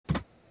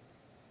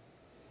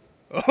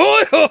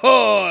Ahoy,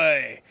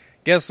 ahoy!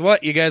 Guess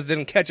what? You guys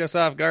didn't catch us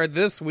off guard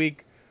this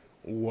week.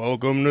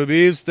 Welcome to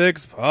Beef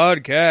Sticks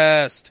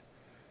Podcast.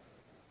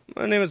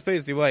 My name is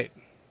Pasty White.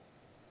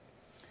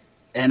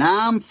 And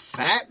I'm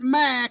Fat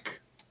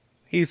Mac.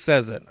 He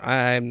says it.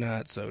 I'm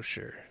not so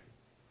sure.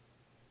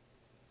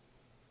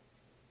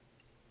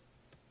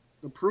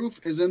 The proof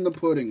is in the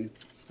pudding.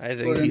 I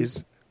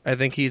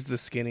think he's the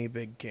skinny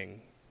big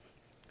king.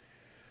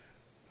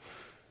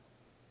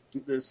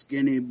 The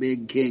skinny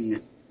big king.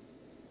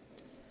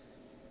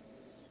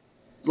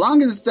 As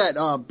long as it's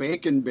that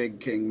bacon big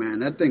king,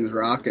 man, that thing's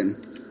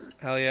rocking.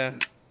 Hell yeah.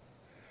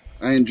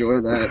 I enjoy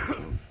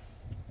that.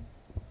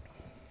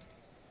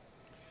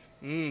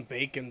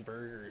 Bacon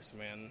burgers,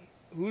 man.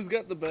 Who's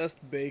got the best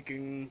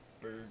bacon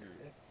burger?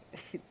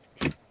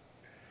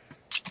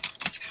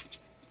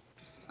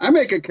 I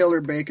make a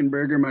killer bacon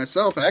burger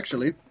myself,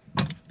 actually.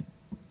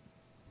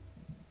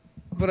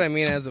 But I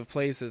mean, as of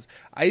places,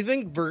 I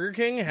think Burger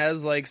King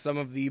has like some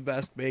of the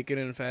best bacon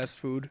in fast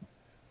food.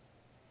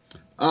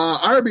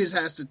 Arby's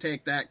has to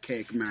take that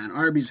cake, man.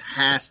 Arby's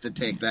has to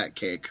take that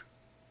cake.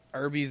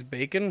 Arby's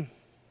bacon?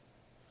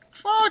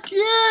 Fuck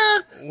yeah!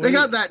 They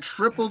got that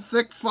triple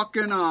thick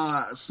fucking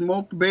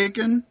smoked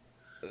bacon.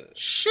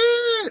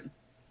 Shit!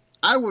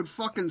 I would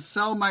fucking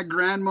sell my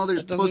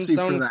grandmother's pussy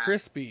for that. Doesn't sound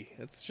crispy.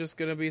 It's just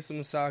gonna be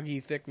some soggy,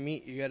 thick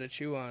meat you gotta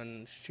chew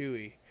on. It's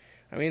chewy.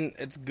 I mean,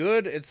 it's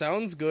good. It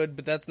sounds good,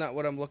 but that's not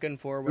what I'm looking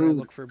for when I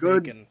look for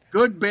bacon.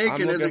 Good bacon I'm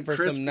looking isn't for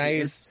crispy. Some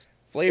nice,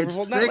 flavorful. It's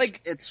not thick,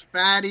 like it's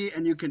fatty,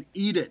 and you can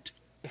eat it.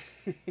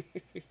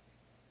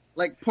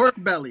 Like pork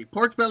belly.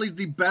 Pork belly's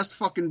the best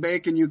fucking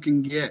bacon you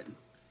can get.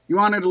 You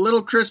want it a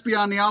little crispy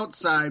on the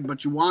outside,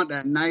 but you want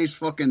that nice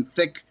fucking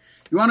thick.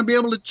 You want to be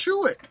able to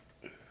chew it.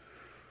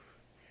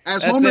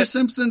 As That's Homer it.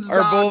 Simpson's Our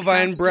dog,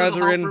 bovine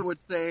brethren Homer would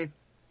say,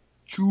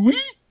 chewy?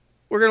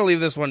 We're going to leave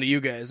this one to you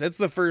guys. It's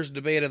the first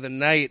debate of the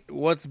night.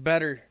 What's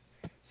better?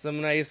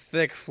 Some nice,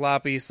 thick,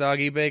 floppy,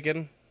 soggy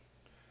bacon?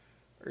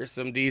 Or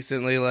some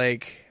decently,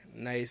 like,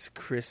 nice,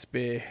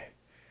 crispy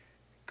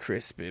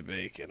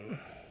bacon?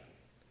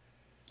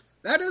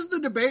 That is the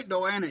debate,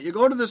 though, ain't it? You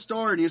go to the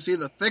store and you see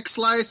the thick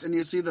slice and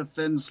you see the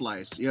thin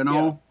slice, you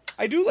know? Yeah.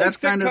 I do like that's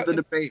kind of the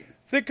debate.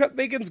 Thick cut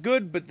bacon's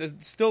good, but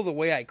still the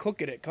way I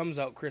cook it, it comes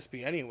out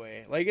crispy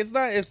anyway. Like, it's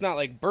not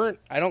like burnt.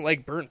 I don't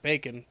like burnt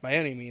bacon by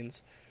any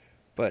means.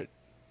 But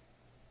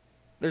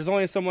there's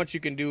only so much you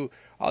can do.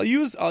 I'll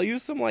use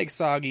some like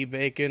soggy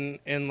bacon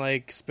in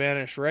like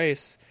Spanish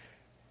rice,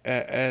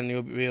 and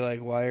you'll be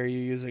like, "Why are you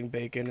using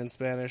bacon in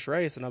Spanish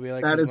rice?" And I'll be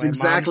like, "That is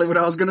exactly what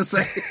I was gonna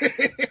say."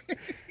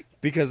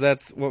 Because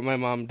that's what my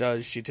mom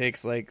does. She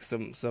takes like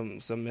some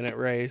minute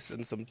rice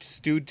and some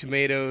stewed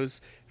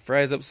tomatoes,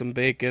 fries up some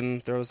bacon,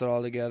 throws it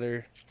all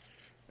together,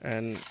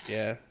 and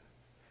yeah.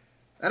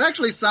 That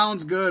actually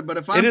sounds good, but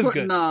if I'm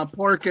putting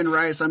pork in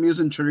rice, I'm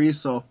using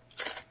chorizo.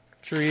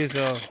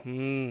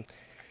 Chorizo.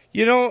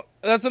 You know,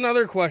 that's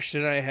another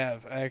question I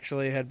have. I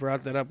actually had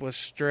brought that up with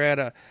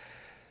Strata.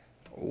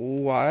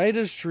 Why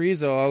does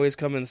chorizo always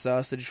come in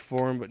sausage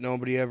form, but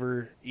nobody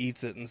ever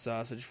eats it in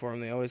sausage form?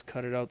 They always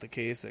cut it out the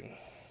casing.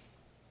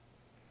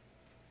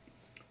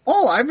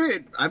 Oh, I've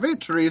ate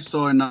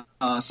chorizo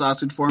in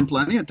sausage form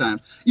plenty of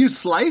times. You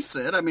slice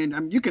it. I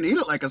mean, you can eat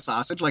it like a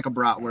sausage, like a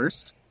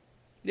bratwurst.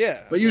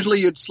 Yeah. But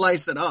usually you'd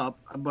slice it up,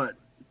 but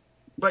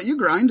you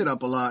grind it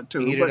up a lot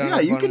too. But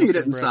yeah, you can eat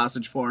it in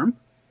sausage form.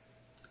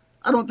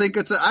 I don't think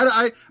it's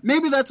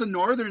maybe that's a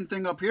northern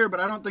thing up here, but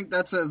I don't think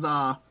that's as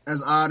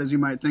odd as you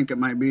might think it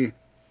might be.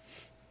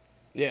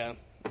 Yeah.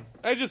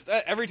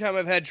 Every time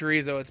I've had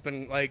chorizo, it's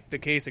been like the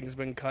casing's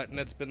been cut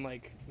and it's been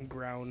like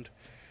ground.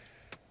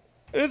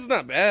 It's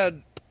not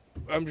bad.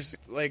 I'm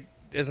just like,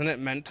 isn't it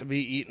meant to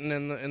be eaten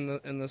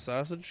in the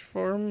sausage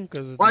form?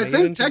 Well, I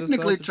think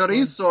technically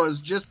chorizo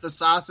is just the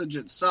sausage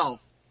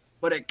itself,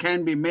 but it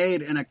can be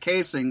made in a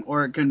casing,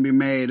 or it can be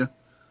made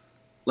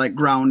like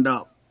ground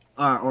up,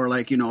 or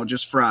like, you know,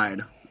 just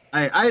fried.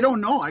 I don't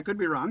know. I could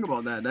be wrong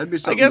about that. That'd be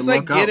something to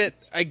look up.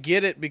 I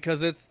get it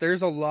because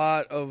there's a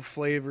lot of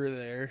flavor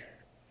there,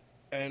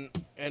 and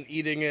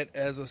eating it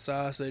as a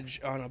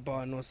sausage on a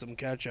bun with some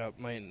ketchup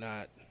might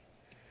not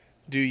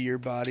do your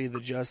body the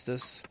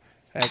justice.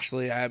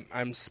 Actually,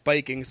 I'm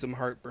spiking some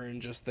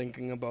heartburn just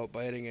thinking about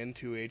biting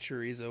into a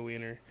chorizo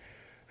wiener.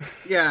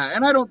 Yeah,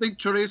 and I don't think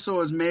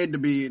chorizo is made to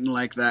be eaten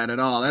like that at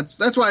all.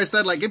 That's why I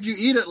said, like, if you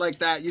eat it like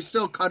that, you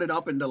still cut it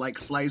up into like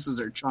slices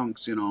or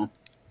chunks, you know.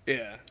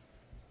 Yeah.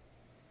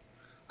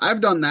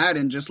 I've done that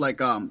in just like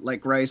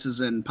rices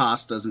and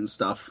pastas and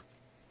stuff.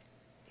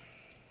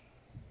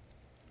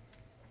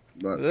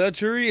 But The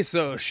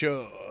Chorizo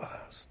Show,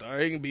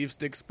 starring Beef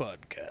Sticks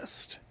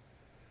Podcast.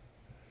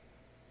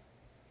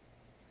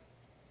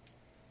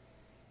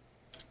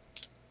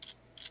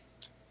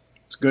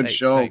 It's a good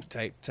show.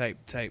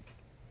 Type.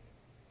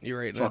 You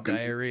writing a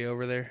diary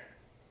over there?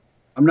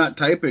 I'm not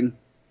typing.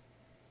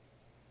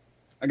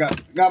 I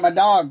got my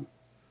dog.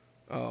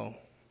 Oh.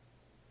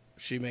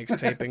 She makes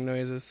typing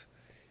noises.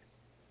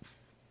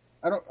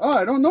 I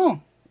don't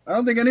know. I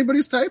don't think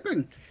anybody's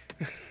typing.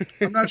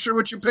 I'm not sure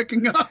what you're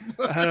picking up.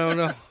 I don't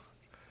know.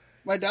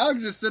 My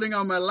dog's just sitting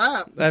on my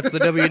lap. That's the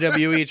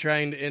WWE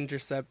trying to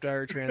intercept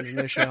our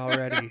transmission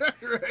already.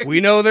 Right.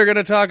 We know they're going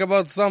to talk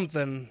about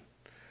something.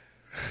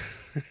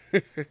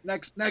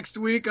 Next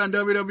week on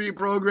WWE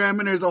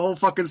programming, there's a whole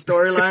fucking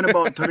storyline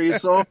about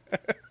chorizo.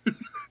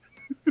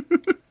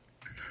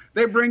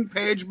 They bring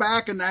Paige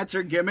back, and that's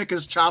her gimmick,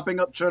 is chopping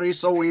up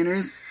chorizo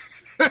wieners.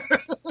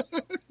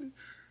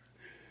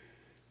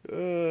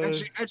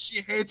 And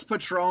she hates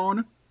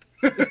Patron.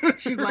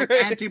 She's like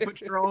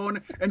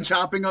anti-Patron and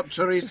chopping up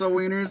chorizo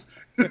wieners.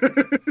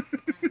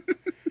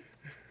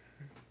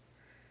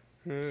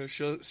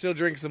 She'll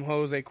drink some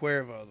Jose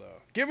Cuervo,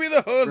 though. Give me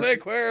the Jose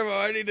Cuervo.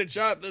 I need to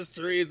chop this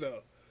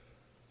chorizo.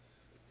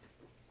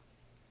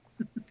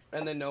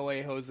 And then No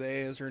Way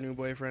Jose is her new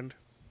boyfriend.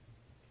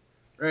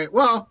 Right.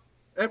 Well,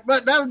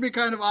 but that would be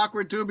kind of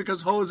awkward, too,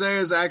 because Jose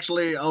is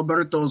actually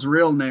Alberto's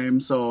real name,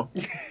 so...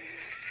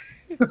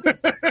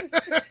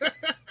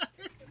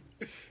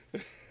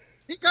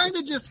 He kind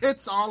of just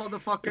hits all of the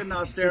fucking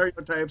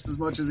stereotypes as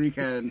much as he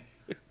can.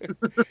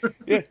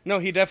 Yeah, no,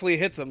 he definitely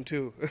hits them,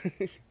 too.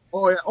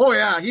 Oh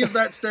yeah, he's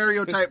that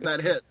stereotype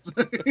that hits.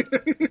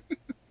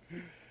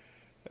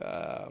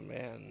 Oh,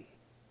 man.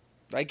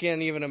 I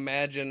can't even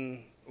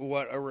imagine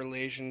what a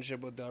relationship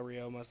with Del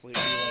Rio must be like.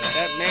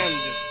 That man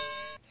just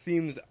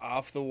seems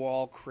off the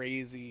wall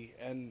crazy,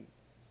 and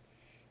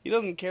he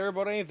doesn't care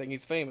about anything.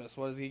 He's famous.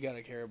 What does he got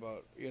to care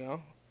about, you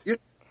know?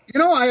 You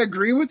know, I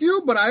agree with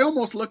you, but I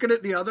almost look at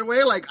it the other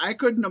way. Like, I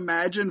couldn't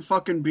imagine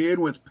fucking being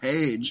with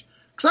Paige.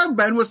 Because I've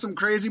been with some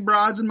crazy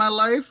broads in my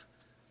life.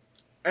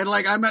 And,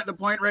 like, I'm at the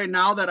point right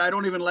now that I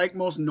don't even like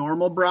most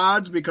normal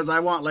broads because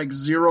I want, like,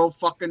 zero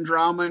fucking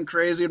drama and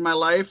crazy in my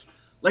life.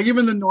 Like,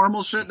 even the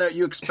normal shit that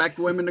you expect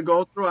women to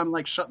go through, I'm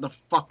like, shut the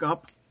fuck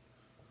up.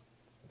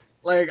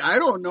 Like, I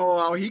don't know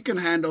how he can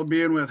handle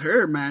being with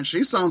her, man.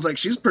 She sounds like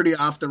she's pretty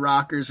off the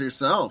rockers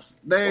herself.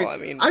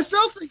 I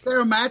still think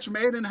they're a match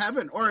made in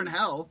heaven or in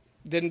hell.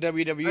 Didn't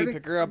WWE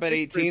pick her up at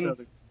 18?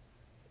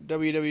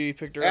 WWE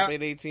picked her up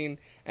at 18,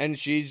 and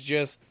she's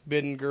just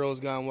been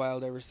Girls Gone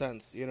Wild ever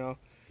since, you know?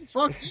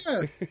 Fuck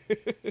yeah.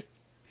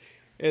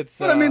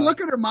 But I mean, look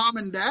at her mom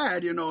and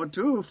dad, you know,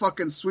 too.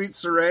 Fucking sweet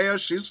Saraya.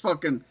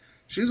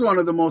 She's one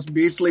of the most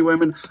beastly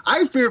women.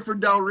 I fear for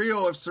Del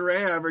Rio if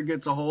Saraya ever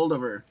gets a hold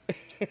of her.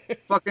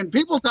 Fucking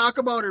people talk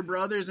about her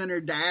brothers and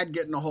her dad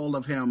getting a hold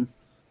of him.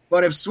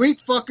 But if sweet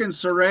fucking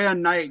Saraya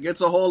Knight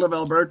gets a hold of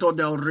Alberto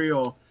Del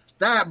Rio,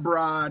 that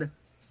broad,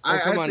 I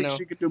think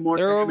she could do more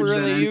They're damage over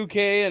in than the UK,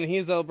 and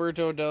he's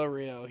Alberto Del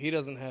Rio. He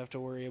doesn't have to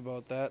worry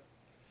about that.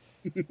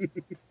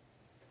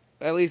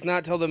 At least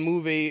not till the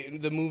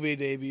movie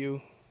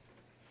debut.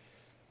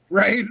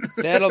 Right?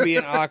 That'll be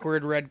an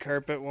awkward red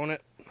carpet, won't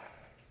it?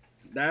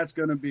 That's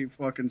gonna be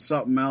fucking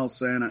something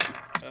else, ain't it?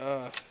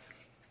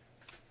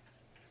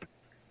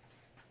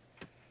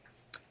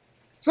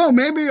 So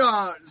maybe,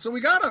 so we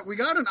got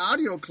an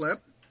audio clip.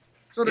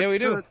 So yeah, we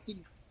do.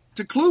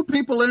 To clue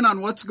people in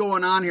on what's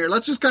going on here,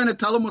 let's just kind of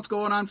tell them what's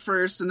going on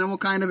first, and then we'll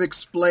kind of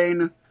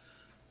explain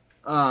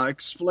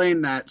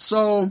that.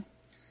 So,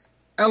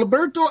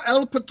 Alberto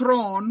El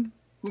Patron,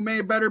 who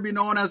may better be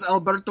known as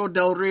Alberto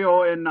Del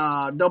Rio in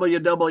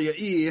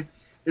WWE,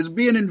 is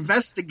being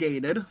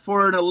investigated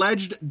for an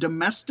alleged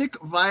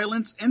domestic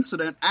violence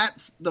incident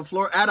at a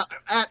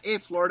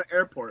Florida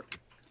airport.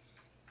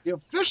 The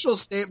official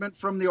statement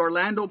from the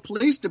Orlando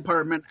Police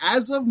Department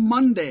as of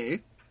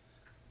Monday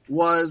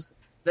was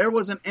there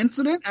was an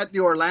incident at the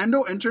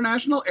Orlando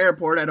International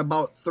Airport at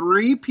about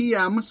 3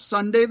 p.m.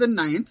 Sunday the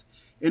 9th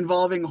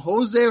involving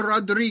Jose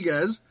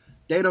Rodriguez,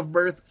 date of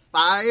birth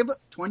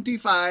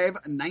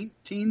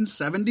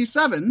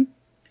 5/25/1977.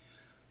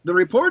 The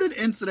reported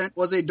incident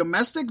was a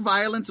domestic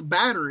violence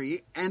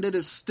battery, and it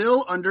is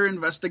still under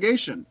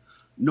investigation.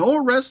 No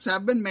arrests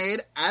have been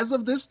made as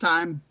of this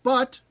time,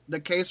 but the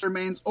case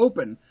remains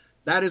open.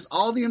 That is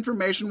all the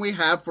information we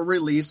have for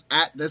release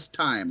at this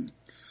time.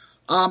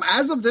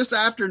 As of this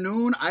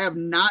afternoon, I have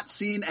not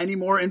seen any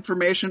more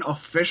information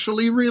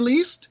officially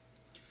released.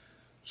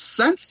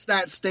 Since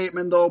that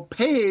statement, though,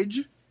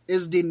 Paige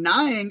is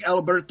denying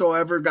Alberto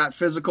ever got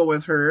physical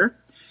with her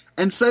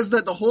and says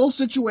that the whole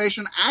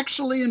situation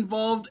actually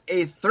involved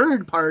a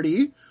third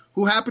party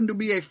who happened to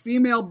be a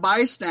female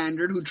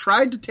bystander who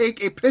tried to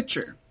take a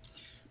picture.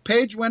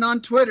 Paige went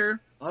on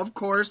Twitter, of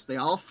course, they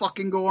all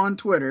fucking go on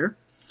Twitter,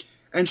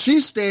 and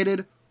she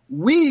stated,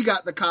 "We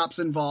got the cops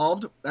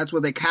involved," that's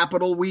with a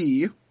capital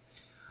we.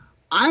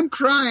 "I'm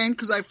crying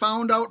because I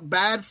found out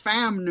bad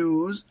fam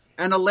news,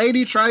 and a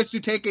lady tries to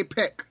take a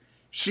pic.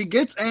 She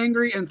gets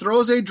angry and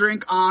throws a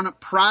drink on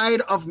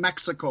Pride of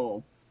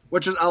Mexico,"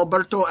 which is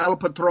Alberto El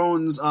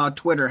Patron's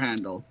Twitter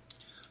handle.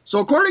 So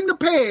according to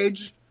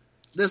Paige,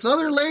 this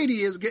other lady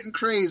is getting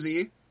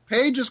crazy.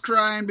 Paige is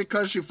crying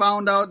because she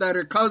found out that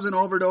her cousin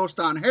overdosed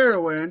on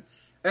heroin,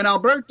 and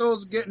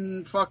Alberto's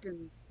getting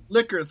fucking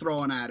liquor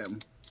thrown at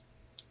him.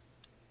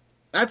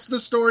 That's the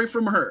story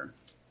from her.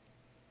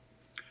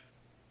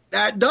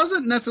 That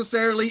doesn't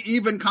necessarily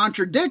even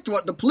contradict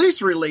what the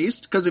police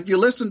released, because if you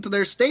listen to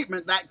their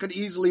statement, that could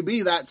easily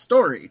be that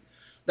story.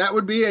 That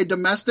would be a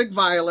domestic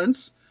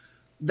violence.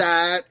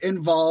 that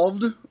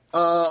involved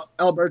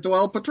Alberto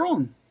El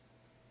Patron.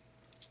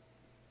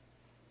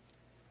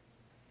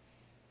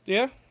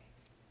 Yeah.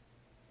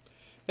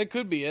 That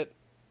could be it.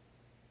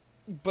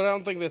 But I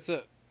don't think that's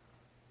it.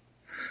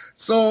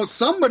 So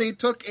somebody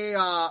took a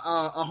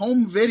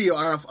home video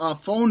or a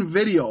phone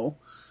video.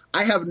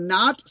 I have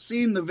not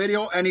seen the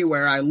video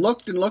anywhere. I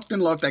looked and looked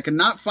and looked. I could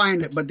not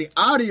find it. But the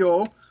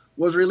audio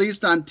was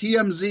released on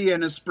TMZ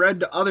and is spread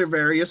to other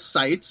various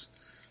sites.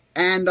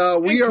 And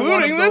we are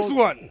one of those, this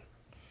one.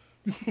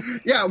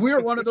 Yeah, we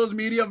are one of those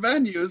media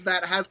venues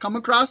that has come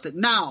across it.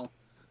 Now,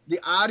 the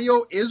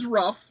audio is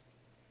rough.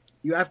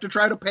 You have to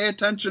try to pay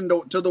attention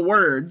to the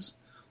words.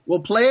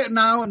 We'll play it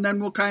now, and then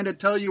we'll kind of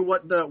tell you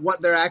what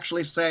they're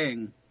actually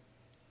saying.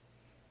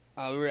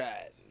 All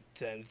right,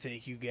 time to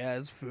take you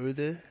guys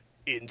further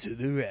into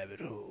the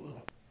rabbit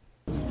hole.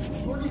 Let's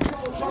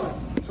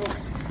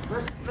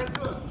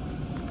go.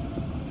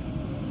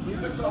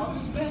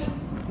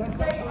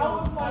 Stay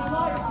out of my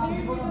life.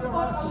 Leave me the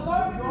fuck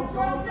alone and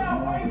try to get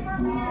away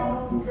from you.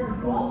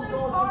 All the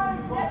time.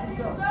 Yes, you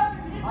deserve it.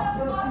 You deserve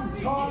the last week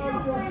in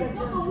your face,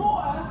 not the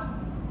water.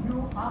 You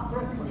are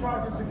pressing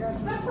charges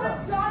against The me. press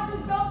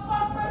charges, don't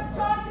fuck press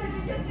charges.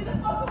 It gets me the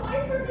fuck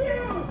away from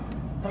you.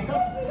 It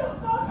gets me the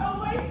fuck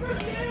away from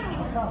you.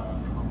 Fantastic.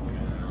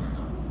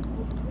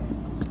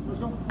 Let's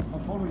go. I'll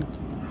follow you.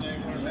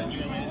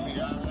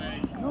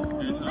 No.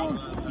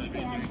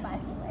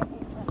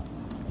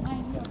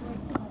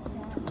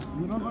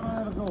 You're not gonna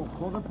let her go.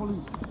 Call the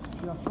police.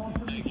 She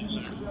assaulted me. She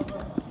needs to be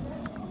arrested.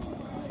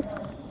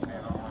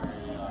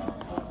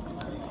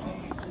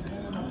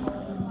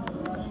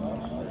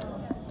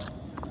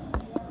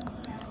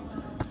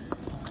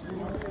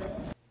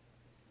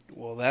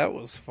 Well, that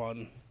was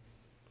fun.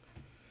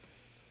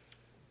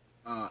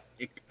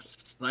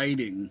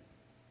 Exciting.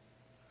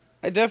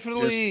 I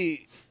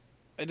definitely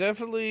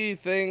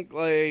think,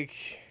 like,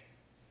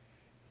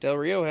 Del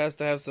Rio has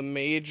to have some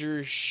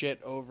major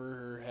shit over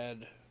her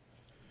head.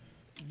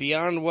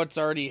 Beyond what's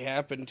already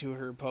happened to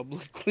her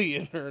publicly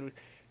in her,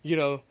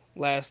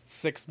 last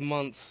 6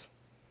 months.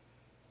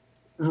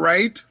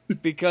 Right?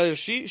 Because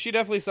she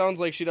definitely sounds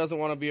like she doesn't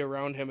want to be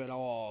around him at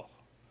all.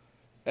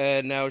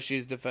 And now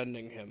she's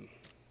defending him.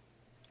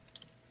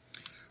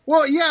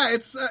 Well, yeah,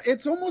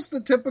 it's almost the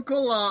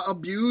typical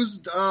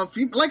abused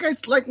female.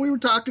 Like we were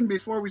talking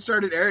before we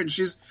started airing.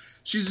 She's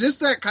just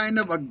that kind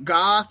of a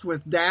goth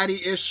with daddy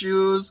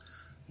issues.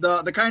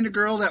 The kind of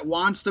girl that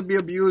wants to be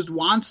abused,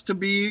 wants to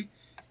be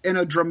in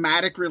a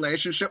dramatic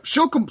relationship.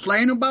 She'll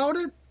complain about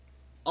it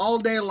all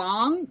day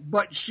long,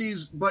 but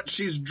she's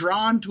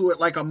drawn to it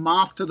like a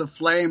moth to the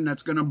flame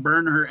that's going to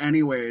burn her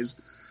anyways.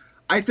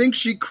 I think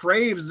she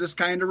craves this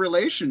kind of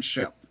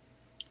relationship.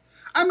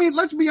 I mean,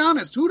 let's be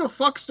honest. Who the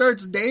fuck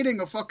starts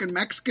dating a fucking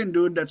Mexican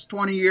dude that's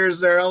 20 years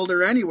their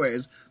elder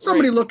anyways?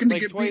 Somebody looking to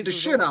get beat the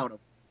shit out of.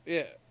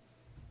 Yeah.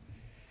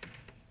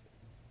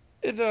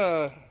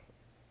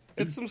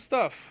 It's some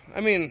stuff. I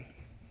mean,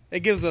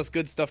 it gives us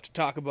good stuff to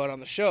talk about on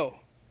the show.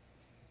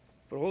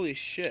 But holy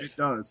shit. It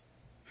does.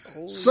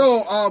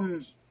 So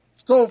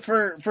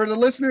for the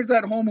listeners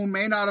at home who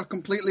may not have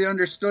completely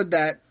understood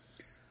that,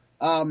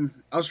 I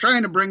was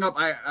trying to bring up,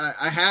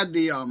 I had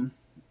the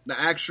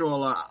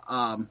actual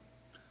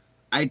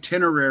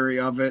itinerary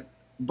of it,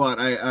 but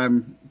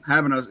I'm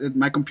having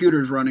my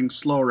computer's running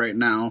slow right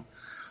now.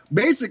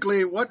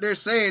 Basically, what they're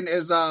saying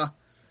is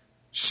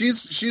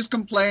she's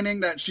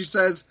complaining that she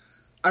says,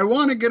 I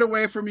want to get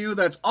away from you.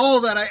 That's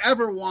all that I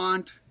ever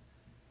want.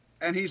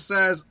 And he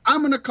says,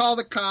 I'm going to call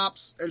the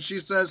cops. And she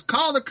says,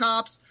 call the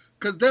cops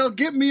because they'll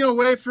get me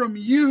away from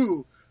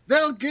you.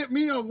 They'll get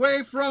me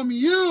away from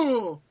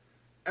you.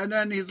 And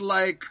then he's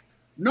like,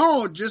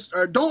 no,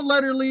 don't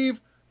let her leave.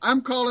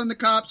 I'm calling the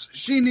cops.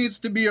 She needs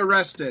to be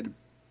arrested.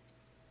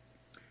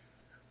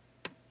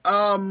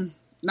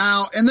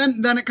 Now, and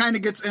then it kind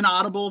of gets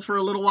inaudible for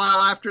a little while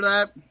after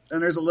that.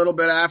 And there's a little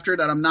bit after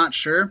that I'm not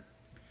sure.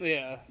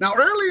 Yeah. Now,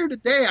 earlier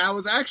today, I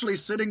was actually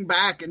sitting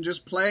back and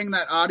just playing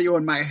that audio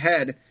in my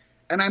head.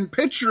 And I'm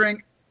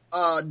picturing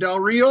Del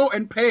Rio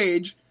and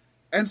Paige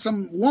and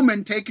some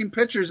woman taking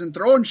pictures and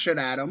throwing shit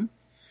at him.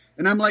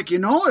 And I'm like,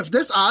 if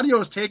this audio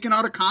is taken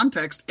out of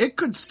context, it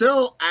could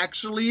still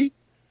actually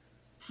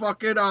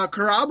fucking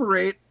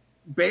corroborate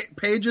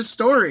Paige's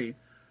story.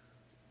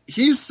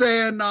 He's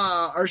saying,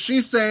 or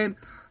she's saying,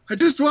 I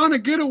just want to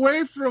get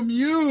away from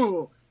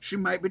you. She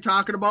might be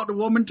talking about the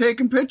woman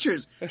taking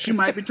pictures. She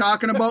might be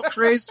talking about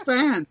crazed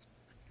fans.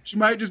 She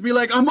might just be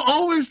like, I'm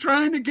always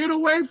trying to get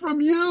away from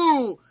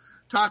you.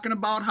 Talking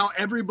about how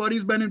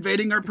everybody's been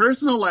invading her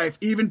personal life,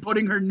 even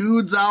putting her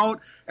nudes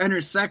out and her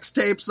sex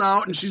tapes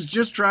out, and she's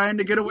just trying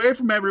to get away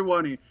from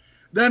everyone.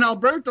 Then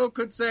Alberto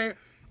could say,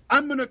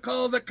 I'm going to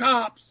call the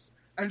cops.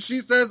 And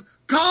she says,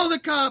 call the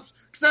cops,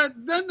 because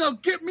then they'll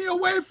get me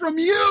away from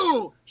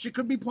you. She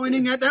could be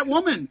pointing at that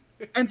woman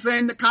and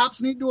saying the cops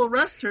need to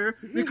arrest her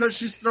because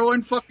she's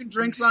throwing fucking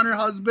drinks on her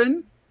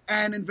husband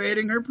and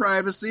invading her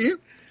privacy,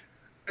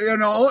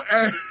 and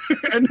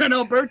then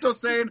Alberto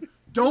saying,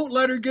 don't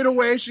let her get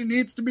away. She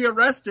needs to be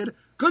arrested.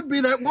 Could be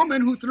that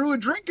woman who threw a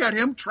drink at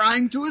him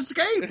trying to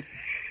escape.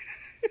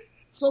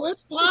 So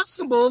it's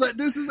possible that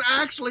this is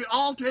actually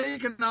all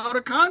taken out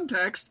of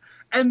context,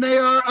 and they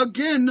are,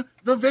 again,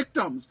 the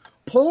victims.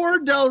 Poor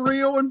Del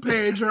Rio and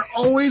Paige are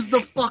always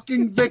the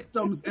fucking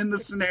victims in the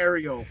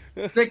scenario.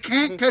 They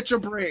can't catch a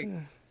break.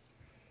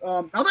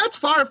 Now that's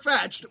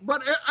far-fetched,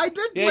 but I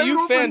did play Yeah, it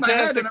you over in my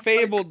head. fantastic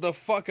fabled the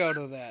fuck out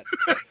of that.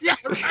 Yeah,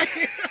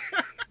 right.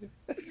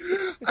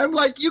 I'm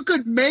like, you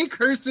could make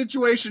her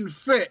situation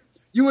fit.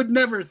 You would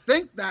never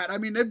think that. I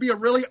mean, it'd be a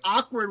really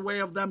awkward way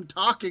of them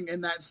talking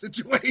in that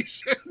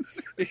situation.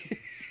 Paige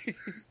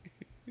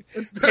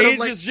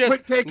is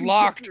just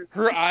locked. Pictures.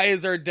 Her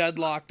eyes are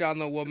deadlocked on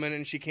the woman,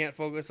 and she can't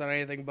focus on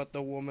anything but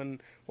the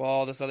woman while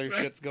all this other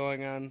shit's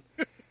going on.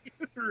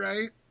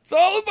 Right? It's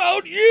all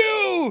about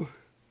you!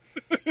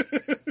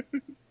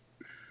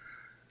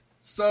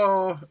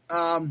 So,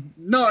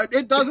 no,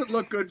 it doesn't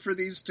look good for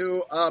these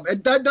two.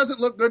 It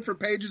doesn't look good for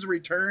Paige's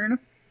return.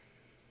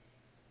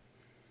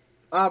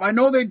 I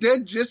know they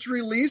did just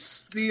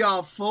release the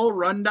full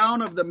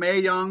rundown of the Mae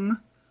Young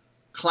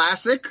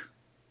Classic,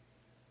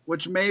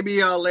 which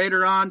maybe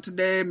later on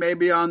today,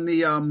 maybe on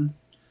the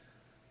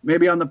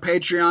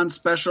Patreon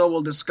special,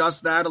 we'll discuss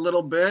that a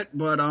little bit.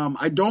 But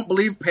I don't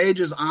believe Paige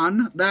is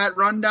on that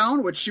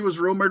rundown, which she was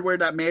rumored where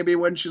that maybe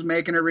when she's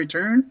making her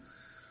return.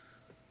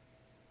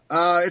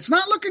 It's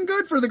not looking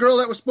good for the girl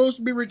that was supposed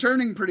to be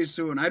returning pretty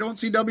soon. I don't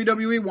see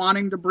WWE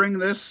wanting to bring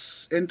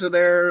this into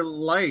their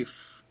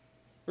life.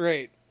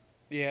 Right.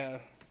 Yeah.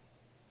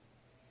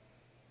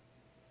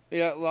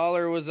 Yeah,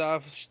 Lawler was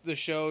off the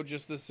show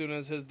just as soon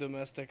as his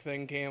domestic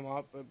thing came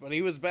up, but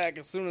he was back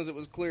as soon as it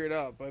was cleared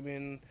up. I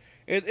mean,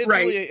 it's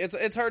right. Really,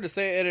 it's hard to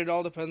say, and it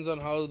all depends on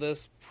how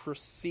this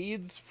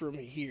proceeds from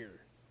here.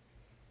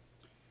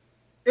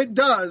 It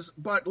does,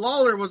 but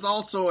Lawler was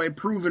also a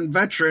proven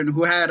veteran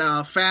who had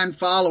a fan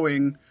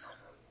following.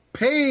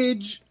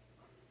 Paige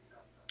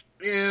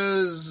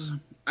is,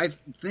 I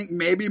think,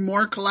 maybe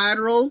more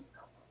collateral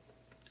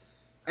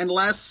and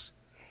less.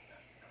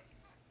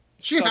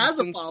 She has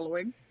a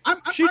following. I'm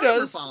she part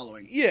does. of her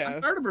following. Yeah.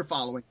 I'm part of her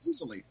following,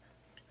 easily.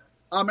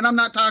 And I'm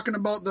not talking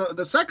about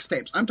the sex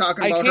tapes. I'm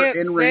talking about her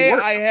in-ring work. I can't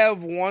say I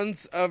have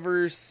once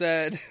ever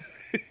said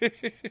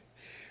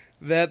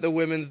that the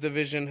women's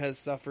division has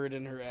suffered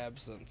in her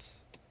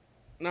absence.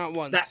 Not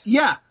once.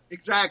 Yeah,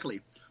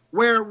 exactly.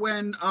 Where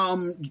when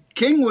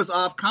King was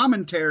off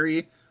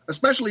commentary,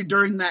 especially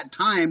during that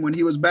time when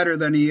he was better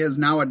than he is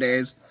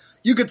nowadays,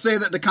 you could say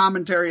that the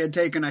commentary had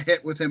taken a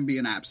hit with him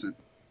being absent.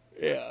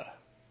 Yeah.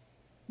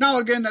 Now,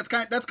 again, that's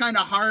kind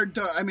of hard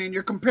to. I mean,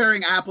 you're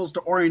comparing apples to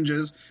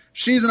oranges.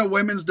 She's in a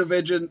women's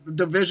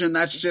division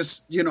that's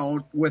just,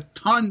 with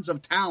tons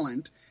of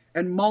talent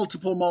and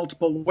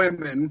multiple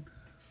women,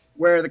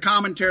 where the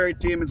commentary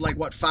team is like,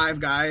 what, 5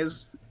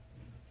 guys?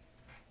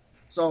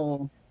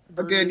 So,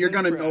 again, you're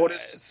going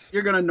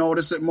to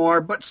notice it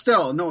more. But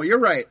still, no, you're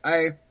right.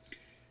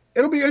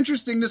 It'll be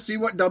interesting to see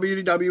what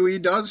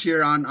WWE does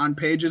here on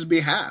Paige's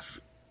behalf.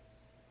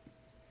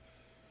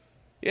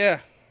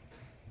 Yeah.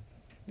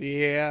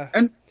 Yeah.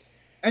 And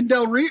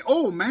Del Rio,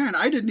 oh man,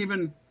 I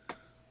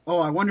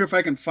wonder if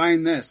I can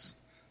find this.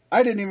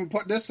 I didn't even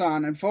put this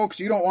on, and folks,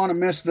 you don't want to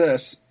miss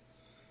this.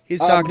 He's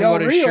talking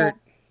about his shirt.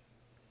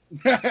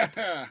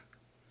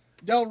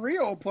 Del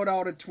Rio put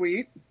out a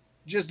tweet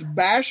just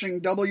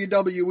bashing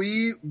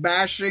WWE,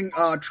 bashing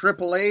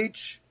Triple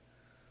H,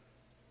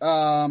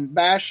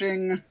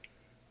 bashing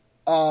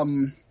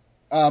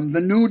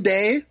the New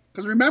Day.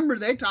 Because remember,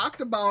 they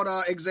talked about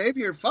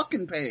Xavier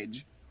fucking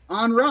Page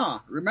on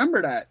Raw.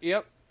 Remember that?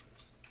 Yep.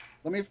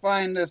 Let me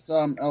find this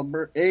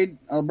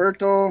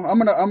Alberto. I'm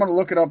gonna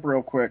look it up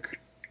real quick.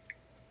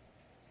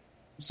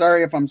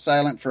 Sorry if I'm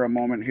silent for a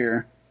moment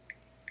here.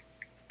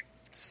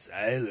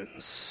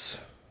 Silence.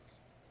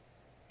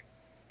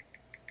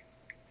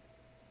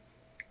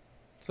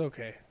 It's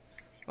okay.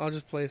 I'll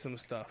just play some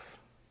stuff.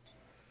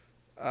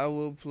 I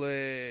will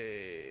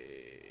play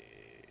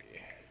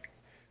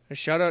a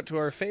shout out to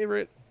our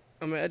favorite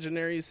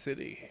imaginary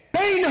city.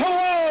 Pain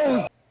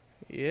Hello!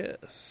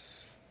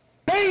 Yes.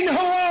 Pain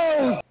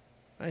Hello!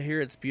 I hear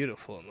it's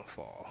beautiful in the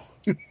fall.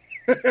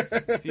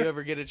 If you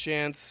ever get a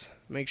chance,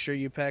 make sure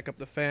you pack up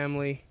the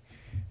family.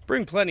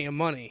 Bring plenty of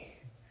money,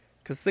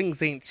 because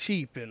things ain't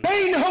cheap in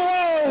Pain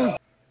Hello!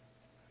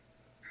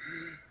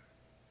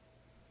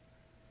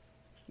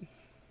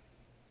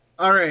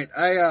 All right,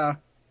 I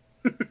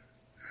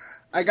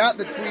got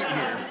the tweet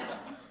here.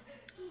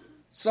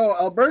 So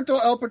Alberto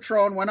El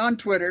Patron went on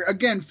Twitter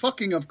again.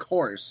 Fucking of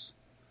course.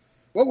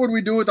 What would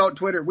we do without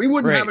Twitter? We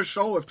wouldn't have a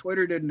show if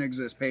Twitter didn't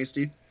exist,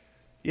 Pasty.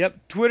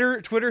 Yep,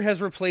 Twitter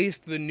has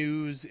replaced the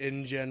news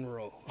in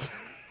general.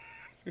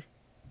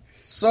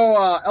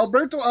 So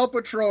Alberto El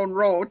Patron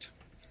wrote,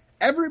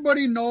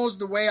 "Everybody knows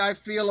the way I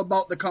feel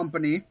about the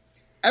company.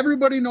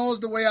 Everybody knows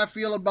the way I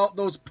feel about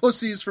those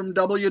pussies from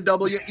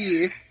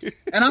WWE.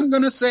 And I'm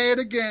going to say it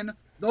again,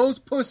 those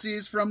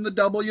pussies from the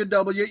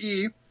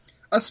WWE,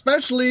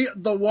 especially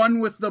the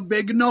one with the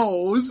big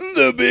nose."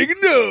 The big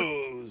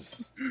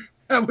nose.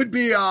 That would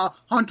be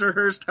Hunter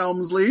Hearst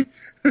Helmsley.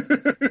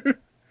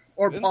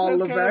 Or Paul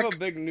Levesque. Kind of a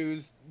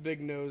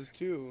big nose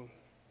too.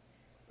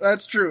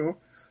 That's true.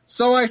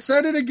 So I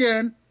said it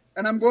again,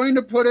 and I'm going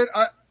to put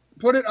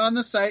it on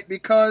the site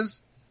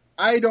because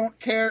I don't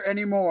care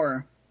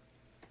anymore.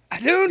 I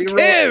don't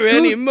care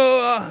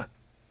anymore.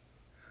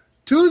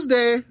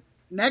 Tuesday,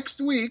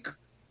 next week,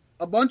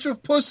 a bunch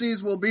of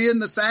pussies will be in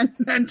the San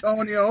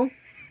Antonio.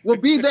 Will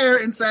be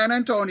there in San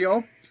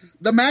Antonio.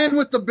 The man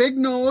with the big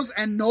nose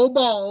and no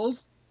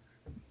balls.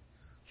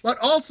 But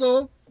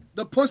also,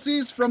 the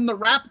pussies from the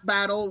rap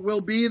battle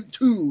will be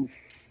too.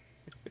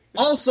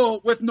 Also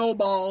with no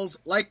balls,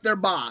 like their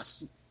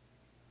boss.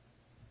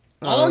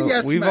 All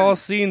yes We've men. all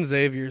seen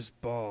Xavier's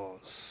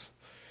balls.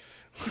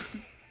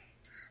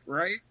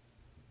 Right?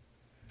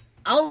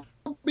 I'll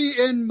be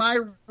in my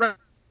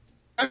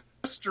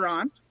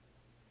restaurant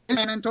in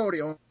San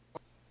Antonio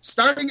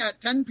starting at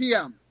 10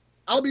 p.m.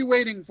 I'll be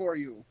waiting for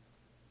you.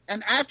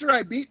 And after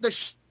I beat the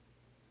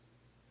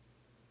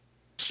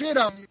shit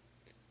out of you,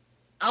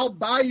 I'll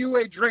buy you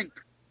a drink.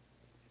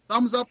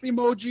 Thumbs up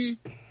emoji,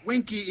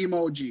 winky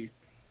emoji.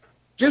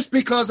 Just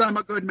because I'm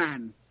a good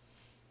man.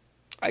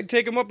 I'd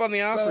take him up on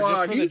the offer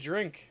just for the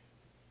drink.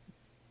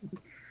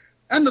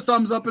 And the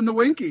thumbs up and the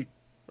winky.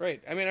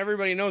 Right. I mean,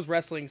 everybody knows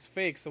wrestling's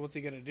fake, so what's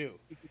he going to do?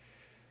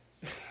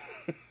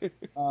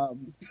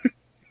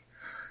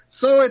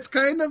 So it's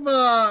kind of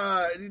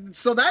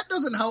so that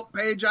doesn't help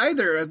Paige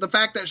either, as the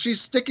fact that she's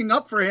sticking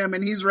up for him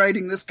and he's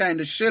writing this kind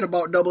of shit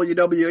about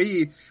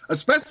WWE,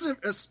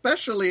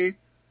 especially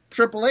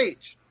Triple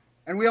H.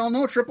 And we all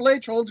know Triple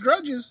H holds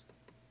grudges.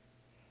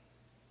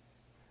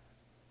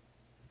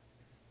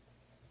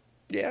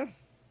 Yeah.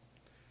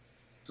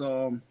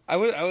 So I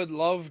would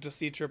love to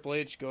see Triple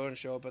H go and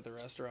show up at the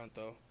restaurant,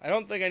 though. I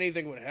don't think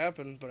anything would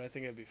happen, but I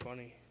think it'd be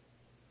funny.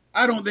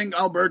 I don't think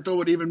Alberto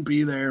would even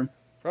be there.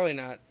 Probably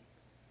not.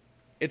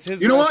 It's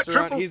his know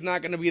restaurant. He's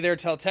not going to be there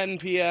till 10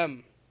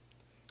 p.m.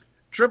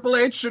 Triple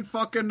H should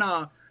fucking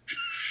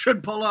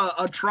should pull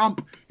a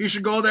Trump. He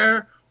should go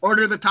there,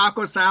 order the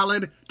taco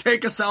salad,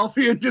 take a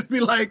selfie, and just be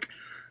like,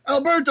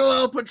 Alberto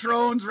El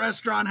Patron's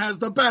restaurant has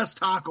the best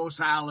taco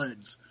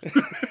salads.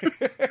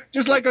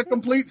 Just like a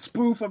complete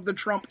spoof of the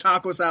Trump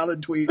taco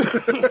salad tweet.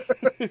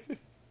 That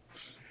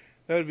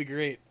would be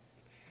great.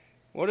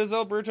 What is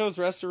Alberto's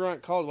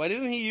restaurant called? Why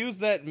didn't he use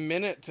that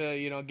minute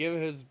to, give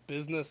his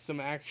business some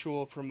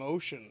actual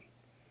promotion?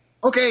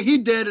 Okay, he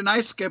did, and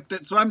I skipped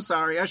it, so I'm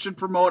sorry. I should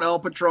promote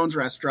El Patron's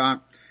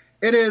restaurant.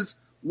 It is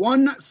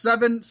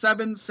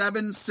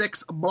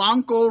 17776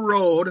 Blanco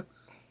Road,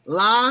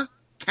 La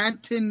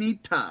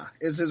Cantinita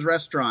is his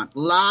restaurant.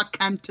 La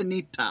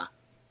Cantinita.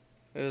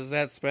 Is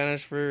that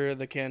Spanish for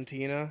the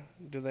cantina?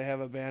 Do they have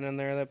a band in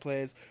there that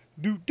plays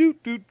doop doop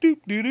doop doop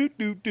doop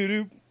doop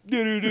doop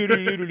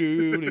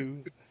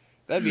doop?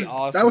 That'd be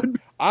awesome.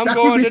 I'm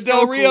going to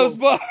Del Rio's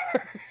bar.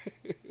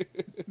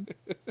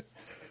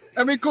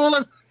 That'd be cool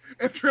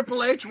if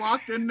Triple H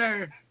walked in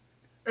there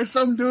and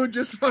some dude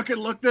just fucking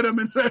looked at him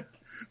and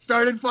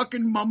started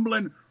fucking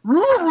mumbling.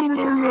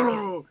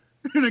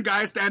 And a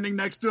guy standing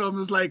next to him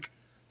was like,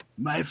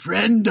 my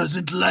friend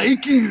doesn't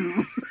like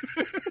you.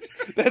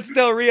 That's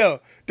Del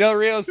Rio. Del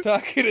Rio's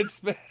talking in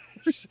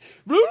Spanish.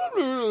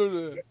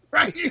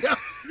 Right, yeah.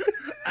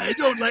 I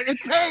don't like...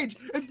 It's Paige.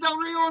 It's Del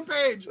Rio and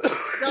Paige.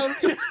 Del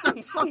Rio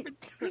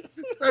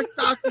starts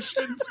talking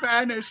shit in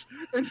Spanish,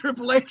 and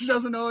Triple H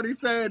doesn't know what he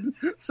said.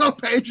 So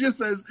Paige just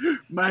says,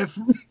 my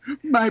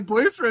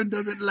boyfriend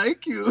doesn't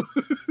like you.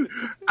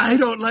 I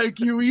don't like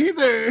you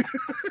either.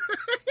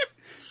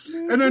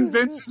 And then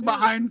Vince is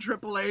behind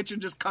Triple H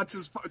and just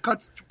cuts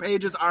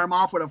Paige's arm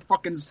off with a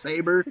fucking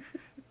saber.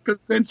 Because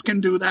Vince can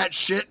do that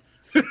shit.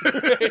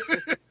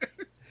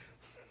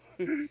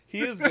 He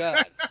is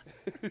God.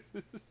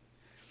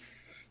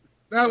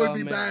 That would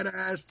be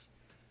badass.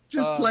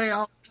 Just play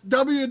out.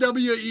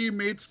 WWE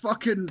meets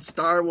fucking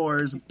Star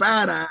Wars.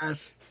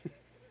 Badass.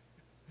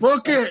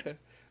 Book it.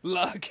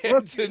 La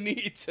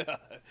Cantinita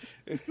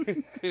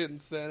in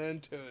San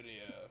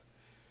Antonio.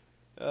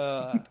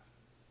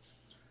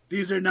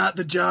 These are not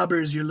the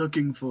jobbers you're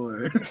looking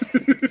for.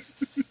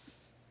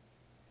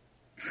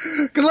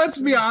 Because let's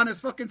be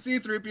honest, fucking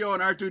C-3PO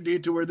and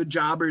R2-D2 were the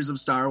jobbers of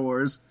Star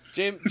Wars.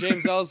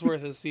 James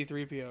Ellsworth is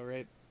C-3PO,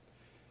 right?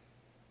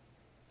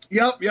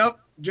 Yep.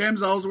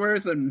 James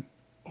Ellsworth and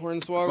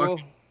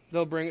Hornswoggle.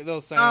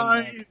 They'll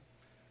sign him back.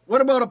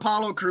 What about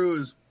Apollo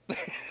Crews? I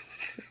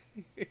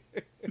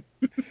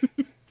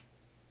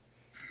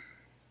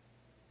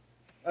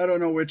don't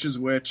know which is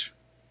which.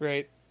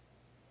 Right.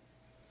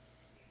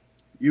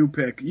 You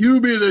pick.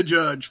 You be the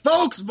judge.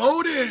 Folks,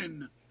 vote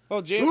in.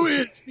 Oh, Who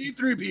is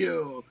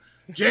C-3PO?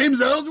 James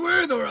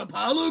Ellsworth or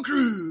Apollo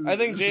Crews? I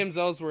think James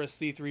Ellsworth is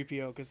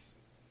C-3PO because,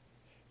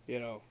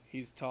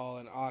 he's tall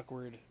and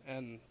awkward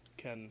and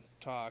can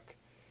talk.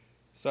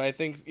 So I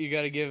think you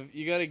gotta give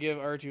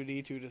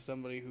R2-D2 to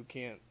somebody who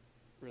can't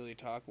really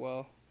talk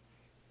well,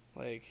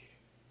 like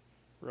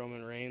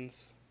Roman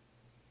Reigns.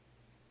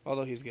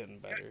 Although he's getting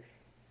better.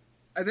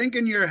 I think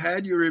in your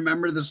head you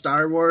remember the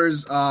Star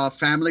Wars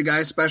Family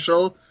Guy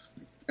special,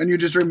 and you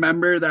just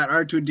remember that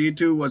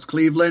R2-D2 was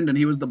Cleveland and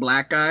he was the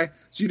black guy,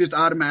 so you just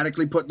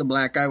automatically put the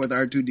black guy with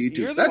R2-D2.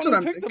 You're the That's one what who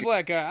I'm picked thinking. the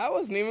black guy. I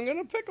wasn't even going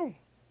to pick him.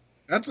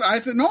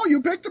 No,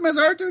 you picked him as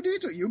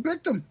R2-D2. You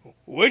picked him.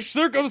 Which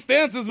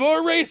circumstance is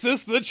more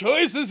racist? The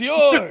choice is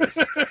yours.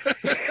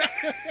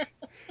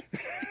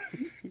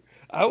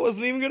 I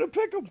wasn't even going to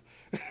pick him.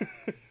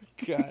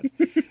 God,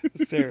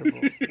 it's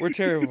terrible. We're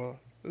terrible.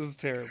 This is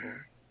terrible.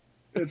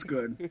 It's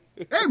good.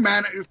 Hey,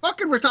 man,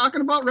 we're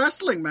talking about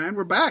wrestling, man.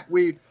 We're back.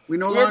 We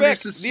no We're longer back.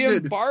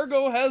 seceded. The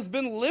embargo has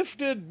been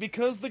lifted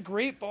because the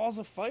Great Balls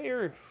of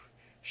Fire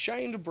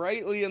shined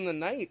brightly in the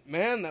night.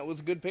 Man, that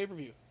was a good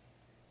pay-per-view.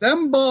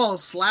 Them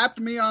balls slapped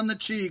me on the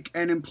cheek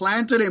and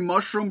implanted a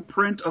mushroom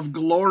print of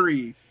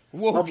glory,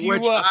 Woke of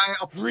which I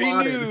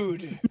applauded.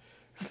 renewed.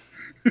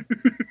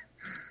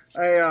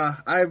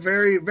 I'm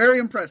very, very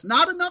impressed.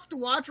 Not enough to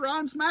watch Raw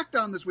and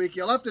SmackDown this week.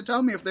 You'll have to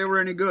tell me if they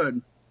were any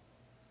good.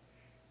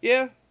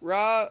 Yeah,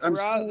 Raw.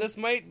 still- This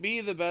might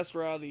be the best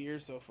Raw of the year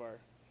so far,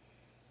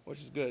 which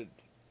is good.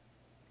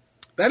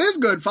 That is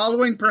good.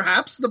 Following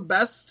perhaps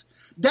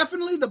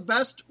definitely the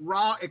best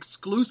Raw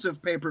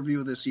exclusive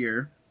pay-per-view this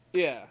year.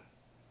 Yeah.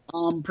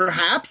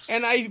 Perhaps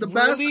And I the really-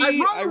 best.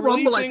 Royal I really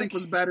Rumble, I think- think,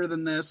 was better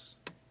than this.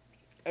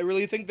 I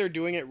really think they're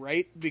doing it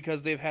right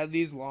because they've had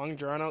these long,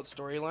 drawn-out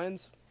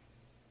storylines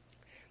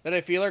that I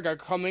feel like are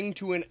coming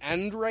to an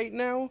end right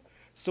now,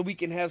 so we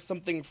can have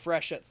something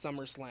fresh at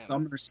SummerSlam.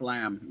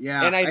 SummerSlam,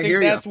 yeah. And I think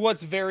hear that's ya.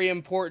 what's very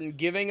important.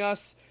 Give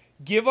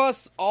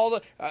us all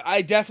the...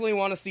 I definitely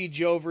want to see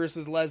Joe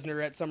versus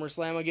Lesnar at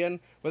SummerSlam again,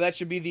 but that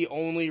should be the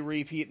only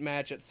repeat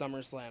match at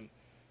SummerSlam.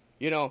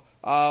 You know,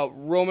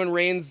 Roman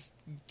Reigns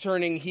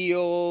turning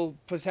heel,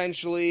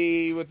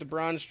 potentially, with the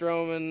Braun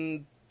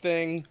Strowman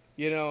thing,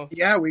 you know.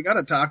 Yeah, we got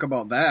to talk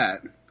about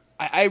that.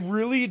 I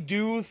really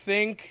do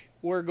think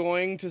we're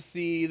going to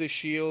see the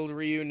Shield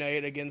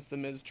reunite against the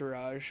Miz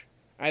Taraj.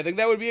 I think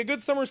that would be a good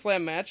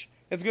SummerSlam match.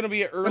 It's going to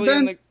be early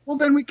in the... Well,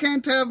 then we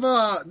can't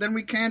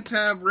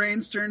have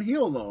Reigns turn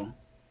heel though.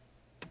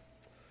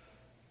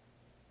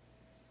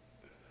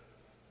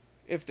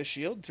 If the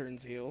Shield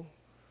turns heel.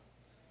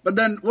 But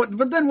then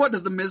what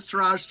does the Miz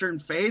Taraj turn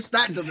face?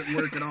 That doesn't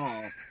work at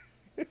all.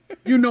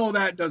 You know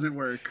that doesn't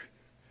work.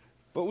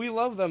 But we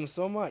love them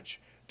so much.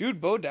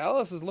 Dude, Bo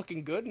Dallas is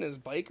looking good in his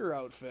biker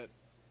outfit.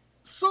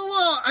 So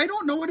I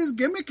don't know what his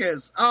gimmick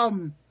is.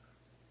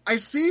 I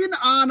seen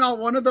on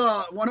one of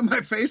my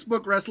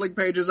Facebook wrestling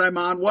pages I'm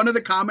on, one of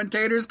the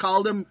commentators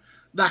called him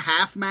the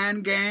Half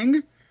Man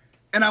Gang,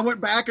 and I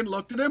went back and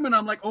looked at him, and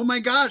I'm like, oh my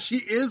gosh,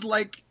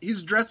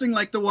 he's dressing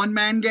like the One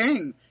Man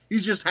Gang.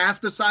 He's just half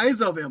the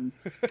size of him.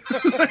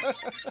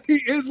 He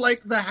is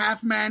like the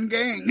Half Man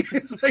Gang.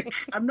 It's like,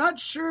 I'm not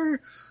sure.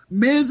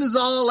 Miz is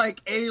all like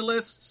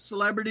A-list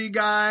celebrity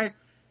guy,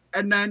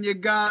 and then you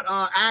got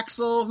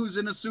Axel, who's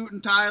in a suit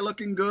and tie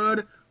looking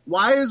good.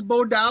 Why is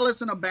Bo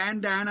Dallas in a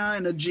bandana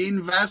and a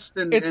jean vest?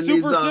 It's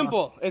super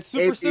simple. It's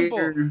super simple.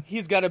 aviator.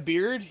 He's got a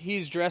beard.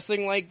 He's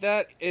dressing like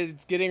that.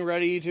 It's getting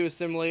ready to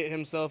assimilate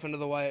himself into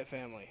the Wyatt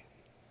family.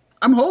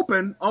 I'm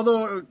hoping,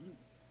 although,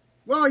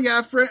 well,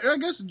 yeah, I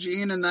guess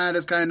Gene and that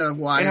is kind of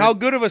why. And how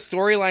good of a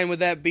storyline would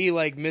that be?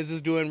 Like, Miz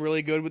is doing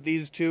really good with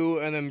these two,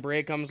 and then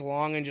Bray comes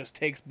along and just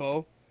takes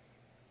Bo?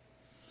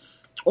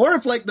 Or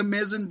if, like, the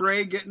Miz and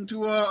Bray get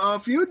into a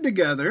feud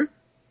together,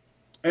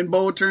 and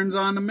Bo turns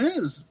on the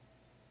Miz.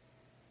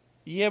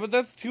 Yeah, but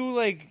that's too,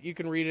 like, you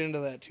can read into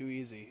that too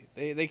easy.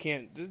 They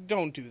can't,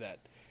 don't do that.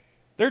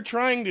 They're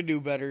trying to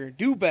do better.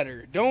 Do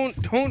better. Don't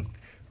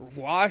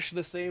wash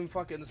the same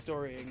fucking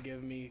story and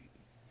give me...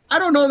 I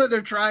don't know that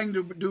they're trying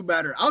to do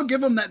better. I'll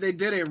give them that they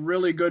did a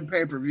really good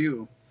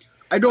pay-per-view.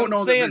 I don't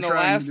know that they're saying the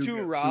trying last to two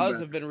do Raws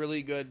better. have been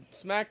really good.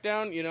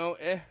 SmackDown, you know,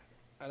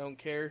 I don't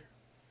care.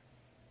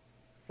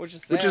 Which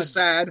is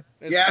sad.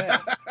 It's yeah.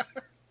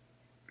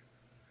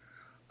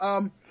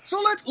 sad. So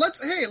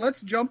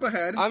let's jump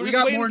ahead. I'm We just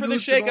got waiting more for the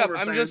news to go shakeup. over,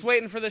 I'm fans. just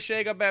waiting for the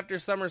shakeup after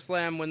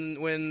SummerSlam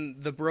when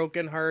the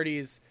Broken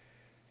Hardys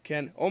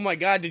can. Oh my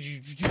God! Did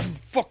you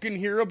fucking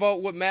hear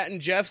about what Matt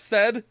and Jeff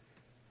said?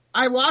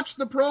 I watched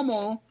the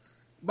promo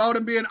about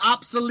him being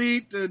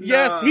obsolete. And,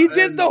 Yes, he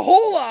did the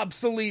whole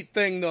obsolete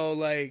thing though.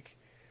 Like,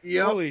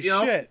 holy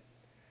shit!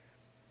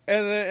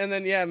 And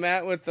then yeah,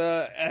 Matt with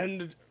the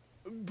end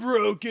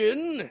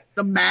broken.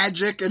 The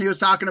magic, and he was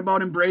talking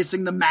about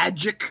embracing the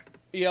magic.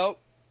 Yep,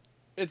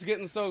 it's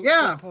getting so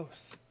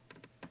close.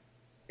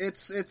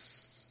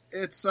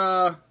 It's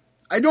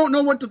I don't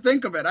know what to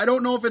think of it. I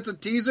don't know if it's a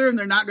teaser and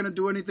they're not going to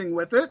do anything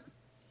with it.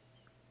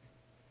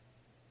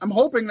 I'm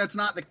hoping that's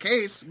not the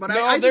case, but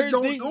I just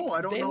don't know.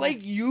 I don't know. They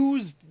like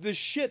used the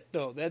shit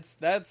though.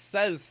 That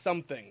says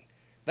something.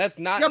 That's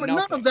not. Yeah, but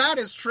nothing. none of that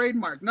is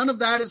trademark. None of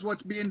that is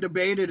what's being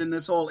debated in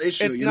this whole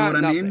issue. It's you know not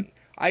what nothing. I mean?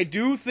 I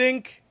do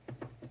think.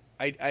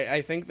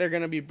 I think they're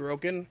gonna be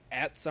broken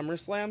at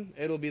SummerSlam.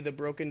 It'll be the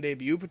broken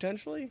debut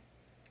potentially,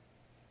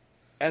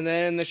 and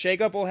then the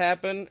shakeup will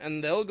happen,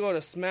 and they'll go to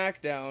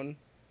SmackDown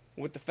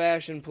with the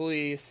Fashion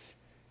Police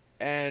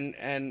and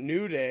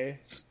New Day,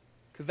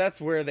 because that's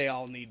where they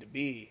all need to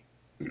be.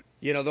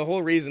 You know, the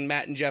whole reason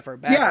Matt and Jeff are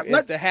back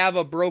is to have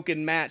a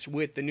broken match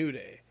with the New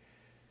Day.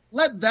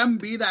 Let them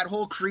be that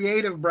whole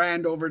creative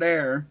brand over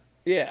there.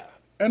 Yeah.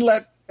 And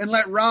let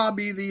Raw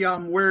be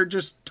the we're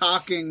just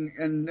talking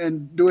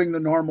and doing the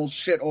normal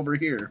shit over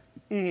here.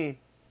 Mm-hmm.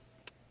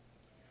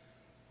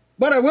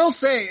 But I will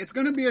say it's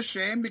going to be a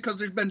shame because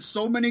there's been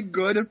so many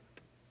good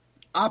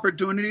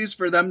opportunities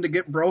for them to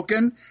get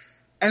broken.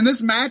 And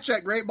this match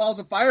at Great Balls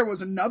of Fire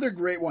was another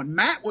great one.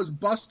 Matt was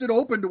busted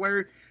open to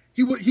where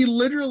he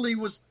literally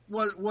was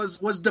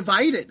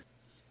divided.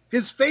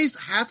 His face,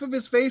 half of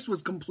his face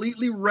was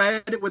completely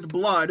red with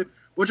blood,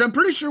 which I'm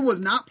pretty sure was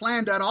not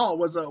planned at all.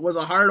 Was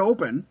a hard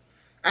open,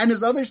 and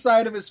his other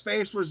side of his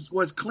face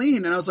was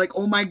clean. And I was like,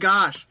 oh my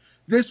gosh,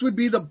 this would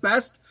be the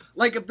best.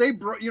 Like if they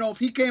if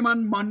he came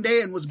on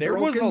Monday and was there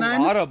broken, was a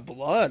lot of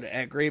blood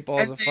at Great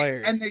Balls of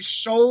Fire, and they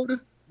showed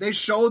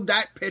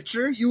that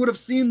picture, you would have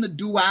seen the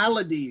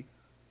duality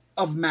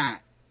of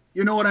Matt.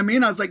 You know what I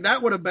mean? I was like,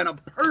 that would have been a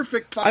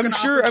perfect fucking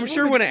opportunity. I'm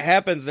sure when it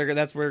happens,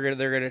 that's where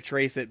they're going to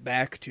trace it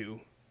back to.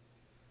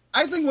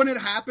 I think when it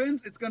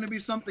happens, it's going to be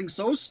something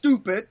so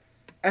stupid,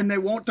 and they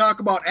won't talk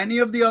about any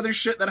of the other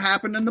shit that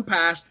happened in the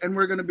past, and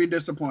we're going to be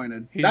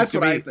disappointed. That's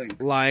what I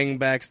think. Lying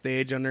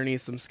backstage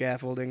underneath some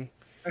scaffolding.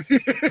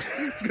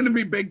 It's going to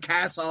be Big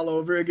Cass all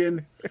over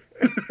again.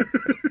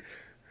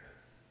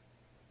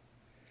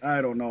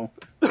 I don't know.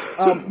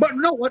 But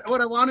no,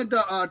 what I wanted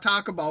to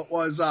talk about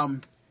was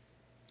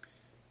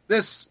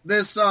this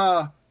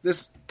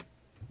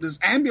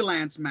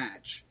ambulance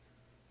match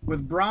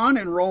with Braun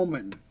and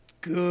Roman.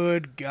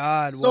 Good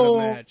God, what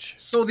a match.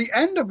 So the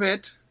end of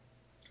it,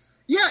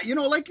 yeah,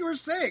 like you were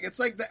saying, it's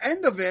like the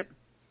end of it,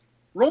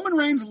 Roman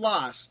Reigns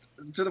lost.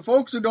 To the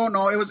folks who don't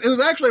know, it was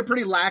actually a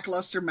pretty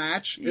lackluster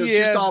match. It was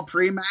just all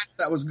pre-match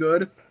that was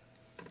good.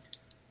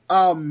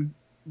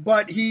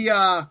 But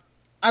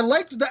I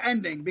liked the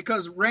ending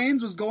because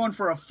Reigns was going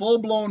for a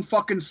full-blown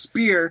fucking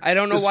spear. I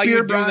don't know why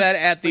you do that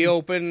at the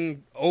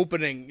opening.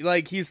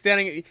 Like, he's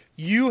standing...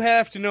 You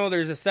have to know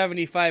there's a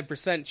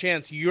 75%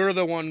 chance you're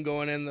the one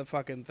going in the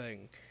fucking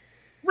thing.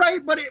 Right,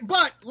 but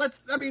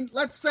let's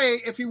say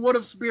if he would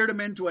have speared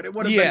him into it, it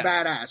would have been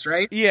badass,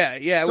 right? Yeah.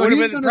 It So would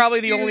have been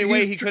probably the only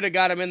way he he's could have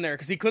got him in there,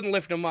 because he couldn't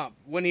lift him up.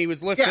 When he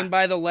was lifting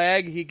by the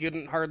leg, he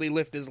couldn't hardly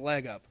lift his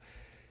leg up.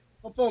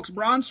 Well, folks,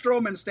 Braun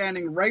Strowman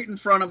standing right in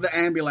front of the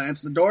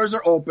ambulance. The doors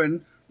are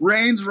open.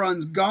 Reigns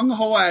runs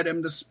gung-ho at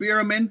him to spear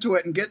him into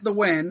it and get the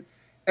win.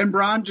 And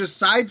Braun just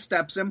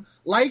sidesteps him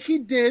like he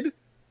did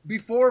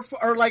before,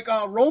 or like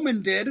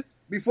Roman did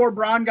before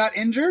Braun got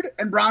injured.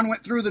 And Braun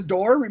went through the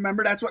door.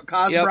 Remember, that's what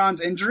caused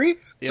Braun's injury.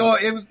 Yep. So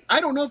it was.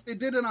 I don't know if they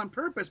did it on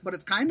purpose, but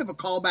it's kind of a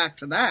callback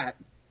to that.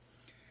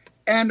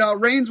 And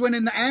Reigns went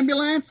in the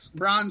ambulance.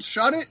 Braun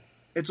shut it.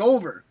 It's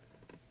over.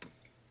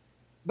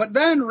 But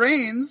then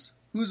Reigns,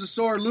 who's a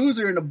sore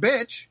loser and a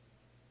bitch,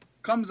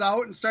 comes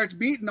out and starts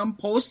beating him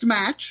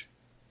post-match,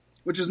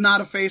 which is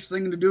not a face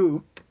thing to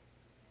do.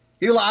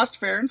 He lost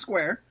fair and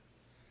square.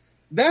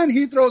 Then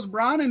he throws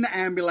Braun in the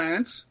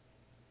ambulance,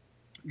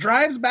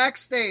 drives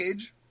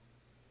backstage,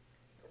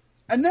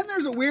 and then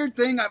there's a weird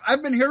thing.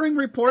 I've been hearing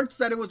reports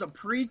that it was a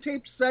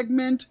pre-taped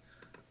segment.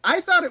 I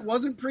thought it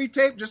wasn't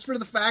pre-taped just for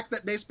the fact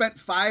that they spent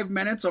 5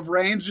 minutes of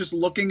Reigns just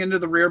looking into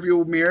the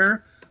rearview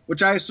mirror,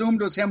 which I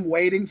assumed was him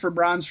waiting for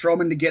Braun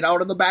Strowman to get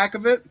out of the back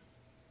of it.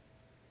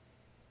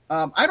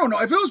 I don't know.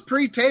 If it was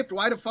pre-taped,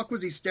 why the fuck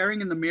was he staring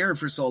in the mirror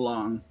for so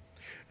long?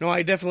 No,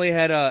 I definitely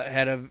had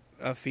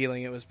a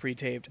feeling it was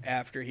pre-taped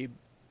after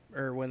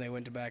when they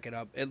went to back it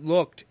up. It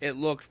looked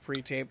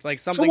pre-taped, like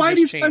something. So why did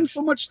he changed. spend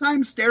so much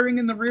time staring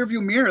in the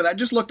rearview mirror? That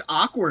just looked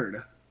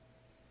awkward.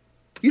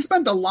 He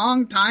spent a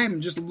long time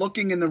just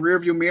looking in the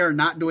rearview mirror,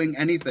 not doing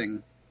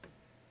anything.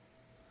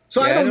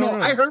 So I don't know.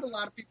 I heard a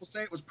lot of people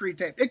say it was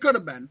pre-taped. It could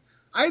have been.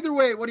 Either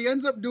way, what he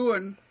ends up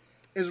doing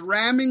is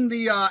ramming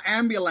the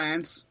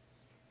ambulance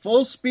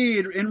full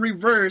speed in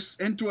reverse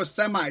into a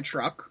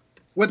semi-truck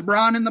with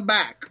Braun in the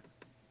back.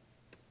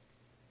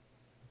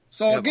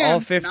 So again, all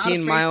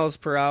 15 miles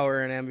per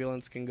hour an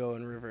ambulance can go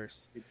in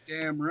reverse.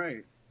 Damn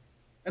right.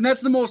 And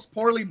that's the most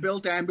poorly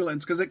built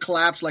ambulance because it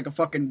collapsed like a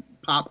fucking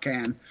pop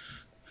can.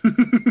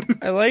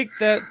 I like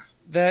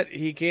that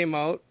he came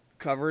out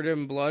covered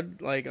in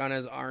blood, like on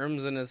his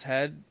arms and his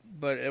head,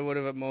 but it would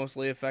have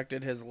mostly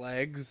affected his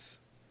legs.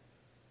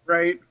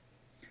 Right.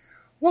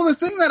 Well, the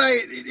thing that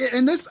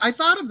I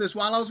thought of this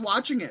while I was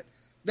watching it.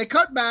 They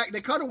cut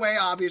away,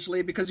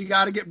 obviously, because you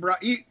got to get Braun.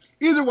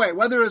 Either way,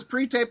 whether it's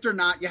pre-taped or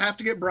not, you have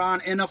to get Braun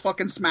in a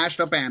fucking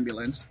smashed-up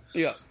ambulance.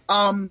 Yeah.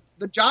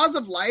 The Jaws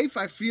of Life,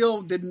 I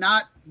feel, they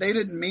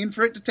didn't mean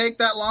for it to take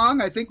that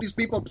long. I think these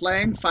people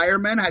playing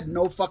firemen had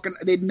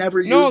they'd never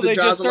used the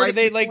Jaws of Life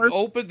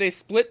before. They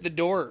split the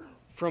door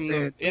from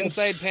the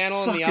inside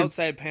panel and the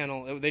outside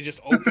panel. They just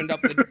opened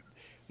up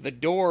the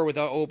door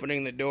without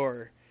opening the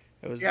door.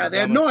 They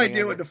had no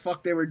idea what the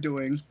fuck they were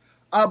doing.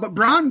 But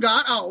Braun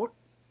got out,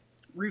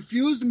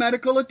 refused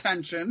medical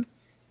attention,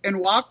 and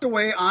walked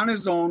away on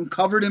his own,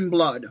 covered in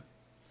blood.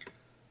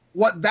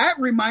 What that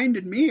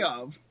reminded me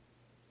of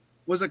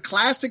was a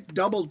classic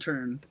double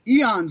turn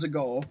eons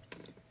ago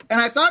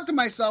And I thought to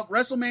myself,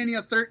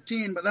 WrestleMania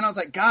 13, but then I was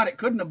like, God, it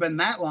couldn't have been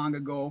that long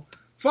ago.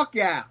 Fuck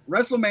yeah,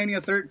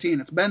 WrestleMania 13.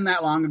 It's been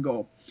that long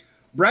ago.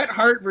 Bret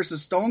Hart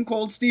versus Stone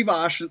Cold Steve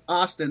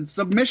Austin,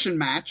 submission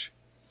match.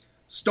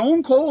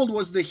 Stone Cold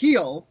was the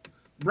heel.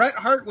 Bret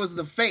Hart was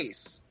the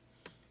face.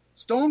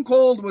 Stone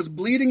Cold was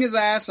bleeding his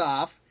ass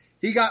off.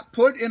 He got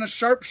put in a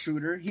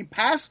sharpshooter. He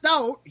passed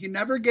out. He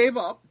never gave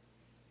up.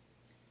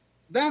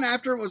 Then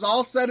after it was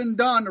all said and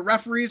done, the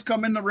referees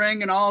come in the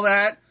ring and all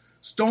that.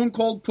 Stone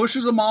Cold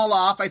pushes them all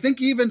off. I think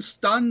he even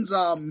stuns,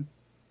 God,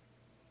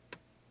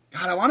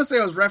 I want to say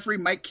it was referee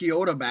Mike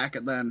Chioda back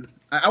at then.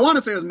 I want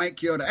to say it was Mike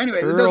Chioda. Anyway,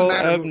 it doesn't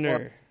matter who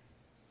it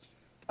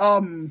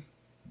was.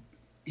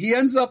 He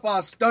ends up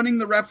stunning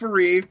the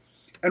referee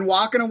and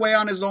walking away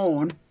on his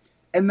own.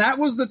 And that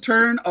was the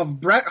turn of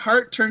Bret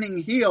Hart turning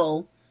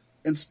heel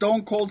and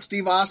Stone Cold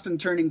Steve Austin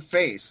turning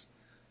face.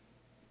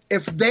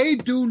 If they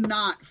do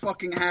not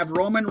fucking have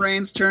Roman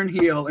Reigns turn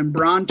heel and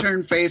Braun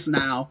turn face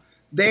now,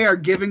 they are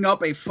giving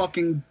up a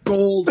fucking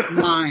gold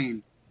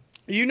mine.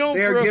 You know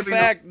for a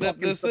fact that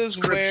this is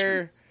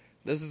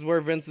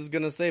where Vince is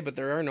going to say, but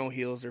there are no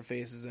heels or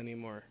faces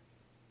anymore.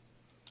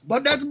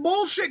 But that's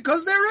bullshit,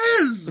 because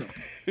there is.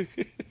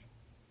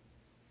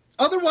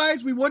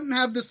 Otherwise, we wouldn't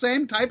have the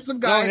same types of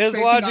guys. No, his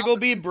logic will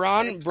be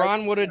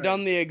Braun would have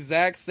done the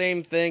exact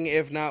same thing,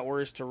 if not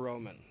worse, to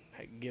Roman,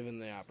 given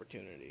the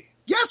opportunity.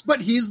 Yes,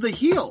 but he's the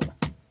heel.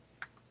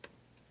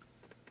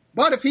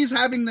 But if he's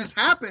having this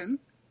happen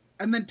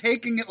and then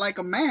taking it like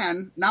a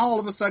man, now all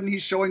of a sudden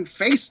he's showing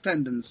face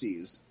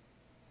tendencies.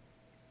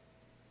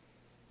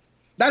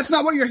 That's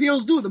not what your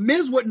heels do. The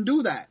Miz wouldn't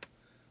do that.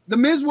 The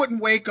Miz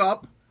wouldn't wake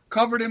up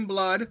covered in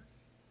blood,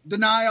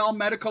 deny all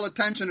medical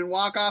attention, and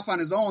walk off on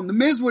his own. The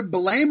Miz would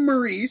blame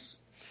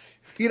Maurice.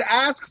 He'd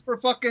ask for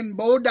fucking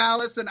Bo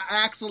Dallas and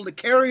Axel to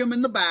carry him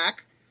in the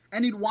back,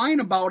 and he'd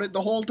whine about it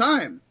the whole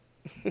time.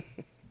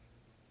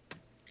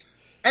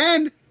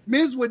 And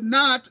Miz would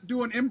not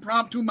do an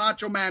impromptu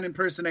Macho Man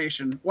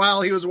impersonation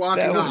while he was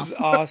walking off. That was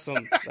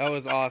awesome. That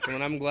was awesome,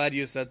 and I'm glad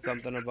you said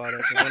something about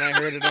it, because when I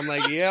heard it, I'm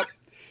like, yep.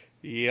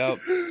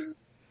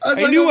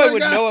 I knew I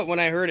would know it when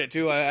I heard it,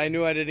 too. I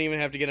knew I didn't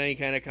even have to get any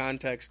kind of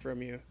context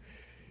from you.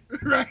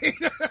 Right.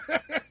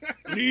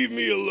 Leave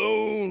me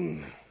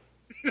alone.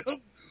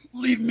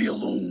 Leave me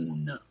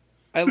alone.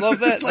 I love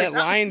that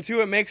line,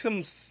 too. It makes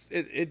him...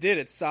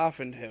 It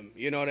softened him.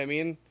 You know what I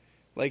mean?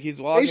 Like,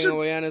 he's walking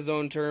away on his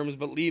own terms,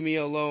 but leave me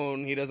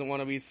alone. He doesn't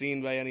want to be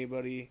seen by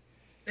anybody.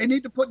 They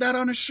need to put that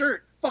on a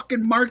shirt.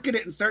 Fucking market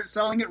it and start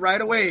selling it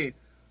right away.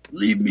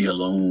 Leave me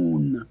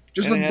alone.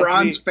 Just with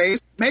Braun's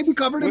face, maybe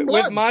covered in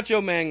blood. With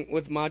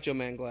Macho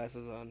Man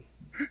glasses on.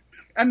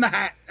 And the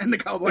hat. And the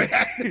cowboy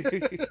hat.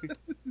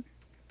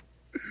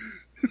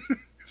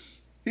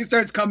 He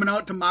starts coming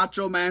out to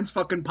Macho Man's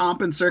fucking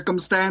pomp and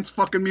circumstance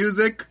fucking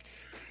music.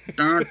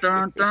 Dun,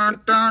 dun,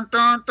 dun, dun,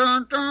 dun, dun,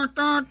 dun, dun,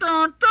 dun,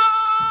 dun,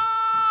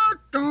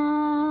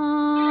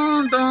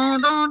 dun,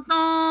 dun,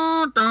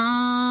 dun,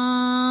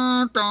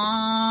 dun,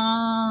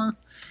 dun.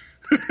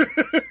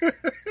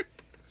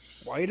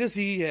 Why does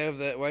he have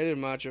that? Why did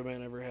Macho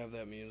Man ever have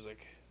that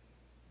music?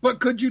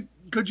 But could you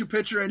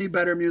picture any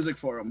better music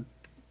for him?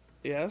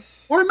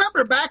 Yes. Well,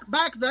 remember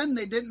back then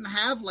they didn't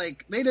have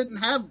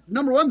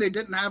number one, they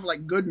didn't have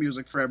like good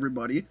music for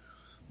everybody,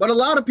 but a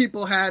lot of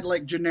people had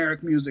like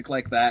generic music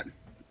like that.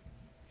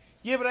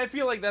 Yeah, but I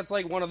feel like that's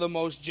like one of the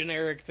most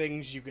generic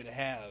things you could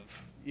have,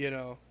 you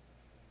know.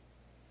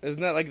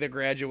 Isn't that like the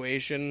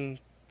graduation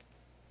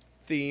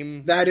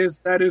theme? That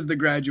is the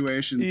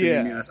graduation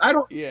theme, yes. I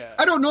don't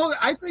know.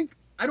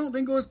 I don't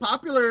think it was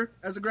popular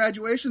as a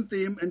graduation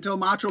theme until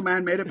Macho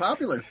Man made it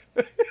popular.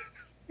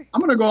 I'm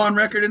going to go on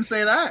record and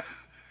say that.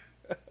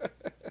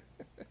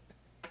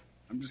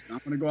 I'm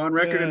going to go on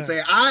record and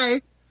say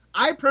I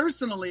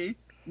personally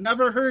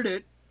never heard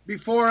it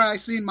before I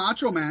seen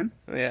Macho Man.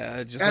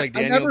 Yeah, just like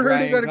Daniel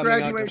Bryan coming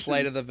out to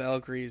Flight of the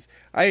Valkyries.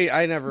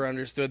 I never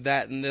understood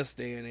that in this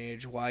day and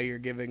age, why you're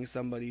giving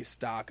somebody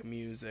stock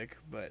music,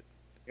 but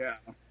yeah,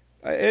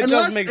 it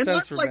does make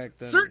sense for back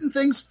then. Certain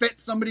things fit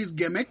somebody's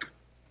gimmick,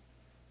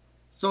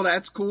 so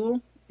that's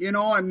cool. You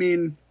know, I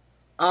mean,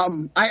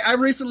 I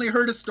recently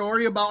heard a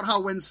story about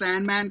how when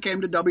Sandman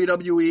came to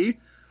WWE,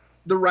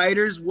 the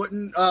writers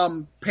wouldn't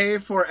pay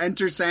for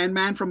Enter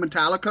Sandman from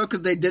Metallica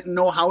because they didn't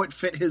know how it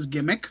fit his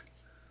gimmick.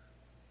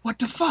 What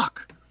the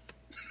fuck?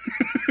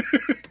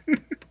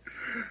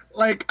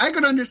 Like, I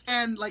could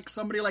understand like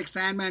somebody like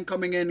Sandman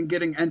coming in and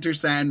getting Enter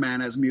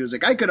Sandman as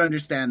music. I could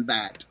understand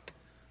that.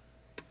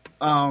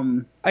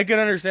 I could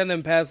understand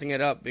them passing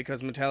it up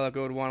because Metallica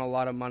would want a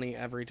lot of money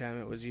every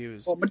time it was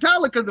used. Well,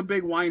 Metallica's a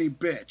big whiny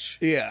bitch.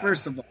 Yeah.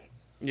 First of all.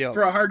 Yep.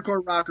 For a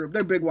hardcore rock group,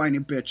 they're big whiny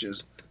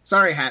bitches.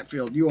 Sorry,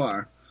 Hatfield, you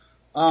are.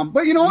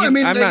 But you know, I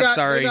mean, I'm not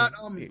sorry.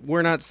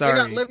 We're not sorry. They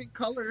got Living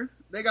Color.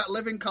 They got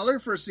Living Color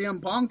for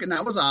CM Punk, and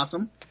that was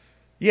awesome.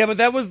 Yeah, but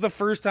that was the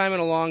first time in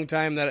a long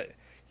time that,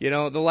 you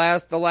know, the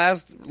last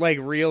like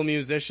real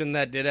musician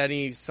that did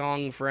any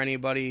song for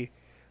anybody.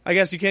 I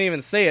guess you can't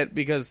even say it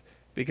because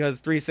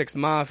 3-6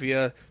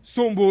 Mafia,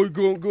 somebody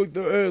gonna get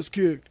the ass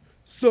kicked.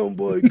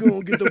 Somebody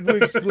gonna get the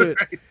wig split.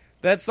 Right.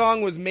 That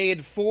song was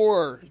made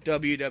for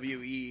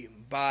WWE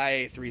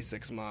by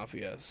 3-6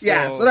 Mafia. So.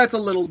 Yeah, so that's a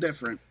little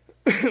different.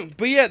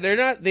 But yeah,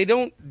 they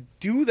don't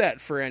do that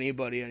for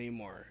anybody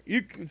anymore.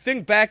 You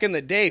think back in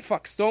the day,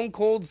 Stone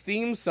Cold's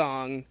theme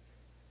song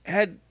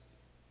had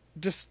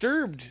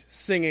Disturbed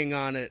singing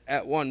on it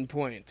at one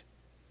point.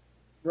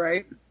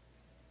 Right.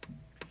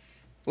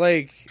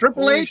 Like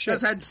Triple H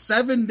has had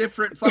 7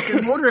 different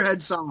fucking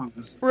Motorhead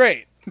songs.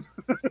 Right.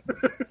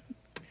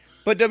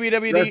 But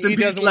WWE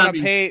doesn't want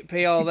to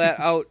pay all that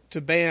out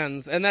to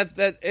bands, and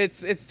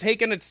it's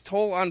taken its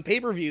toll on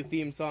pay-per-view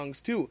theme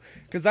songs too.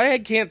 Because I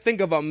can't think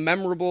of a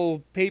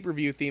memorable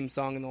pay-per-view theme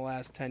song in the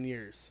last 10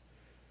 years.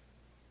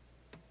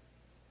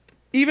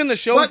 Even the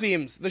show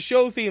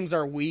themes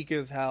are weak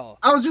as hell.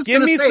 I was just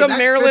give me some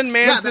Marilyn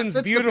Manson's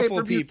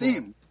Beautiful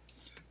People.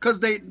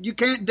 Because you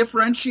can't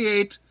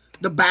differentiate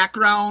the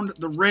background,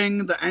 the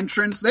ring, the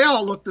entrance. They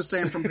all look the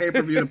same from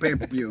pay-per-view to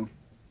pay-per-view.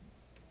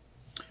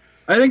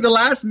 I think the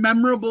last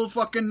memorable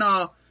fucking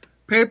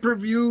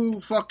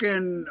pay-per-view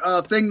fucking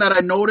thing that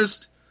I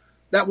noticed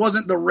that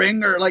wasn't the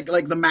ring or like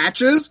the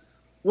matches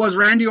was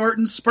Randy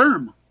Orton's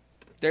sperm.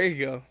 There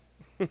you go.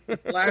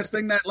 The last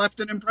thing that left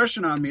an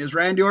impression on me is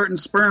Randy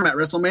Orton's sperm at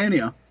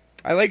WrestleMania.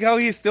 I like how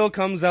he still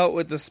comes out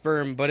with the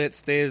sperm, but it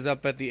stays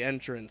up at the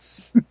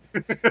entrance.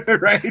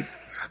 Right.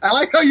 I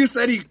like how you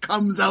said he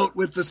comes out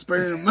with the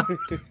sperm.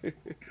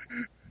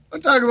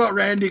 I'm talking about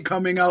Randy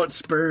coming out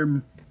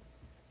sperm.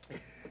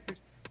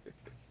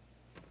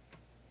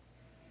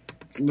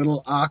 It's a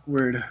little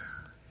awkward.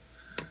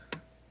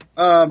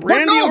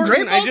 Randy Orton,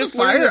 Great Balls I just of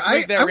learned Fire, this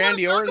week that I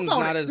Randy Orton's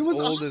not as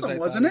old awesome, as I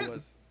wasn't thought it? he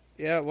was.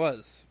 Yeah, it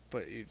was.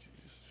 But you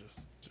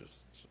just...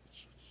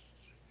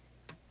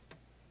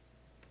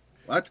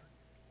 What?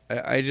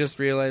 I just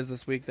realized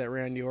this week that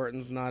Randy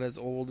Orton's not as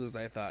old as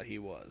I thought he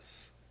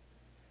was.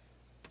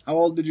 How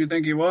old did you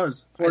think he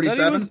was?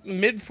 47?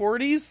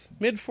 Mid-40s?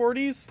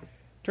 Mid-40s?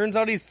 Turns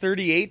out he's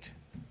 38.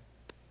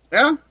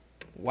 Yeah?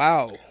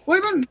 Wow. Well,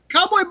 even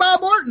Cowboy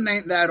Bob Orton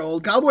ain't that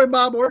old. Cowboy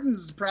Bob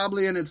Orton's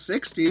probably in his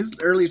 60s,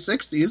 early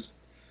 60s.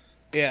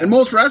 Yeah. And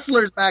most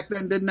wrestlers back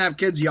then didn't have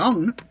kids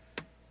young.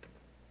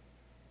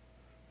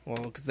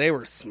 Well, because they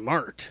were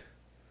smart.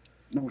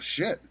 No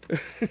shit.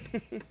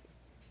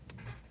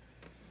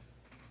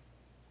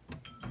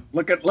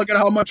 Look at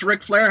how much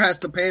Ric Flair has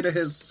to pay to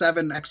his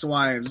 7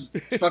 ex-wives.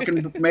 It's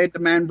fucking made the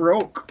man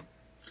broke.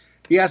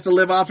 He has to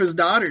live off his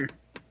daughter.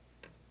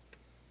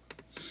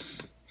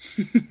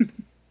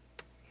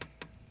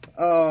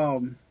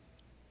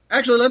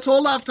 Actually, let's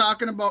hold off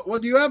talking about... Well,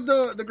 do you have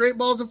the Great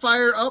Balls of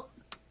Fire up?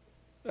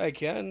 I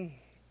can.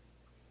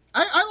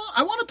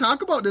 I want to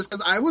talk about this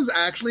because I was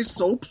actually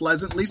so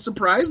pleasantly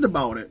surprised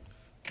about it.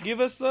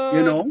 Give us give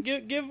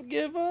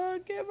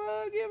the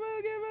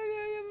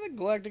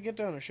Galactic Get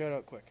Down a shout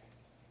out quick.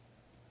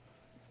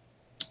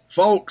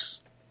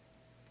 Folks,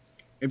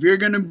 if you're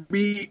going to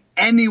be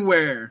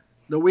anywhere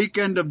the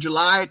weekend of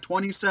July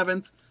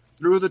 27th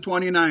through the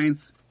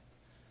 29th,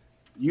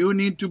 you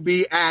need to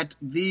be at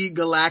the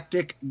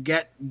Galactic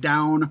Get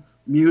Down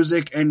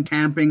Music and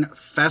Camping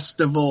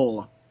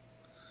Festival.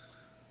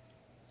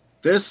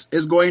 This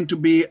is going to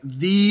be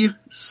the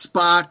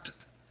spot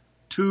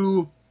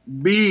to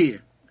be.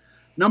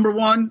 Number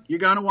one, you're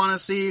going to want to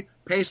see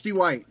Pasty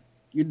White.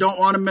 You don't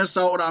want to miss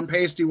out on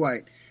Pasty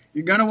White.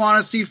 You're going to want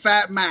to see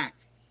Fat Mac.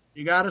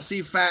 You got to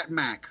see Fat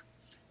Mac.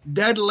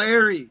 Dead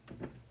Larry.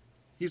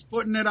 He's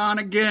putting it on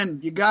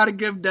again. You got to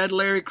give Dead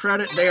Larry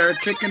credit. They are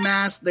kicking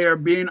ass. They are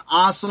being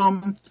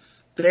awesome.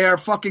 They are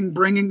fucking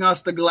bringing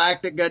us the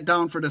Galactic Get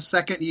Down for the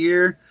 2nd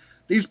year.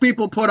 These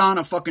people put on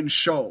a fucking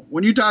show.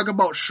 When you talk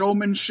about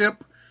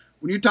showmanship,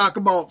 when you talk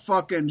about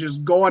fucking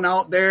just going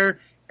out there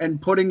and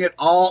putting it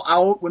all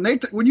out,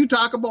 when you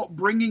talk about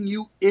bringing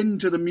you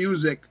into the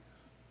music,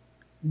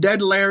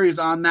 Dead Larry's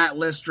on that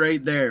list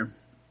right there.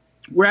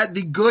 We're at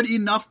the Good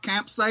Enough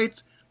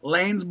Campsites,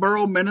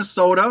 Lanesboro,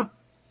 Minnesota.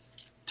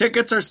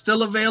 Tickets are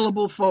still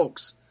available,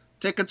 folks.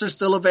 Tickets are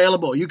still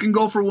available. You can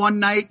go for one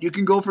night. You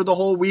can go for the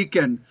whole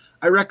weekend.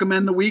 I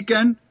recommend the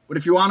weekend, but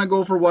if you want to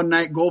go for one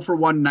night, go for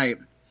one night.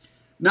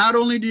 Not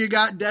only do you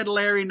got Dead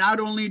Larry, not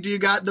only do you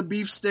got the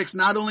Beef Sticks,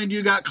 not only do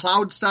you got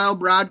Cloud Style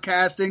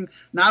Broadcasting,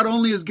 not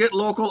only is Get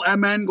Local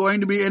MN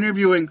going to be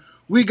interviewing,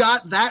 we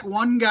got that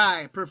one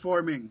guy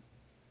performing.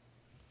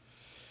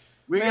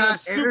 I'm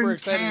super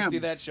excited to see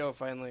that show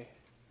finally.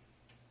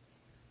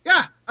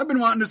 Yeah, I've been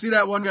wanting to see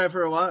that one guy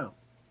for a while.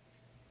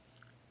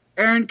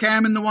 Aaron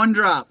Cam in the One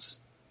Drops.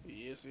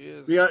 Yes, he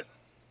is. We got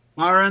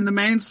Mara in the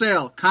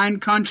Mainsail,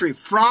 Kind Country,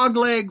 Frog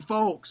Leg,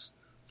 folks.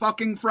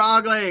 Fucking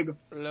Frog Leg.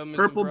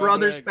 Purple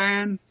Brothers Leg.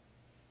 Band,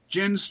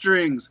 Gin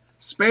Strings.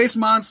 Space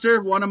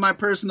Monster, one of my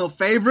personal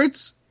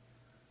favorites.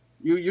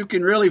 You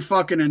can really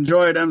fucking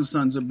enjoy them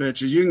sons of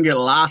bitches. You can get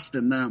lost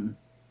in them.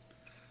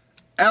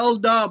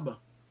 L-Dub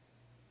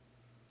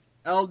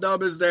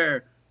is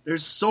there.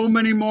 There's so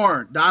many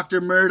more.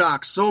 Dr.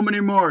 Murdoch, so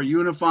many more.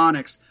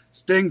 Uniphonics,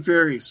 Sting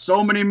Fury,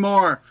 so many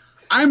more.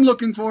 I'm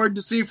looking forward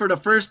to see for the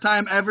first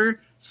time ever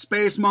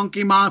Space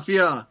Monkey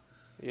Mafia.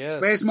 Yes.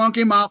 Space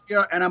Monkey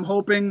Mafia, and I'm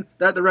hoping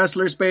that the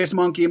wrestler Space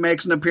Monkey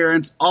makes an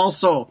appearance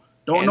also.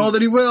 Don't know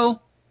that he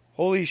will.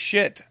 Holy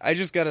shit. I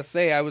just gotta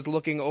say, I was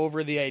looking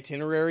over the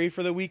itinerary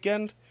for the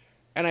weekend,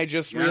 and I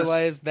just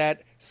realized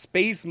that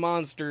Space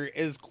Monster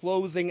is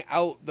closing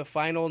out the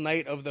final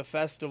night of the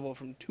festival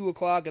from 2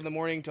 o'clock in the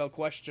morning till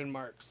question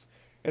marks.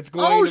 It's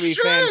going to be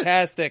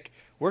fantastic.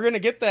 We're going to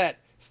get that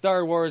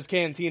Star Wars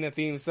Cantina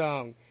theme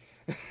song.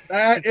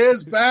 That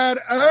is badass.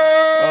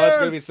 Oh, it's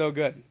going to be so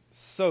good.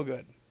 So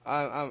good.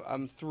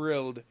 I'm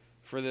thrilled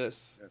for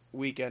this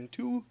weekend.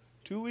 Two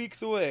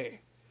weeks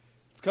away.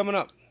 It's coming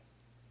up.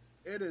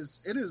 It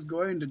is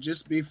going to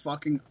just be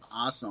fucking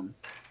awesome.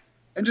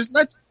 And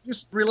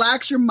just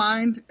relax your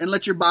mind and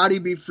let your body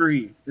be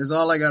free. Is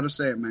all I got to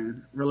say,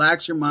 man.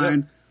 Relax your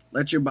mind,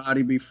 let your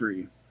body be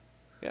free.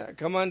 Yeah,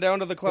 come on down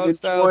to the Cloud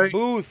Style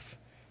booth.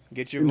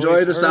 Get your voice Enjoy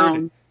the heard.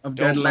 sound of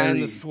Dead Don't Larry.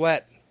 mind the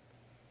sweat.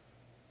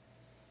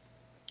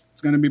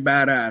 It's going to be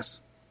badass.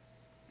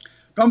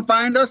 Come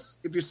find us.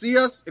 If you see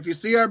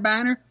our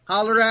banner,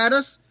 holler at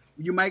us.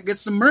 You might get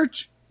some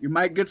merch.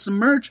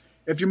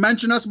 If you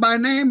mention us by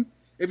name,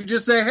 if you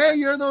just say, hey,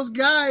 you're those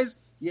guys,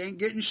 you ain't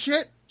getting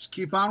shit. Just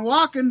keep on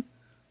walking.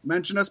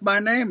 Mention us by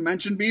name.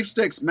 Mention Beef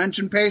Sticks.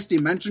 Mention Pasty.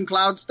 Mention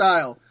Cloud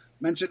Style.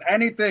 Mention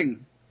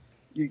anything.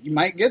 You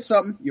might get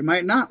something. You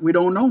might not. We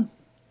don't know.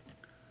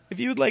 If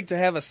you would like to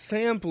have a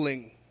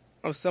sampling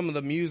of some of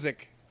the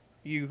music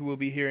you will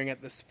be hearing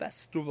at this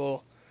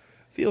festival,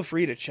 feel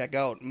free to check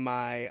out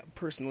my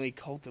personally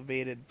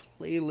cultivated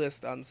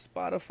playlist on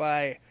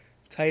Spotify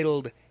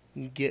titled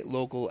Get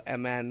Local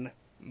MN,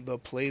 the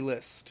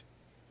playlist.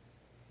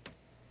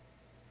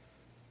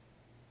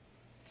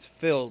 It's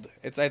filled.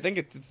 I think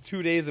it's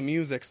 2 days of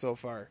music so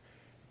far,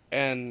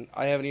 and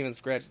I haven't even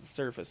scratched the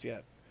surface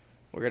yet.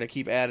 We're going to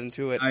keep adding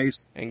to it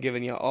and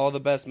giving you all the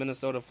best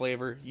Minnesota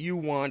flavor you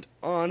want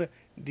on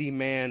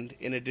demand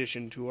in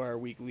addition to our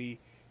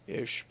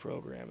weekly-ish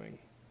programming.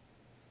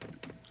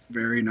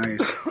 Very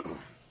nice.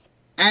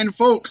 And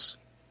folks,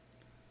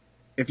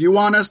 if you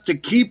want us to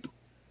keep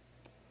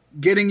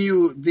getting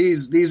you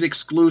these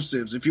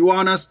exclusives, if you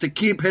want us to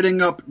keep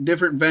hitting up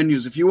different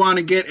venues, if you want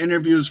to get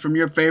interviews from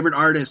your favorite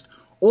artist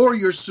or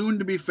your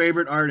soon-to-be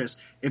favorite artist,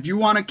 if you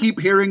want to keep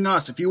hearing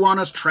us, if you want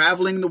us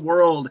traveling the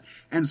world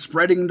and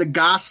spreading the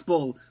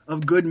gospel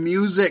of good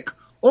music,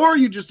 or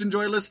you just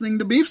enjoy listening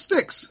to Beef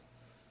Sticks,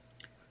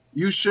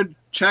 you should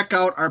check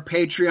out our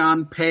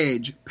Patreon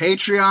page,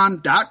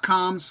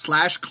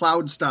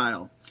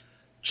 patreon.com/cloudstyle.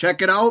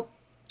 Check it out.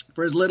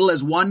 For as little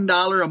as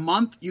 $1 a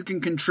month, you can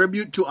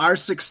contribute to our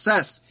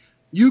success.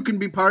 You can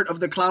be part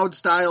of the Cloud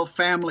Style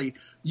family.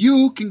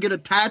 You can get a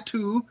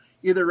tattoo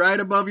either right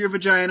above your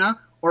vagina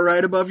or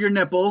right above your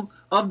nipple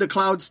of the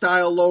Cloud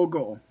Style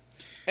logo.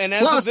 And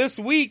as of this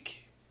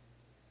week,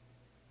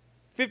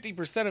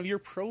 50% of your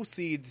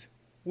proceeds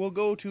will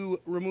go to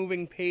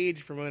removing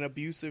Paige from an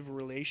abusive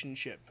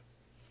relationship.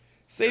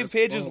 Save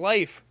Paige's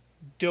life.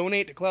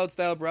 Donate to Cloud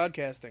Style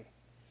Broadcasting.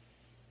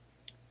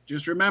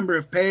 Just remember,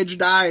 if Paige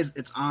dies,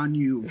 it's on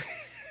you.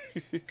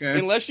 Okay?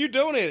 Unless you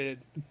donated.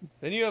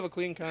 Then you have a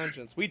clean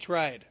conscience. We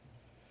tried.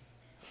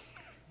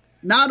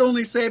 Not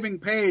only saving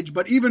Paige,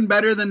 but even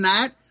better than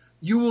that,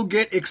 you will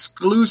get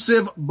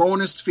exclusive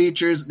bonus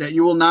features that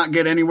you will not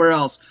get anywhere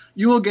else.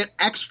 You will get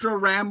extra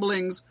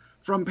ramblings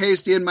from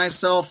Pasty and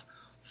myself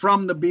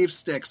from the Beef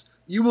Sticks.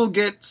 You will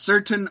get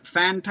certain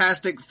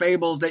Fantastic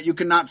Fables that you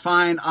cannot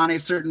find on a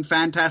certain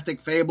Fantastic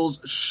Fables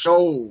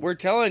show. We're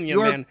telling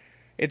you, man.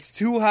 It's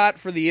too hot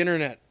for the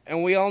internet,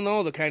 and we all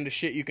know the kind of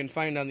shit you can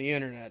find on the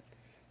internet.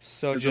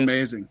 So it's just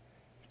amazing.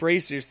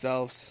 Brace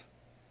yourselves,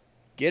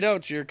 get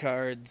out your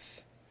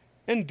cards,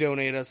 and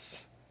donate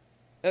us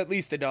at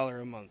least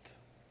 $1 a month.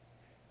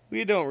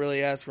 We don't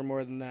really ask for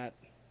more than that.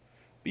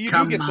 But you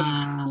do get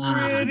some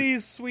pretty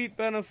sweet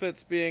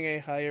benefits being a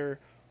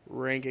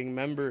higher-ranking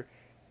member,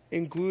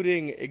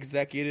 including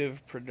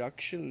executive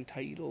production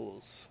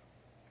titles.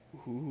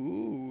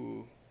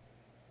 Ooh.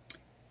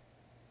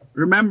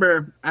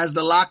 Remember, as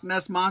the Loch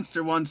Ness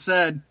Monster once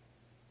said,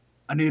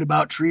 I need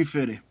about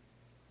 $350.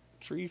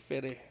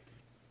 $350.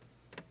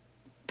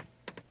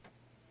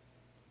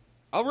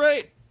 All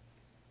right.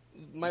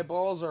 My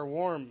balls are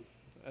warm.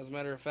 As a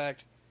matter of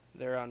fact,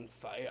 they're on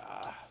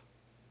fire.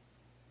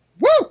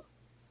 Woo!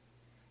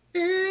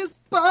 His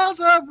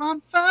balls are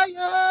on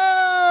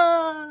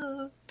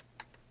fire.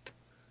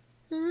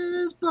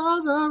 His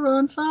balls are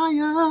on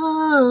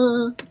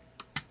fire.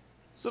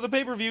 So the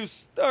pay-per-view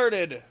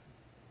started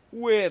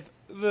with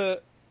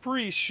the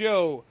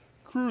pre-show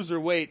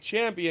Cruiserweight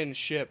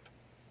Championship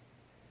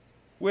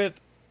with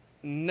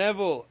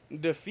Neville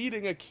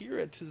defeating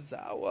Akira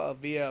Tozawa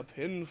via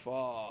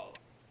pinfall.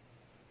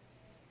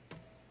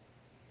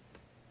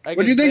 What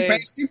do you think,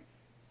 Pasty?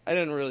 I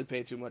didn't really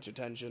pay too much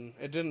attention.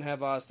 It didn't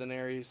have Austin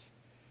Aries.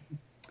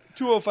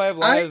 205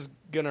 Live is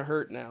gonna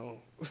hurt now.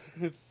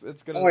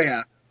 It's gonna. Oh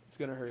yeah, it's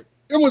gonna hurt.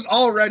 It was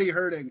already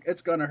hurting.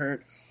 It's gonna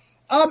hurt.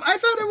 I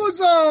thought it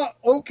was a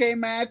okay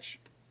match.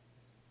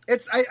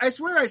 I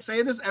swear I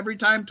say this every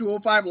time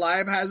 205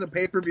 Live has a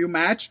pay-per-view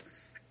match.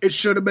 It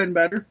should have been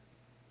better.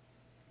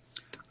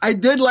 I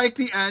did like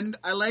the end.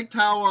 I liked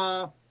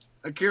how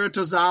Akira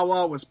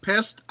Tozawa was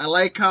pissed. I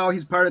like how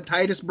he's part of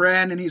Titus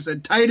brand, and he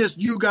said, Titus,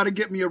 you got to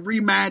get me a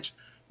rematch.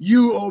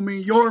 You owe me.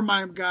 You're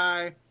my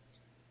guy.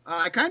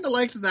 I kind of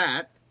liked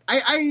that.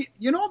 They're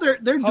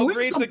doing. How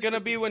great is something it going to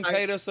be when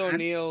Titus brand.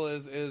 O'Neil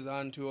is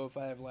on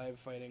 205 Live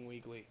fighting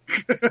weekly?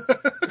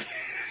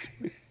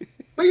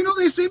 But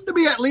they seem to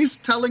be at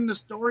least telling the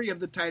story of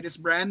the Titus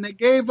brand. They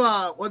gave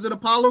was it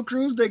Apollo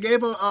Crews? They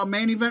gave a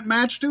main event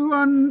match to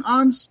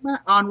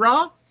on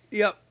Raw.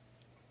 Yep.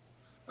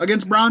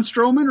 Against Braun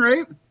Strowman,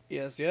 right?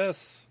 Yes.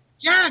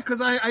 Yeah,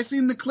 because I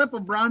seen the clip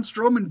of Braun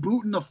Strowman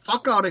booting the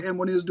fuck out of him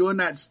when he was doing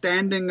that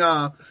standing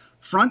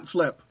front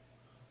flip.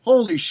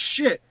 Holy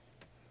shit.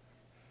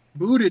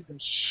 Booted the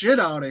shit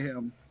out of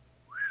him.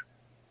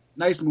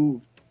 Nice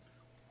move.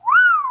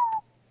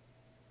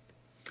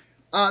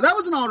 That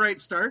was an all right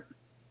start.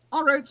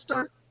 All right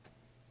start.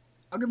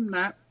 I'll give him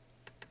that.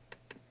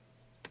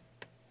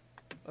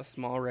 A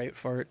small right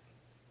fart.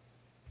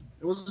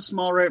 It was a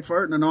small right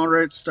fart and an all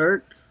right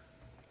start.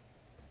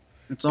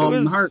 It's all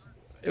in the heart.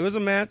 It was a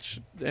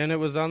match, and it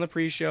was on the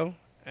pre-show,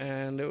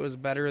 and it was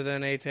better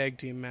than a tag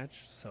team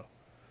match, so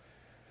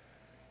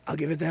I'll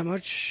give it that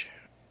much.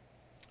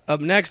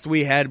 Up next,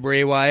 we had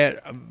Bray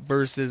Wyatt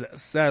versus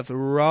Seth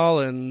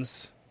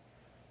Rollins,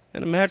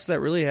 in a match that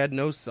really had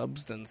no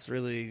substance,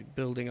 really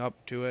building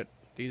up to it.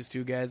 These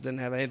two guys didn't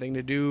have anything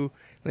to do.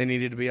 They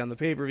needed to be on the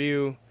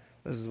pay-per-view.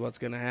 This is what's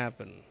going to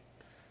happen.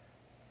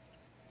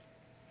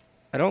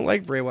 I don't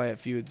like Bray Wyatt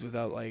feuds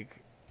without,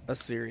 a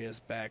serious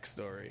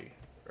backstory.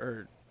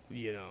 Or,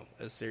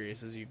 as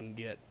serious as you can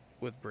get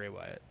with Bray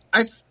Wyatt.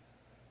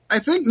 I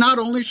think not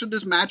only should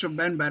this match have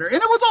been better, and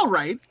it was all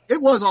right.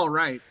 It was all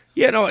right.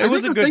 Yeah, no, it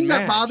was a good match. The thing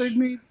that bothered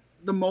me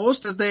the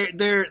most is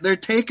they're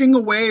taking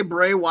away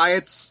Bray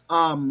Wyatt's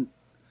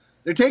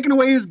they're taking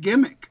away his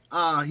gimmick.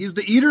 He's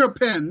the eater of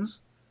pins,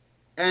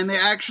 and they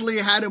actually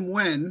had him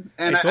win.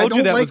 And I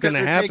don't like that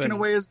they're taking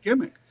away his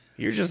gimmick.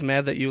 You're just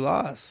mad that you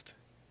lost.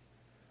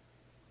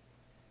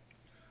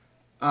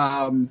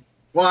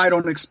 Well, I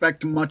don't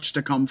expect much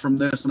to come from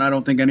this, and I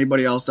don't think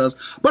anybody else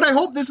does. But I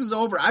hope this is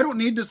over. I don't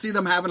need to see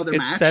them have another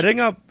match. It's setting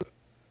up.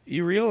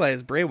 You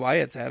realize Bray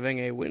Wyatt's having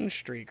a win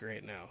streak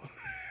right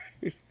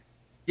now.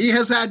 He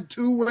has had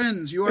 2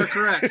 wins. You are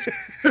correct.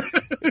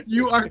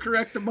 You are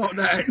correct about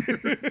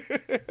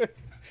that.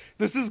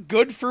 This is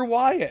good for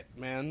Wyatt,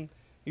 man.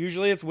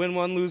 Usually it's win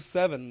 1, lose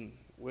 7.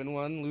 Win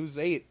 1, lose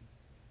 8.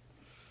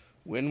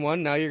 Win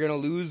 1, now you're going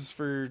to lose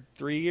for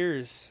 3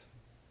 years.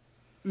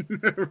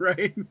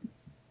 Right.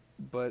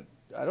 But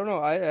I don't know.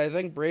 I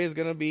think Bray's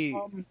going to be...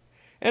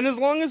 and as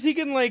long as he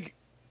can,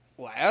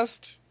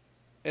 last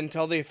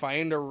until they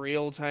find a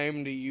real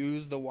time to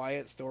use the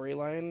Wyatt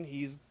storyline,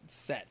 he's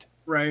set.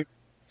 Right.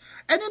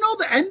 And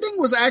the ending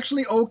was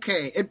actually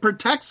okay. It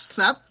protects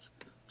Seth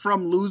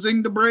from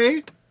losing to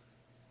Bray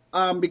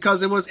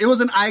because it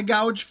was an eye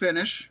gouge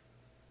finish.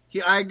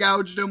 He eye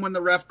gouged him when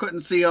the ref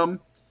couldn't see him,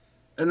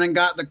 and then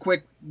got the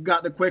quick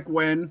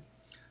win.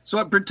 So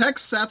it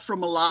protects Seth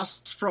from a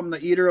loss from the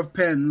Eater of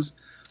Pins,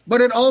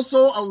 but it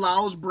also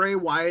allows Bray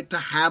Wyatt to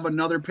have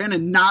another pin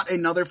and not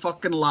another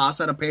fucking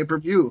loss at a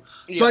pay-per-view.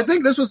 Yeah. So I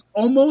think this was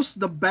almost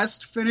the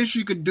best finish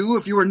you could do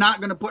if you were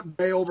not going to put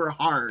Bray over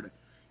hard.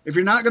 If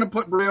you're not going to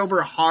put Bray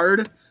over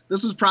hard,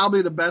 this is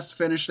probably the best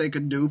finish they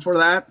could do for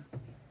that.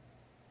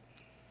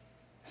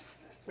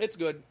 It's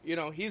good.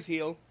 He's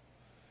heel.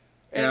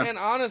 And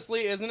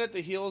honestly, isn't it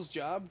the heel's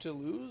job to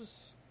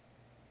lose?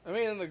 I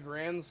mean, in the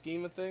grand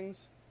scheme of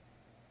things.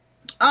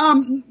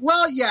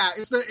 Well, yeah,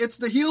 it's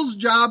the heel's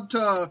job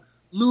to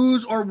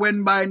lose or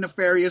win by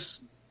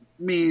nefarious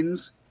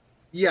means.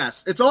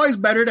 Yes, it's always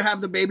better to have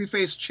the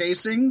babyface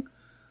chasing,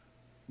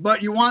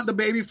 but you want the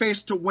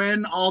babyface to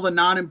win all the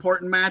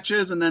non-important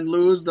matches and then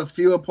lose the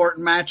few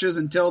important matches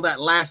until that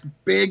last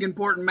big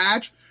important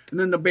match, and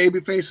then the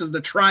babyface is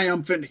the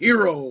triumphant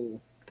hero,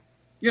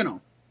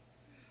 and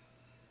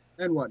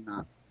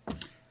whatnot.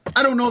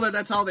 I don't know that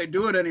that's how they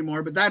do it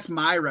anymore, but that's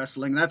my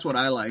wrestling. That's what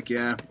I like,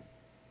 yeah.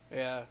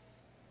 Yeah.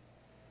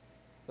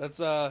 That's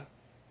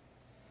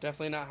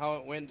definitely not how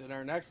it went in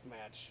our next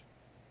match.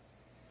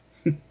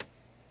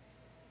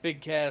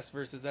 Big Cass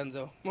versus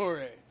Enzo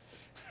Amore.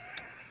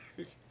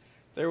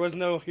 There was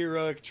no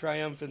heroic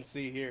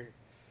triumphancy here.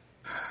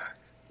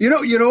 You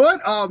know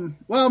what?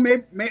 Well,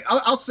 maybe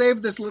I'll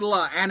save this little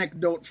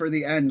anecdote for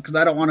the end because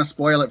I don't want to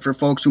spoil it for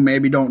folks who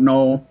maybe don't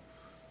know.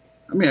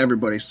 I mean,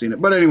 everybody's seen it,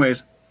 but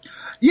anyways,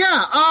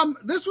 yeah.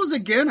 This was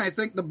again, I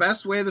think, the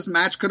best way this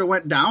match could have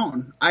went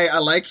down. I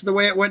liked the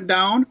way it went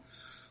down.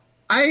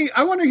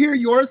 I want to hear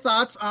your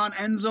thoughts on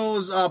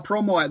Enzo's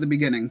promo at the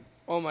beginning.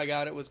 Oh my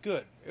God, it was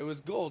good. It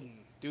was golden,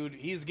 dude.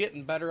 He's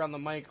getting better on the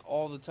mic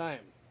all the time.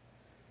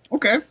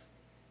 Okay.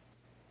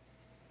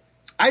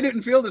 I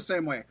didn't feel the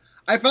same way.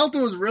 I felt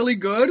it was really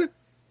good,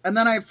 and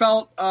then I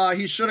felt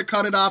he should have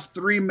cut it off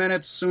 3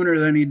 minutes sooner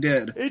than he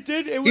did. It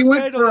did. It was he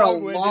went for a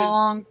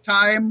long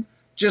time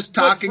just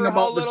talking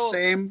about the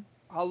same.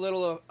 How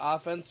little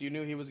offense you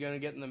knew he was going to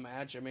get in the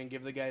match. I mean,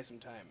 give the guy some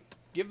time.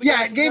 Give the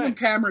guy it some gave time. him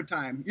camera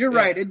time. You're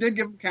right. It did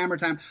give him camera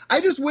time.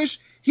 I just wish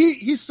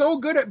he's so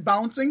good at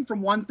bouncing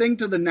from one thing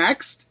to the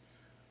next.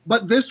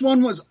 But this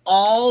one was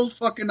all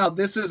fucking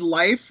This Is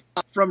Life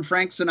from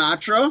Frank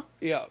Sinatra.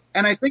 Yeah.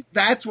 And I think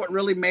that's what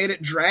really made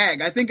it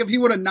drag. I think if he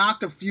would have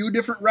knocked a few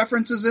different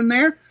references in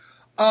there,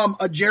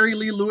 a Jerry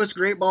Lee Lewis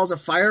Great Balls of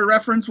Fire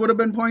reference would have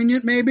been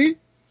poignant, maybe.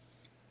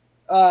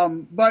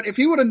 But if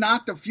he would have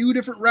knocked a few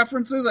different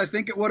references, I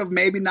think it would have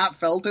maybe not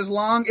felt as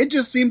long. It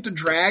just seemed to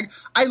drag.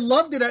 I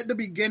loved it at the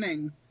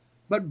beginning,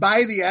 but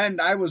by the end,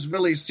 I was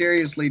really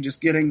seriously just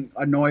getting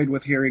annoyed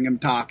with hearing him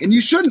talk. And you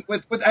shouldn't.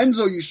 With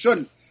Enzo, you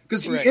shouldn't.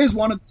 Because he is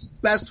one of the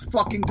best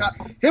fucking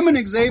him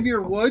and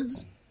Xavier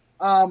Woods,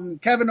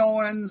 Kevin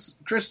Owens,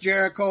 Chris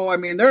Jericho. I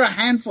mean, they're a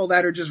handful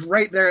that are just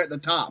right there at the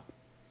top.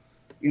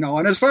 You know,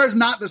 and as far as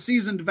not the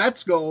seasoned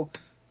vets go,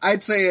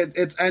 I'd say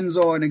it's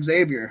Enzo and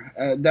Xavier,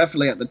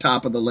 definitely at the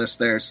top of the list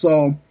there.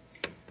 So,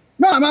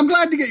 no, I'm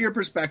glad to get your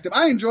perspective.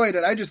 I enjoyed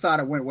it. I just thought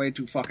it went way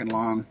too fucking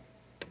long.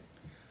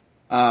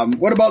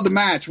 What about the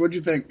match? What'd you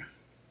think?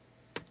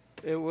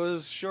 It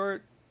was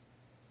short.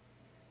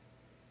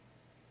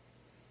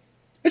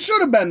 It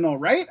should have been, though,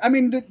 right? I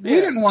mean, we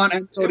didn't want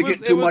Enzo to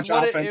get too much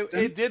offense.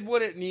 It did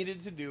what it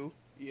needed to do,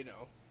 you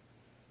know.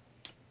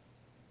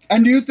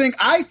 And do you think,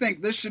 I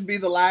think this should be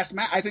the last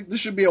match. I think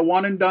this should be a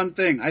one-and-done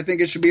thing. I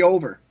think it should be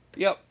over.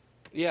 Yep.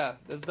 Yeah,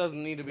 this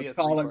doesn't need to be Let's a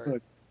call it three-part.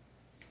 good.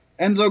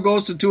 Enzo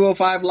goes to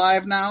 205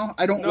 Live now.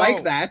 I don't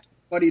like that,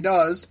 but he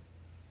does.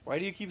 Why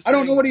do you keep saying I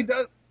don't know what he that?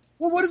 does.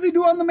 Well, what does he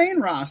do on the main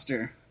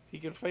roster? He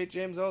can fight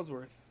James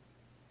Ellsworth.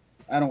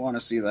 I don't want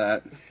to see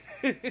that.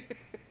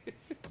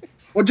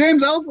 Well,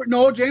 James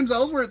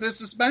Ellsworth is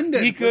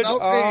suspended. He could without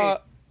pay.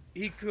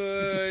 he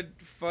could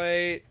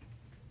fight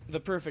the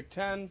Perfect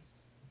 10.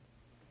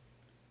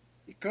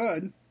 He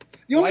could.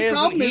 The Why only isn't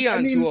problem he is,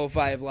 on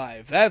 205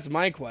 Live? That's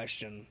my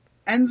question.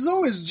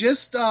 Enzo is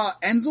just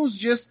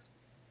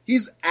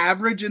he's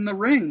average in the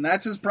ring.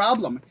 That's his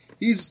problem.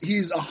 He's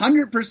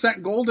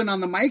 100% golden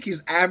on the mic.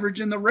 He's average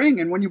in the ring,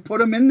 and when you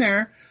put him in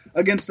there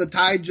against the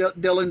Ty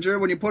Dillinger,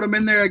 when you put him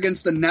in there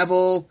against the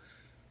Neville,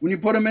 when you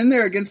put him in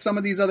there against some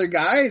of these other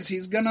guys,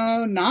 he's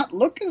gonna not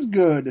look as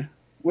good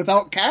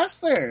without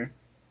Cass there.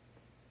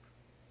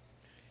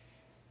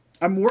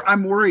 I'm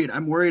worried.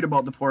 I'm worried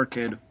about the poor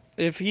kid.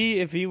 If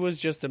he was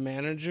just a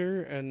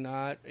manager and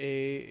not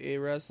a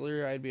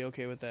wrestler, I'd be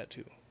okay with that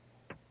too.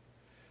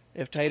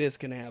 If Titus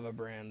can have a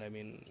brand, I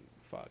mean,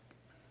 fuck.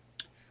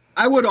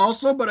 I would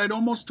also, but I'd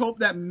almost hope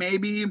that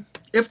maybe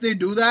if they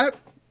do that,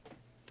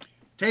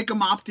 take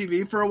him off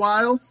TV for a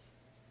while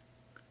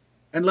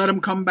and let him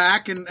come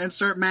back and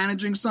start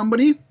managing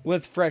somebody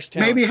With fresh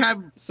talent. Maybe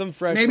have some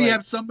fresh.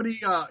 have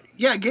somebody.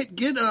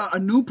 Get a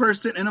new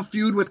person in a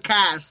feud with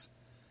Cass,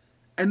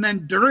 and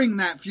then during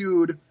that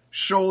feud,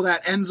 show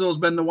that Enzo's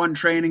been the one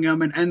training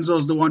him and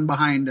Enzo's the one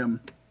behind him.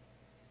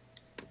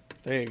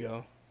 There you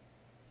go.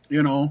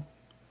 You know,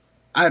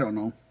 I don't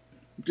know.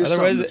 Just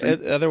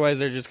Otherwise,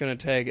 they're just going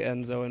to tag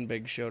Enzo and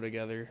Big Show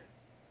together.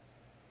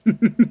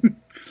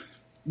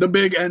 The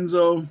big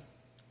Enzo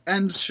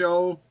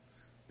show.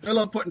 I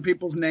love putting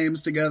people's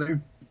names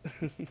together.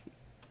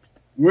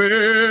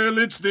 Well,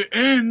 it's the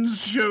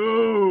Enz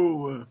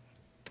show.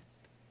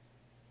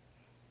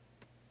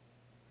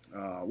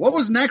 What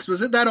was next?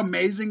 Was it that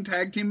amazing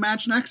tag team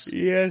match next?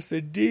 Yes,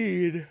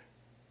 indeed.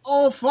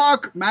 Oh,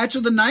 fuck. Match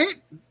of the night?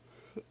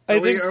 I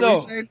think Are so. we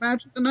saying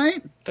match of the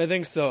night? I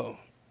think so.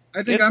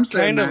 I think It's I'm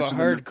saying kind of match a the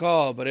hard night.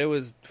 call, but it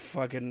was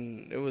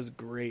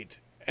great.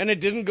 And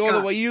it didn't go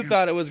the way you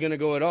thought it was going to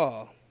go at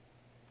all.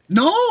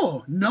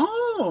 No.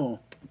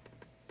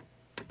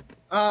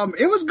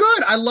 It was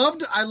good. I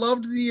loved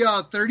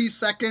the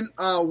 30-second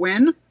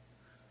win.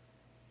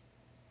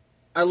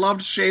 I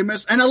loved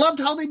Sheamus, and I loved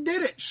how they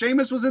did it.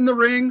 Sheamus was in the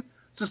ring.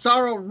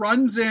 Cesaro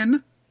runs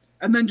in,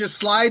 and then just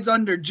slides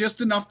under just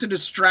enough to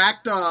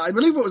distract. I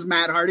believe it was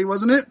Matt Hardy,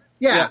 wasn't it?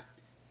 Yeah.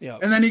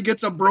 And then he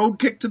gets a brogue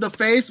kick to the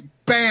face.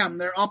 Bam!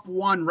 They're up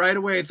one right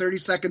away. 30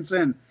 seconds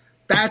in.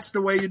 That's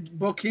the way you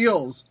book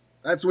heels.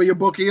 That's the way you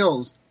book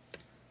heels.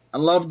 I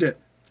loved it.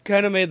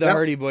 Kind of made the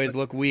Hardy Boys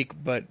look weak,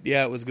 but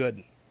yeah, it was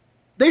good.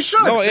 They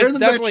should. No, They're it's the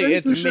definitely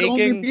veterans who should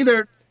only be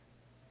there.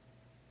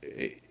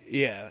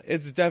 Yeah,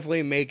 it's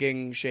definitely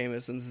making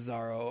Sheamus and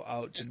Cesaro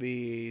out to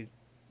be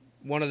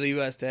one of the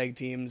U.S. tag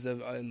teams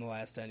in the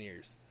last 10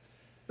 years.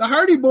 The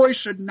Hardy Boys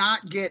should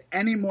not get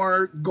any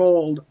more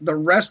gold the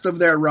rest of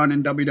their run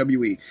in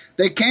WWE.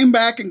 They came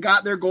back and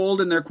got their gold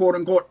in their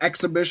quote-unquote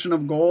exhibition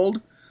of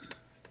gold,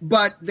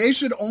 but they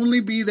should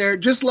only be there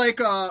just like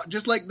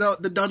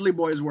the Dudley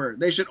Boys were.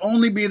 They should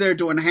only be there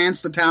to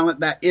enhance the talent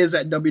that is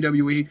at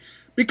WWE,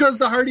 because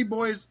the Hardy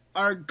Boys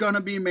are going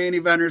to be main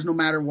eventers no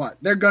matter what.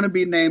 They're going to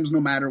be names no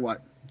matter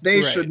what.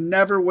 They should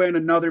never win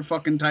another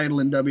fucking title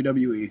in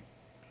WWE.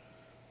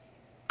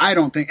 I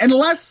don't think.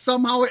 Unless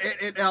somehow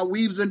it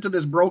weaves into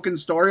this broken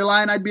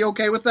storyline, I'd be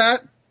okay with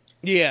that.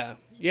 Yeah.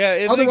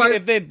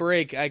 If they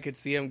break, I could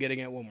see them getting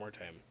it one more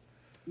time.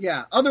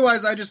 Yeah.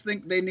 Otherwise, I just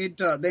think they need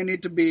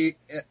to be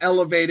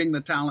elevating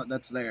the talent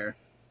that's there.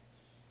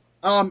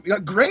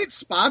 Great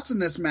spots in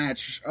this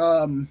match.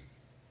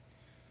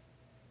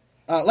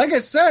 Like I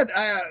said,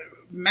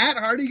 Matt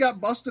Hardy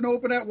got busted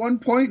open at one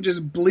point,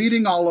 just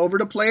bleeding all over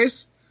the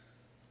place.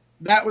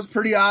 That was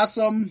pretty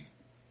awesome.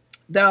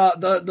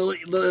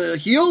 The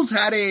heels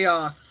had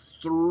a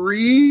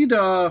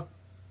 3-1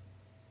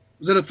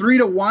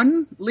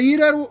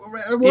 lead at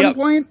one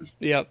point?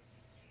 Yep.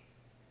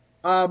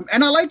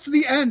 And I liked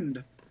the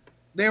end.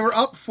 They were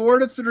up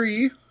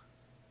 4-3,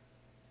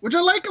 which I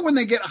like it when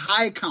they get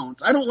high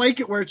counts. I don't like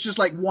it where it's just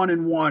like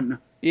 1-1.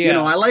 Yeah. You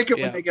know, I like it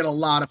when they get a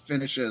lot of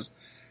finishes.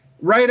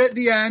 Right at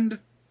the end,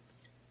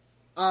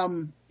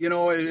 you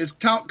know, it's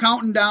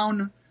counting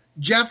down.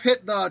 Jeff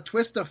hit the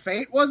twist of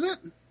fate, was it?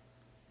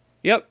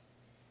 Yep.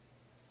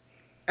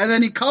 And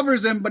then he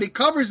covers him, but he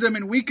covers him,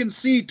 and we can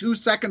see 2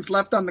 seconds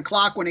left on the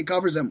clock when he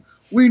covers him.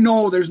 We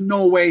know there's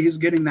no way he's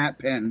getting that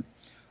pin.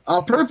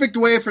 A perfect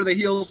way for the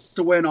heels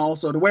to win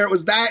also, to where it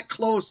was that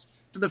close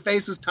to the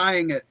faces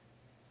tying it.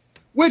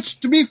 Which,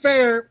 to be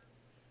fair,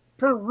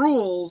 per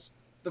rules,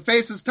 the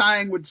faces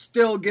tying would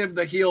still give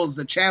the heels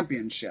the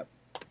championship.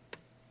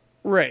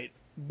 Right.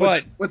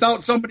 But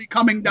without somebody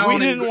coming down, we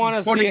didn't want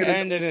to see it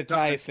end in a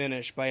tie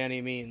finish by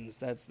any means.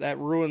 That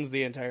ruins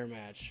the entire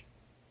match.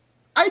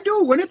 I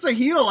do. When it's a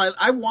heel,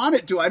 I want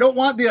it to. I don't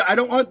want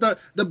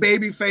the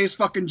baby face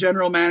fucking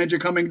general manager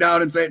coming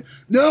down and saying,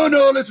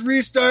 no, let's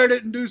restart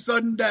it and do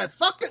sudden death.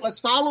 Fuck it, let's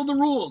follow the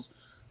rules.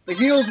 The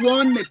heels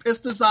won, they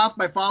pissed us off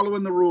by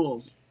following the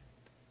rules.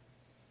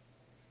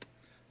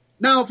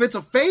 Now, if it's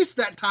a face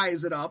that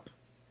ties it up,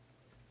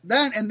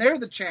 and they're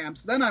the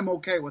champs, then I'm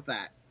okay with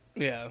that.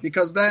 Yeah.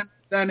 Because then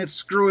it's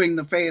screwing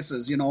the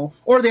faces, you know,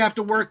 or they have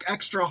to work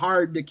extra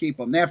hard to keep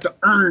them. They have to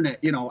earn it,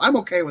 you know. I'm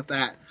okay with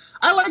that.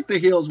 I like the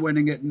heels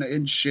winning it in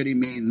shitty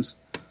means.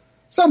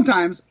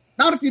 Sometimes,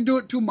 not if you do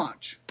it too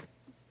much.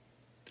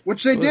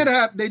 Which they did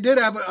have. They did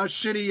have a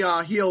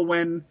shitty heel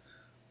win,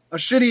 a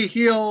shitty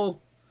heel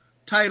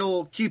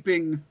title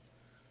keeping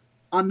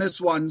on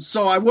this one.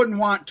 So I wouldn't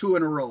want 2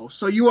 in a row.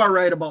 So you are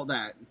right about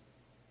that.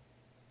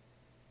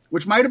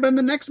 Which might have been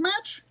the next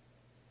match.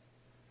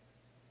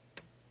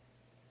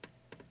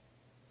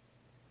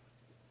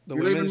 The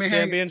Women's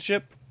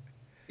Championship?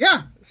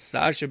 Yeah.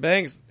 Sasha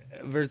Banks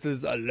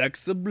versus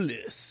Alexa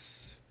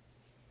Bliss.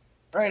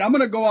 All right, I'm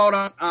gonna go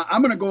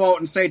out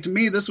and say, to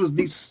me, this was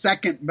the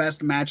second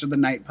best match of the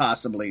night,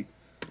 possibly.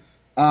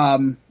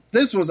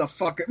 This was a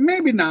fucking,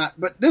 maybe not,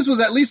 but this was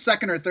at least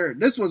second or third.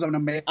 This was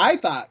I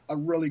thought, a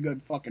really good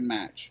fucking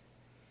match.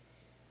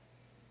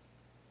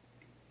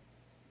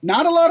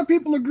 Not a lot of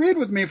people agreed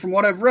with me from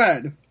what I've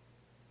read.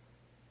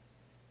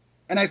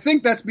 And I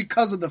think that's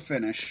because of the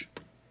finish.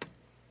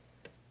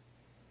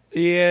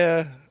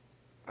 Yeah,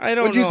 I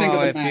don't know how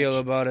I feel match?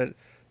 about it.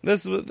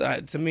 This was,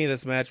 to me,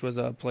 this match was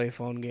a play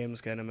phone games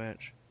kind of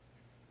match.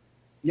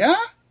 Yeah?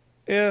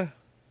 Yeah.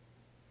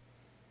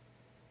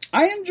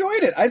 I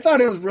enjoyed it. I thought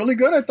it was really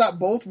good. I thought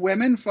both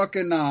women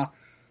fucking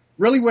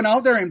really went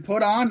out there and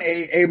put on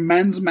a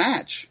men's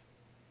match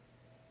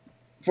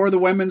for the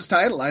women's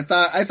title. I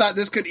thought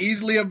this could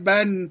easily have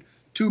been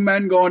 2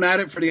 men going at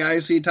it for the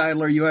IC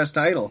title or US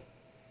title.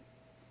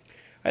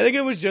 I think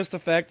it was just the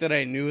fact that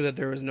I knew that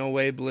there was no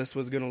way Bliss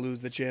was going to lose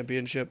the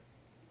championship.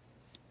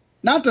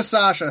 Not to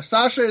Sasha.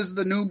 Sasha is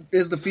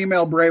the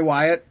female Bray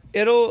Wyatt.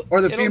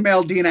 Or the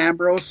female Dean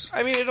Ambrose.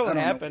 I mean, it'll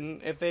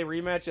happen. If they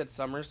rematch at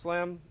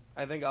SummerSlam,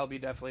 I think I'll be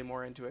definitely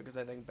more into it because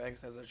I think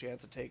Banks has a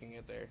chance of taking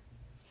it there.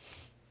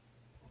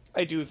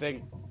 I do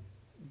think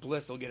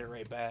Bliss will get it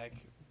right back,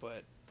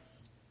 but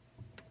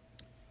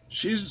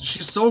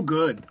she's so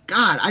good.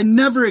 God, I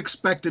never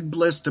expected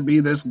Bliss to be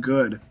this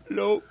good.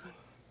 Nope.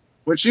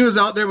 When she was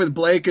out there with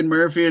Blake and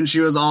Murphy and she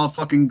was all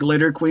fucking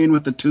glitter queen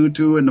with the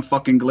tutu and the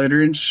fucking glitter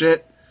and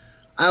shit,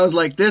 I was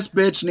like, this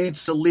bitch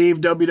needs to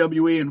leave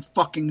WWE and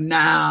fucking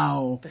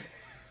now.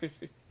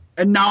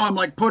 And now I'm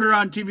like, put her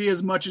on TV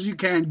as much as you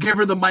can. Give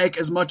her the mic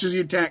as much as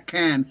you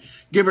can.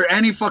 Give her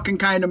any fucking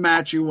kind of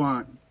match you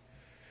want.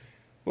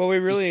 What we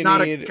really need...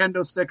 Not a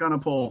kendo stick on a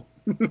pole.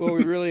 What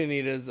we really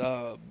need is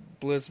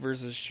Bliss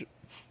versus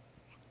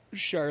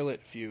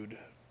Charlotte feud.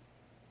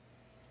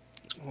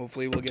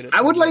 Hopefully we'll get it.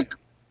 I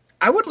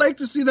would like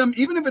to see them,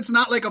 even if it's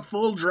not like a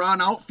full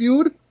drawn-out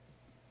feud,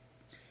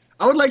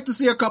 I would like to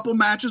see a couple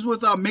matches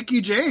with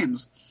Mickie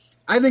James.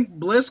 I think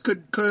Bliss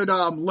could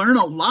learn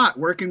a lot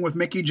working with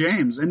Mickie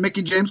James, and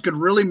Mickie James could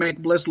really make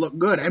Bliss look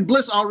good. And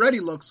Bliss already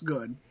looks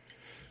good.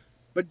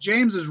 But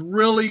James is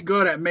really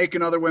good at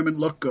making other women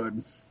look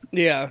good.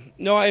 Yeah.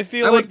 No, I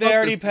feel like they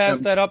already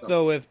passed that up,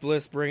 though, with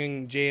Bliss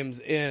bringing James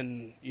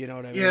in. You know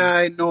what I mean? Yeah,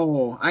 I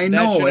know. And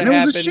it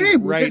was a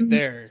shame. Right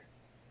there.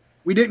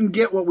 We didn't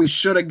get what we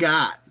should have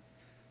got.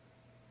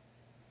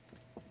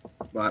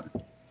 But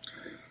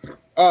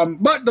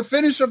the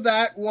finish of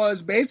that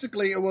was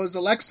basically, it was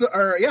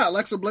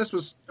Alexa Bliss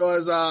was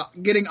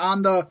getting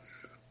on the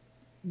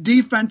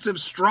defensive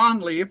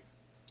strongly.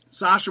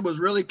 Sasha was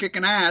really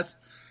kicking ass,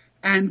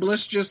 and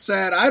Bliss just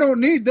said, I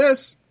don't need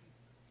this.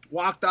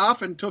 Walked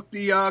off and took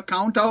the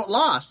count out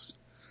loss.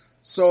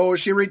 So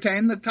she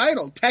retained the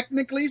title.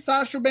 Technically,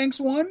 Sasha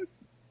Banks won,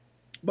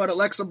 but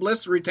Alexa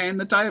Bliss retained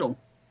the title.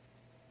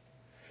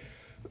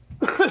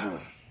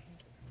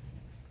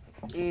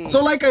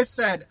 So, like I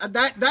said,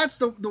 that's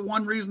the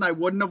one reason I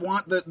wouldn't have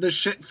want the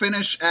shit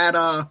finish at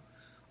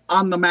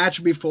on the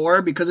match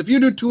before, because if you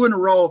do 2 in a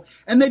row,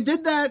 and they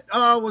did that,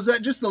 was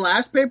that just the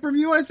last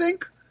pay-per-view, I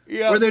think?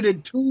 Yeah. Where they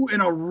did 2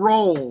 in a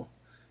row.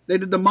 They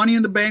did the Money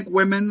in the Bank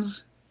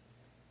women's,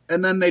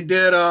 and then they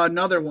did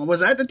another one.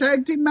 Was that the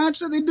tag team match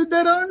that they did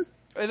that on?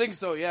 I think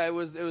so, yeah. It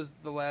was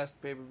the last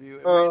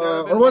pay-per-view.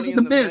 Or was it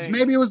the Miz? Bank.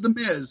 Maybe it was the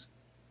Miz.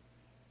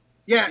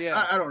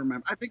 Yeah. I don't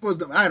remember. I think it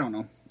was I don't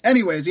know.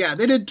 Anyways, yeah,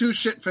 they did 2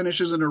 shit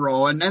finishes in a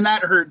row, and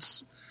that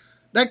hurts.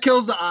 That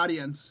kills the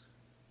audience.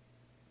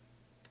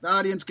 The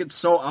audience gets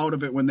so out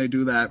of it when they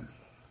do that.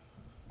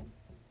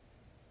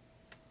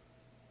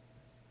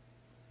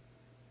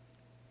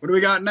 What do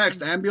we got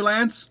next?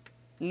 Ambulance?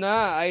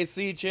 Nah,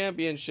 IC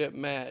Championship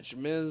match.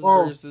 Miz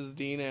versus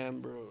Dean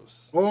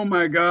Ambrose. Oh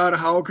my god,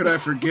 how could I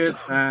forget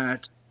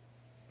that?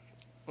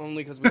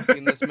 Only because we've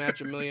seen this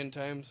match a million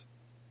times.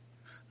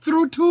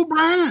 Through 2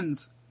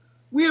 brands.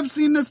 We have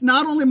seen this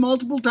not only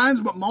multiple times,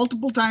 but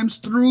multiple times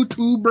through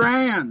 2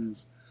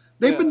 brands.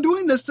 They've been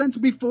doing this since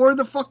before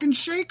the fucking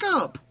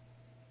shakeup.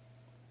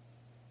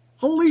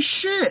 Holy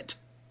shit.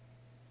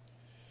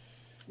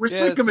 We're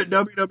sick of it,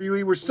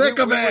 WWE. We're sick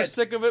of it. We were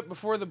sick of it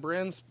before the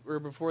brands, or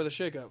before the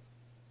shakeup.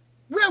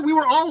 Yeah, we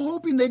were all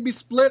hoping they'd be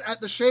split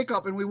at the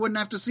shakeup and we wouldn't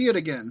have to see it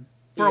again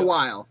for a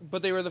while.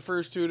 But they were the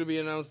first 2 to be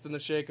announced in the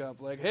shakeup.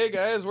 Like, hey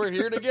guys, we're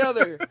here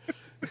together.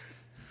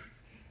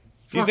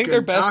 Do you think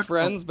they're best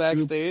friends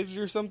backstage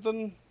or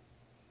something?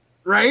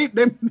 Right?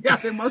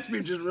 They must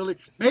be just really...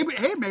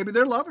 Maybe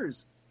they're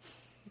lovers.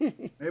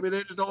 Maybe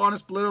they just don't want to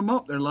split them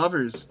up. They're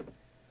lovers.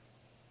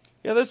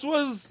 Yeah, this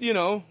was,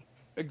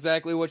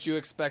 exactly what you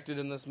expected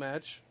in this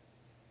match.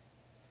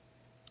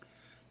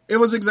 It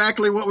was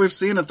exactly what we've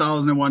seen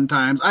 1,001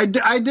 times. I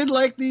did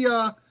like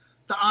the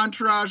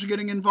entourage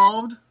getting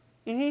involved.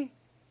 Mm-hmm.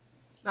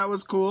 That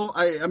was cool.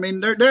 I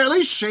mean, they're at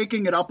least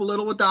shaking it up a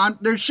little with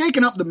they're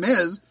shaking up the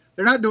Miz.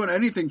 They're not doing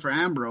anything for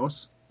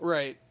Ambrose.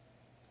 Right.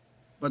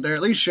 But they're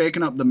at least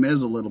shaking up the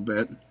Miz a little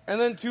bit.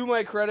 And then to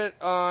my credit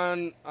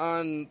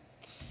on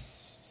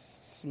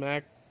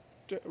Smack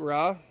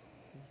Raw.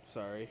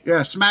 Sorry.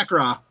 Yeah, Smack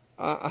Raw.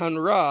 On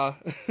Raw,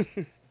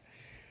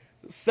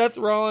 Seth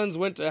Rollins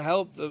went to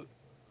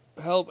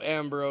help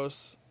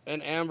Ambrose,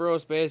 and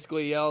Ambrose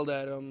basically yelled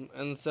at him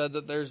and said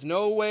that there's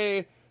no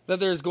way that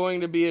there's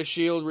going to be a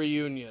Shield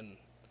reunion.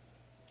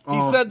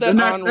 He said that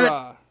on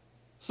Raw.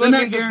 So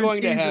that means it's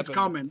going to happen. It's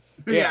coming.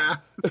 Yeah.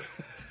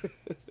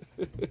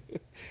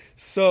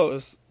 So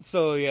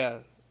yeah,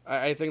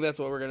 I think that's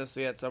what we're going to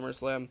see at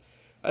SummerSlam.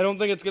 I don't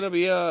think it's going to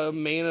be a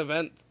main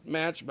event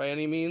match by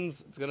any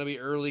means. It's going to be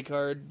early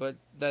card, but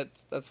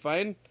that's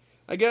fine,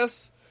 I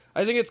guess.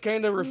 I think it's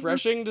kind of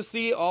refreshing to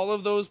see all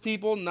of those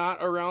people not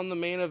around the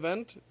main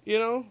event,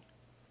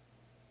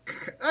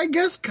 I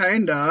guess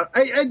kind of.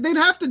 They'd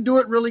have to do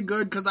it really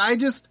good, because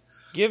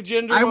give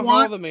Jinder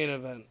Mahal the main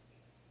event.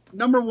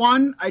 Number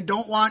 1, I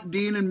don't want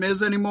Dean and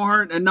Miz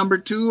anymore, and number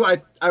 2,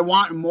 I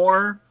want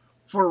more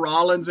for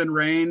Rollins and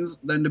Reigns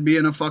than to be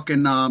in a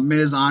fucking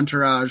Miz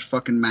entourage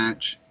fucking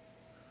match.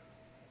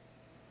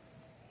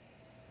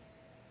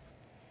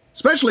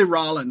 Especially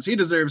Rollins. He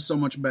deserves so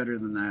much better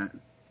than that.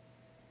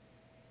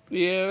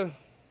 Yeah.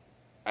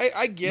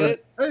 I get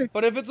it. Hey.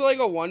 But if it's like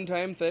a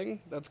one-time thing,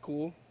 that's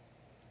cool.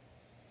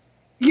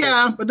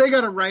 Yeah, but they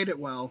got to write it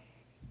well.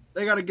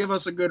 They got to give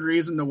us a good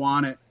reason to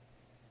want it.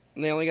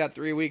 And they only got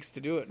 3 weeks to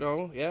do it.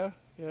 No? Yeah?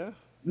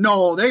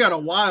 No, they got a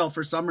while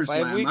for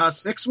SummerSlam. 5 weeks?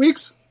 6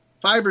 weeks?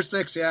 5 or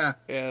 6, yeah.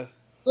 Yeah.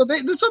 So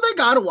they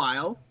got a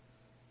while.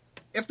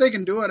 If they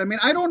can do it. I mean,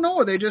 I don't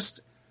know.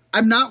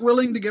 I'm not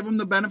willing to give them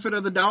the benefit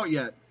of the doubt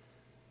yet.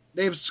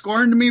 They've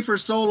scorned me for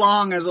so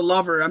long as a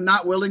lover. I'm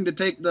not willing to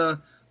take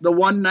the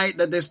one night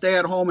that they stay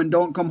at home and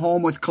don't come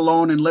home with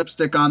cologne and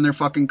lipstick on their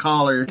fucking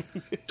collar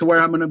to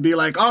where I'm going to be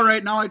like, all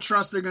right, now I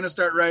trust they're going to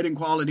start writing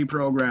quality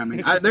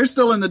programming. They're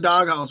still in the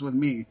doghouse with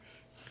me.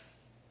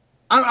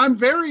 I'm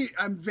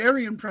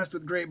very impressed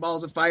with Great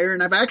Balls of Fire,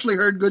 and I've actually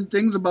heard good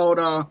things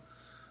about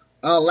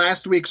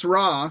last week's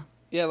Raw.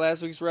 Yeah,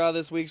 last week's Raw,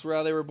 this week's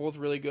Raw, they were both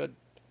really good.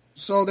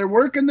 So they're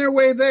working their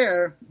way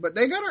there, but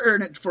they got to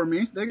earn it for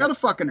me. They got to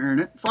fucking earn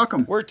it. Fuck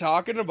them. We're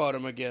talking about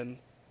them again.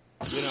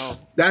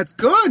 That's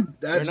good.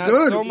 That's they're not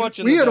good. So much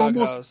in the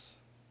doghouse.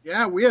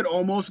 Yeah, we had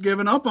almost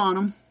given up on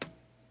them.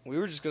 We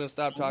were just going to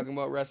stop talking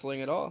about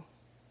wrestling at all.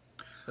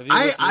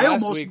 I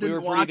almost week,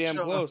 didn't we were pretty damn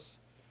close.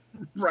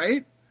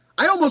 Right?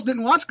 I almost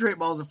didn't watch Great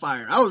Balls of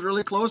Fire. I was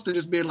really close to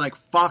just being like,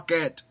 fuck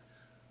it.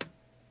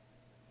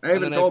 I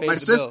even told my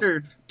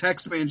sister,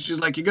 text me, and she's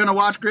like, you going to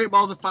watch Great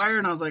Balls of Fire?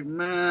 And I was like,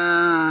 man,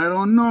 I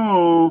don't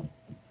know.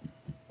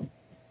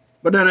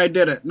 But then I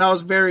did it, and I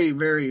was very,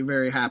 very,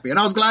 very happy. And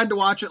I was glad to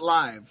watch it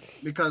live,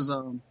 because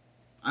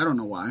I don't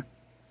know why.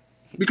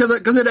 Because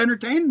it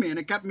entertained me, and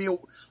it kept me,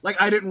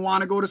 like, I didn't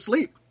want to go to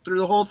sleep through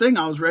the whole thing.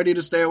 I was ready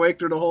to stay awake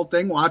through the whole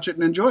thing, watch it,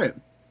 and enjoy it.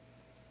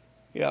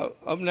 Yeah,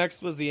 up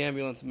next was the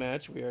ambulance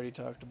match. We already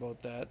talked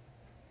about that.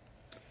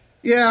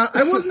 Yeah,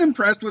 I wasn't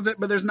impressed with it,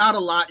 but there's not a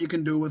lot you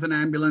can do with an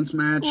ambulance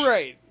match.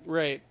 Right.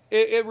 Right.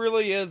 It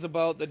really is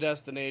about the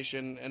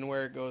destination and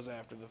where it goes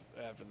after the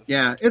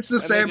Yeah, it's the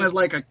same as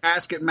like a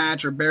casket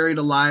match or buried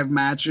alive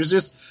match. There's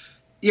just,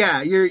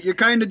 you're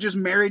kind of just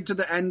married to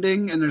the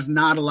ending, and there's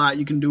not a lot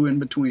you can do in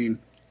between.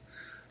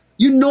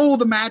 You know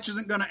the match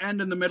isn't going to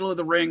end in the middle of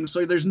the ring,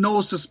 so there's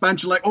no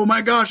suspension like, oh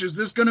my gosh, is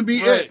this going to be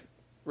it?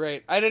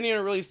 Right. I didn't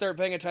even really start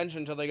paying attention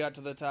until they got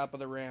to the top of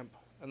the ramp.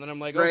 And then I'm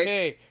like,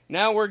 okay,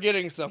 now we're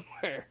getting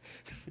somewhere.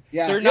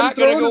 Yeah, they're not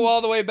going to go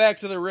all the way back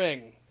to the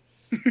ring.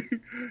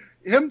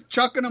 Him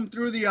chucking them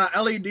through the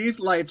LED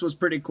lights was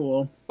pretty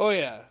cool. Oh,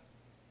 yeah.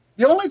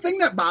 The only thing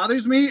that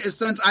bothers me is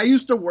since I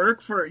used to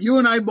work for, you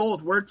and I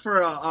both worked for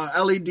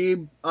a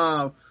LED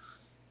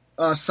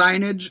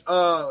signage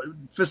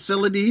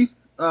facility,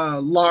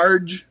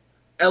 large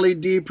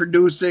LED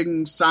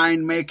producing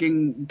sign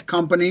making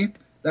company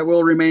that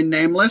will remain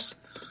nameless.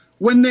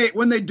 When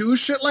they do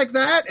shit like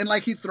that and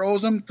like he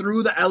throws them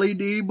through the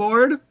LED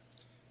board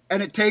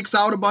and it takes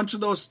out a bunch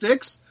of those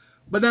sticks,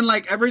 but then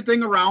like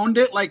everything around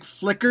it like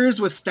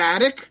flickers with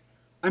static,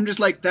 I'm just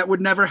like, that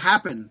would never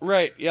happen.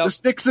 Right, yeah. The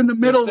sticks in the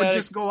middle would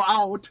just go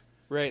out.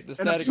 Right, the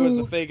static was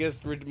the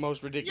fakest,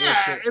 most ridiculous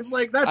shit. Yeah, it's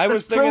like that's I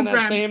was thinking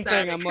that same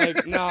static. thing. I'm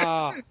like,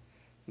 nah,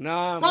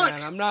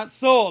 man, I'm not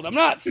sold.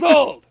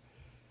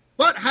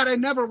 But had I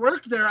never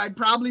worked there, I'd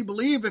probably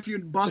believe if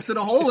you'd busted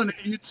a hole in it,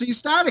 you'd see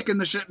static in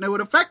the shit, and it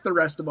would affect the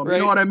rest of them. Right.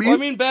 You know what I mean? Well, I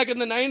mean, back in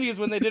the 90s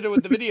when they did it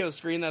with the video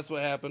screen, that's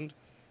what happened.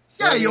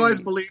 So, yeah, you always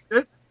believed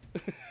it.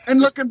 And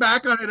looking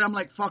back on it, I'm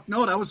like, fuck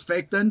no, that was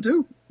fake then,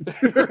 too.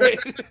 Right.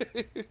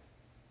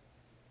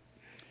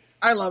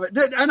 I love it.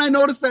 And I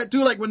noticed that,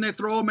 too, like when they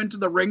throw them into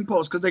the ring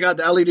post, because they got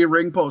the LED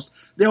ring post,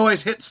 they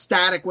always hit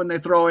static when they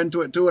throw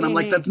into it, too. And I'm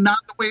like, that's not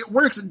the way it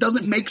works. It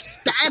doesn't make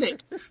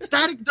static.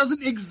 Static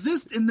doesn't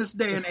exist in this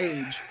day and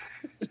age.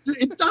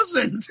 It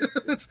doesn't.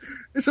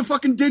 It's a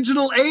fucking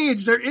digital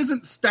age. There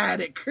isn't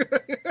static.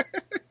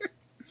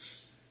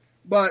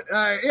 But,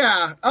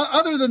 yeah,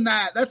 other than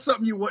that, that's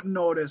something you wouldn't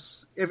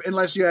notice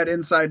unless you had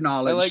inside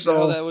knowledge. I like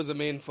how that was a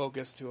main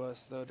focus to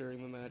us, though,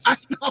 during the match. I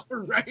know,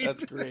 right?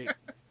 That's great.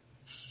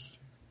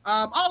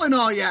 All in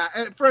all, yeah,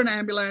 for an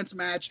ambulance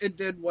match, it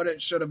did what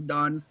it should have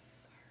done.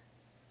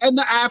 And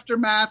the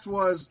aftermath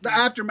was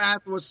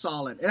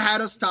solid. It had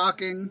us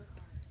talking.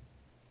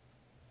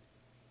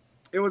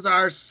 It was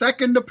our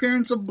second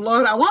appearance of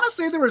blood. I want to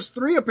say there was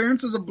 3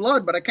 appearances of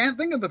blood, but I can't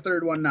think of the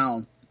third one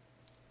now.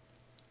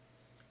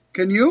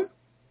 Can you?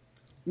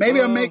 Maybe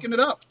I'm making it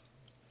up.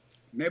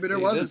 Maybe there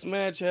wasn't. This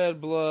match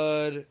had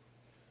blood.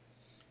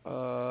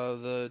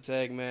 The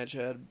tag match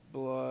had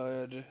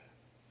blood.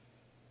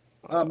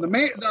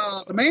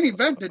 The main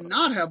event did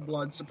not have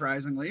blood,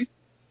 surprisingly.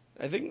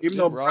 I think even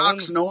though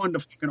Brock's known to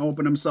fucking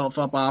open himself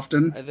up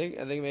often. I think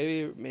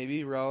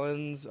maybe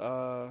Rollins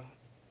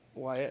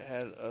Wyatt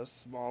had a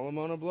small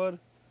amount of blood,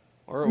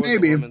 or it was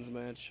maybe a women's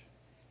match.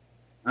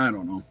 I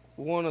don't know.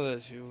 One of the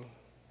two.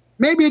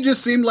 Maybe it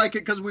just seemed like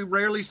it because we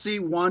rarely see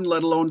 1,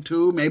 let alone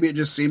 2. Maybe it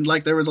just seemed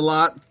like there was a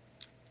lot.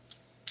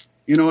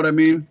 You know what I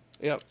mean?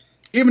 Yep.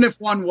 Even if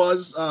one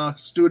was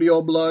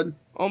studio blood.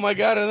 Oh my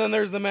god! And then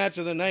there's the match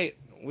of the night.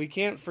 We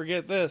can't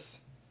forget this.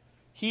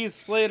 Heath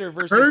Slater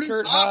versus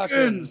Kurt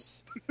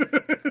Hawkins.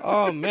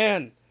 Oh,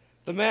 man.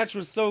 The match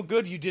was so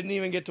good, you didn't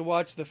even get to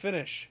watch the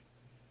finish.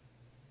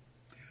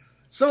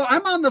 So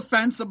I'm on the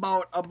fence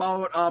about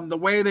the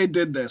way they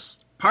did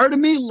this. Part of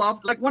me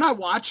loved, like, when I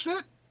watched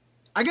it,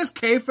 I guess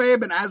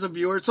kayfabe and as a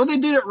viewer, so they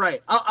did it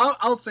right.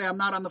 I'll say I'm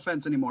not on the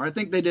fence anymore. I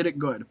think they did it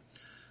good.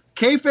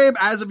 Kayfabe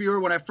as a viewer,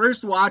 when I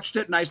first watched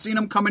it, and I seen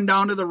him coming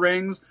down to the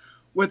rings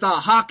with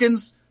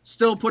Hawkins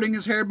still putting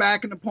his hair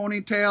back in the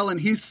ponytail, and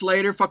Heath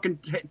Slater fucking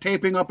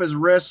taping up his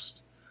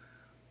wrist.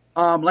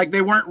 Like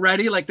they weren't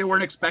ready, like they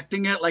weren't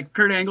expecting it. Like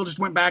Kurt Angle just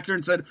went back there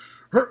and said,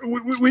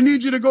 we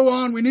need you to go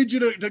on. We need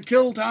you to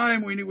kill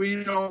time. We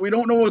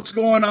don't know what's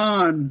going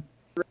on.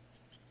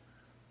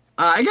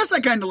 I guess I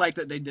kind of like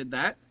that they did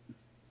that.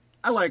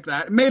 I like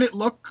that. It made it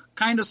look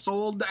kind of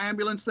sold, the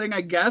ambulance thing,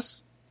 I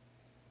guess.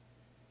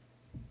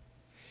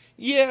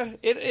 Yeah,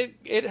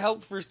 it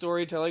helped for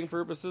storytelling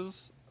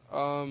purposes.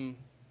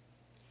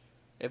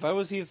 If I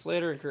was Heath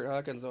Slater and Kurt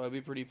Hawkins, though, I'd be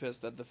pretty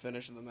pissed that the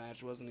finish of the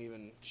match wasn't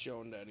even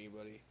shown to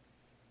anybody.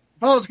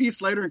 If I was Heath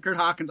Slater and Kurt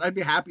Hawkins, I'd be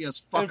happy as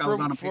fuck.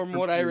 And from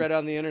what I read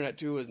on the internet,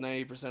 too, was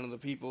 90% of the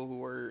people who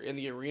were in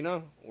the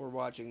arena were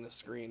watching the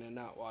screen and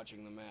not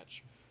watching the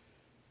match.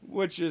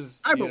 Which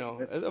is,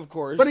 of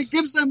course. But it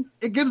gives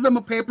them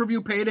a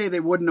pay-per-view payday they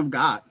wouldn't have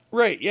got.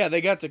 Right, yeah, they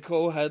got to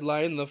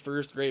co-headline the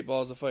first Great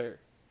Balls of Fire.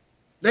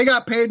 They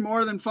got paid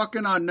more than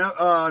fucking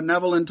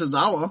Neville and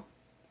Tozawa.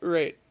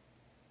 Right.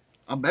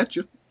 I'll bet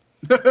you.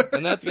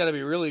 And that's got to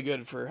be really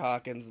good for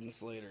Hawkins and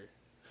Slater.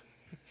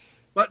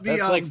 But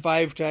that's like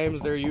 5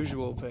 times their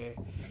usual pay.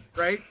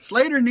 Right?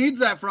 Slater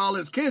needs that for all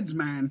his kids,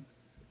 man.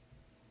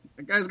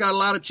 That guy's got a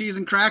lot of cheese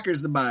and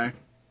crackers to buy.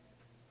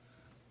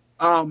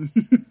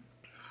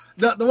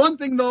 The one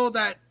thing, though,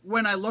 that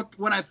when I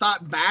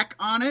thought back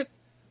on it,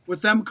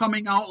 with them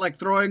coming out, like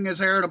throwing his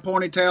hair in a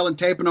ponytail and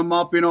taping him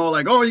up,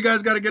 like, oh, you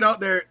guys got to get out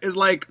there, is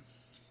like,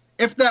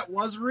 if that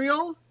was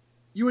real,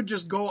 you would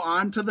just go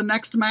on to the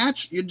next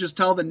match. You'd just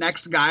tell the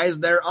next guys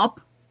they're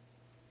up.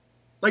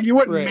 Like, you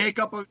wouldn't make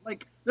up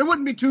there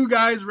wouldn't be two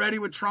guys ready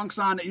with trunks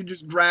on that you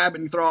just grab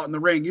and throw out in the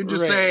ring. You'd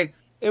just say,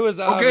 it was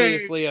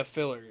obviously a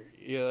filler.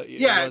 Yeah,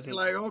 it's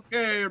like,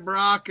 okay,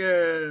 Brock,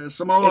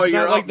 Samoa, it's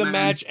you're not up, like the man.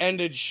 match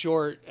ended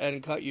short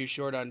and cut you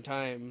short on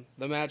time.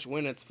 The match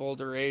went its full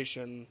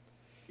duration.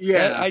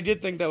 Yeah. I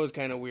did think that was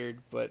kind of weird,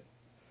 but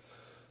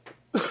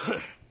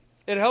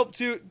it helped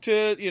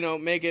to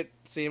make it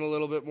seem a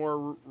little bit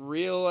more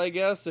real, I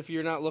guess, if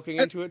you're not looking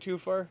into it too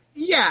far.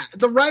 Yeah,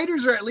 the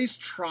writers are at least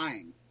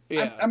trying.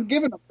 Yeah. I'm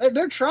giving them,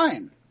 they're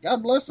trying.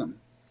 God bless them.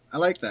 I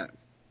like that.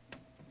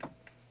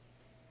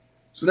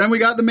 So then we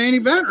got the main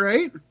event,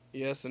 right?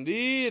 Yes,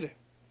 indeed.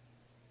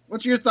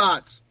 What's your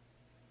thoughts?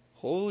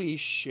 Holy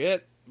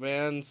shit,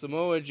 man.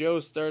 Samoa Joe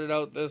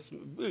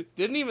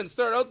didn't even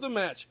start out the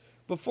match.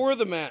 Before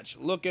the match,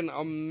 looking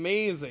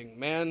amazing,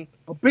 man.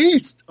 A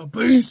beast.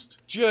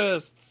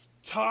 Just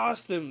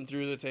tossed him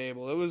through the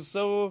table. It was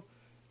so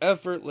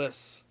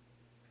effortless.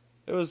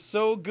 It was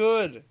so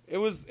good. It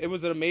was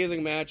an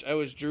amazing match. I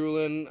was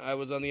drooling. I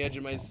was on the edge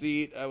of my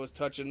seat. I was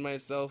touching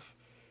myself.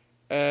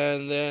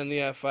 And then the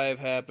F5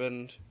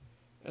 happened,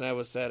 and I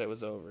was sad it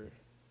was over.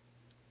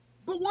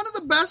 But one of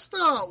the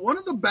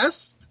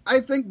best, I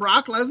think,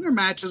 Brock Lesnar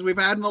matches we've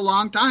had in a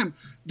long time.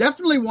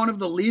 Definitely one of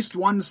the least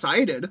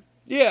one-sided.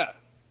 Yeah.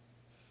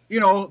 You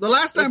know, the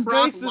last time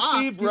Brock lost, lost, it's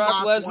nice to see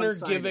Brock Lesnar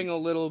one-sided. giving a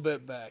little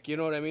bit back. You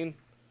know what I mean?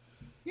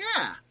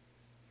 Yeah.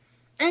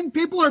 And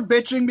people are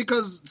bitching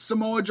because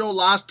Samoa Joe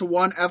lost to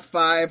one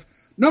F5.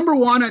 Number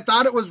one, I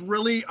thought it was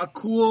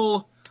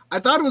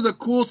a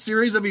cool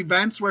series of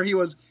events where he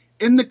was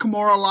in the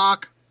Kimura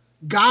lock,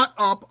 got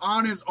up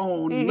on his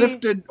own,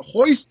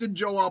 hoisted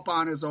Joe up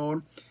on his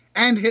own,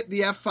 and hit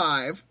the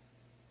F5.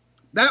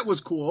 That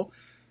was cool.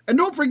 And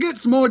don't forget,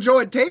 Samoa Joe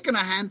had taken a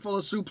handful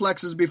of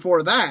suplexes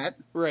before that.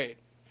 Right.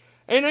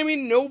 And I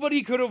mean,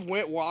 nobody could have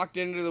watched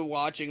into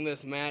watching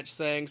this match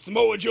saying,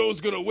 Samoa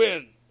Joe's gonna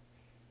win.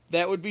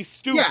 That would be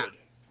stupid. Yeah.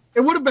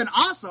 It would have been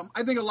awesome.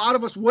 I think a lot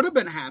of us would have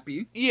been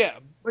happy. Yeah,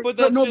 but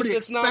that's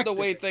it's not the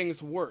way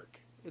things work.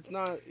 It's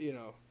not,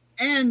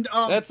 And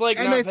that's like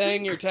not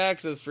paying your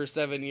taxes for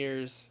 7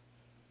 years.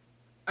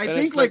 I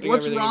think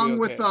what's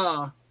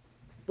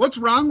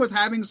wrong with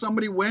having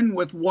somebody win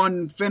with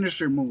one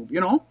finisher move,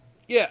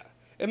 Yeah.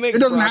 It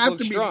doesn't Brock have look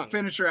to be strong.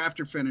 finisher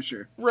after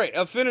finisher. Right.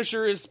 A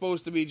finisher is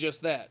supposed to be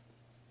just that.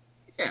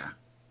 Yeah.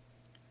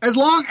 As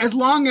long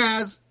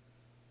as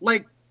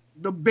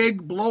the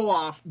big blow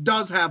off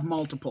does have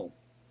multiple.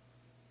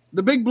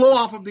 The big blow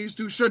off of these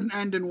two shouldn't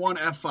end in one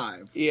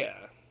F5. Yeah.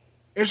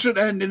 It should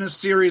end in a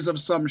series of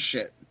some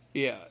shit.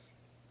 Yeah.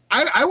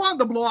 I want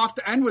the blow off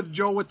to end with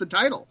Joe with the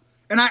title.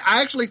 And I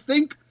actually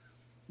think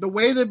the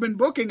way they've been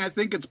booking, I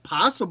think it's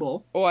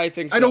possible. Oh, I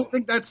think so. I don't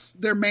think that's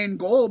their main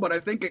goal, but I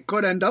think it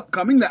could end up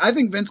coming. I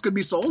think Vince could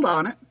be sold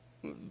on it.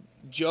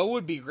 Joe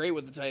would be great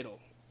with the title.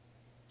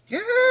 Yeah.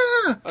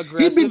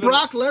 Aggressive. He'd be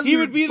Brock Lesnar. He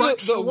would be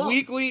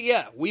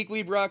the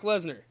weekly Brock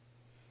Lesnar.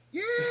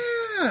 Yeah.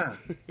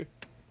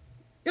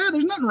 Yeah,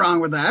 there's nothing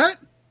wrong with that.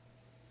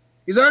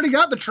 He's already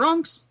got the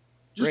trunks.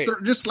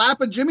 Just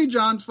slap a Jimmy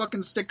John's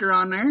fucking sticker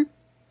on there.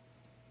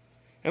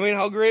 I mean,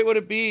 how great would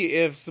it be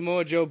if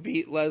Samoa Joe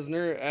beat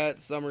Lesnar at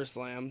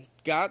SummerSlam,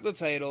 got the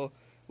title,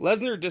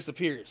 Lesnar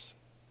disappears.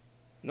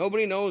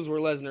 Nobody knows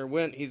where Lesnar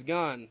went. He's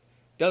gone.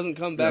 Doesn't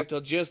come back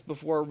till just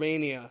before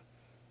Mania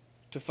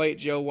to fight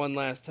Joe one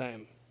last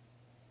time.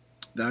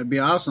 That'd be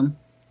awesome.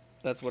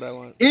 That's what I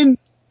want. In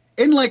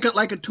like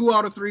a 2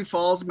 out of 3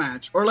 falls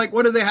match. Or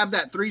what do they have,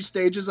 that 3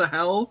 stages of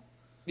hell?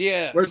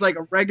 Yeah. Where it's like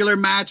a regular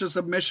match, a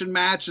submission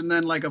match, and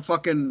then like a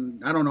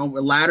fucking, I don't know,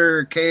 a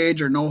ladder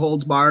cage or no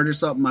holds barred or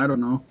something. I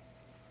don't know.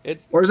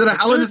 Or is it a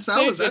Hell in a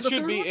Cell? Is that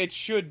it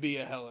should be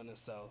a Hell in a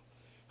Cell.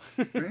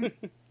 Right?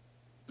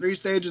 3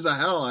 stages of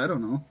hell, I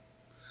don't know.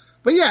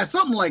 But yeah,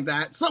 something like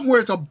that. Something where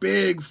it's a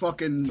big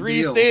fucking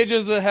 3 deal.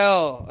 stages of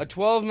hell. A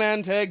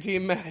 12-man tag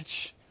team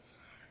match.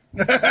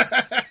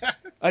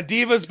 A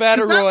Divas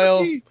Battle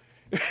Royal.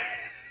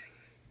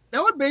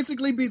 That would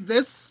basically be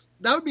this.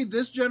 That would be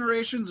this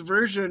generation's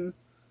version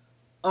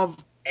of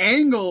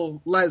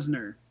Angle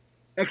Lesnar,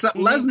 except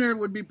Lesnar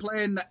would be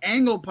playing the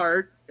Angle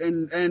part,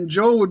 and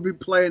Joe would be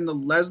playing the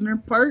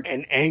Lesnar part.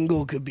 And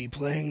Angle could be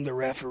playing the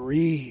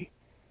referee.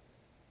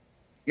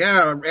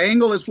 Yeah,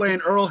 Angle is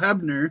playing Earl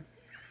Hebner,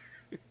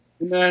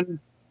 and then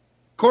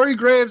Corey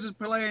Graves is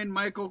playing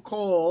Michael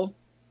Cole,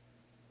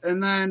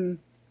 and then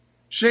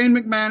Shane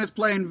McMahon is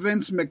playing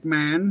Vince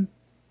McMahon.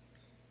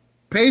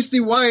 Pasty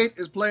White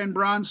is playing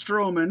Braun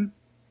Strowman.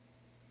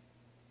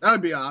 That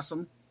would be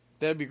awesome.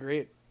 That'd be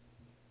great.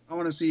 I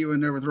want to see you in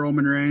there with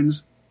Roman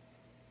Reigns.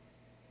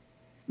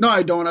 No,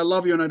 I don't. I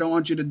love you and I don't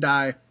want you to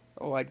die.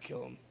 Oh, I'd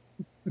kill him.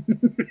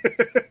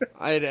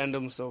 I'd end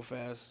him so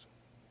fast.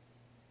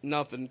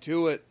 Nothing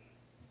to it.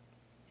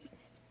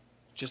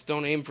 Just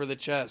don't aim for the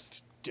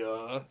chest.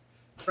 Duh.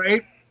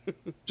 Right?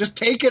 Just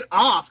take it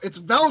off. It's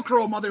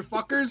Velcro,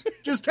 motherfuckers.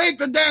 Just take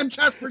the damn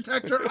chest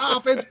protector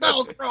off. It's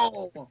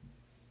Velcro.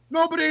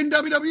 Nobody in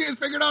WWE has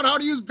figured out how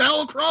to use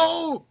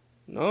Velcro.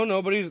 No,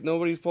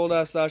 nobody's pulled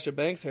out Sasha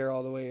Banks' hair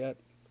all the way yet.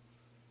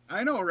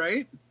 I know,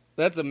 right?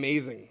 That's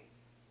amazing.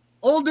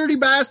 Old dirty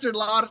bastard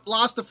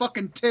lost a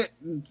fucking tit,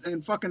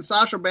 and fucking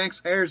Sasha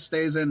Banks' hair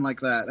stays in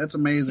like that. That's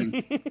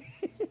amazing.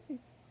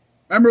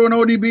 Remember when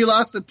ODB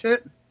lost a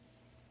tit?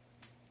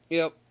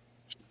 Yep.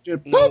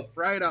 Just boop,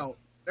 right out.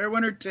 There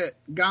went her tit.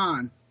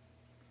 Gone.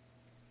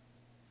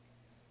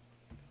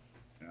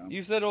 Yeah.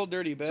 You said old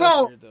dirty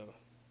bastard, though.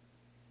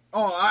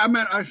 Oh, I'm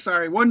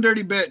sorry. One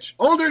dirty bitch.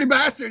 Old dirty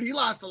bastard, he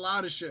lost a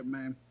lot of shit,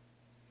 man.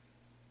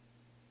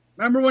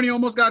 Remember when he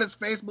almost got his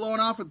face blown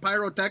off with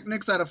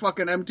pyrotechnics at a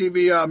fucking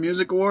MTV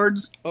Music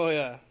Awards? Oh,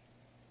 yeah.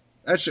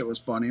 That shit was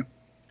funny.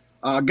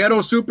 Ghetto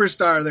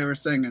Superstar, they were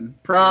singing.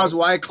 Praz,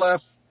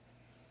 Wyclef.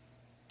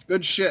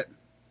 Good shit.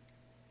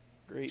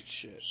 Great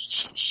shit.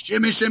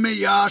 Shimmy, shimmy,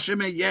 yeah,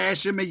 shimmy,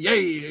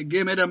 yeah.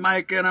 Give me the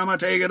mic and I'ma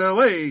take it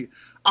away.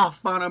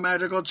 Off on a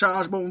magical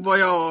charge, bon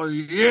voyage.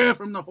 Yeah,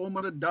 from the home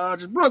of the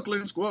Dodgers,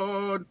 Brooklyn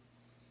squad.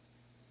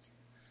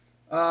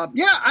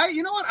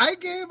 You know what? I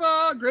gave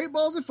Great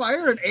Balls of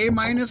Fire an A-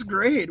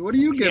 grade. What do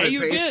you give it, Yeah,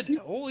 you Pace? did.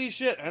 Holy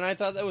shit. And I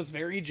thought that was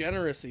very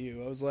generous of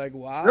you. I was like,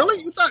 wow.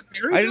 Really? You thought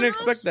very I didn't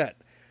generous? expect that.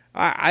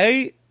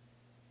 I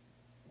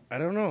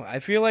don't know. I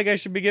feel like I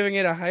should be giving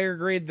it a higher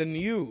grade than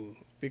you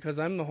because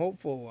I'm the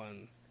hopeful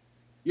one.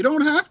 You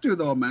don't have to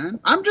though, man.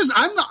 I'm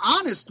the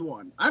honest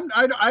one.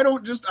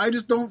 I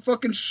just don't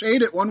fucking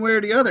shade it one way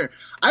or the other.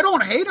 I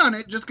don't hate on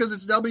it just because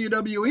it's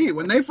WWE.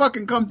 When they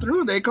fucking come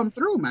through, they come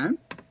through, man.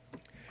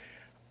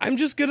 I'm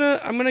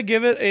gonna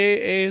give it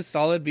a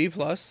solid B+.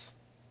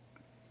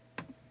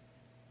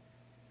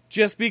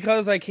 Just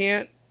because I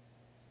can't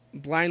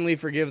blindly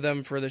forgive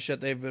them for the shit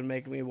they've been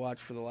making me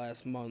watch for the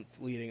last month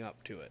leading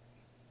up to it.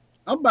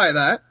 I'll buy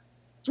that.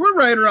 So we're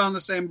right around the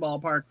same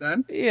ballpark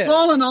then. Yeah. So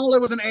all in all,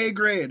 it was an A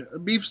grade. A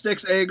beef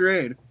sticks A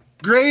grade.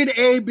 Grade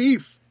A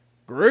beef.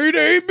 Grade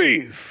A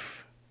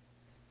beef.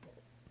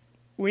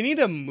 We need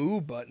a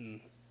moo button.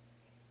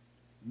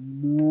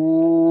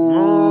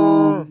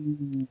 Moo.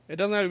 It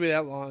doesn't have to be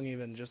that long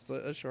even, just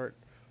a short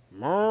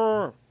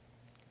moo. It'd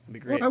be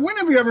great. When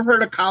have you ever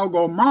heard a cow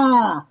go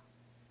moo?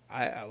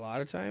 A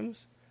lot of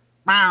times.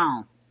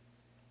 Meow.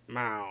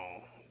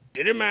 Mow.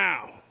 Diddy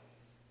mow.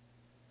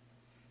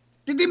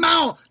 Diddy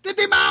mow.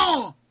 Diddy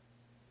mow.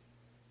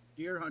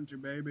 Deer hunter,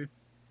 baby.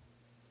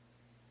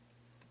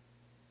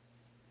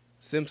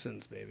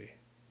 Simpsons, baby.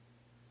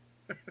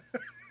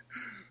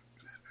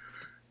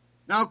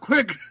 Now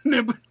quick,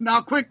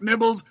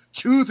 Nibbles,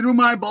 chew through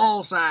my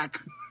ball sack.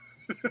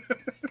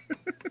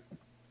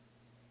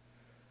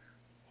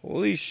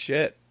 Holy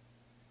shit.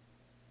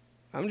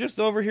 I'm just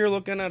over here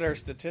looking at our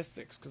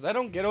statistics, because I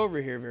don't get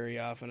over here very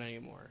often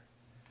anymore.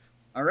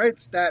 All right,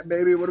 stat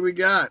baby, what do we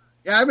got?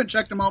 Yeah, I haven't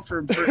checked them out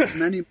for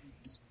many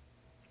months.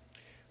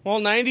 Well,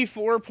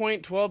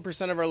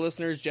 94.12% of our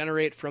listeners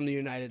generate from the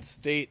United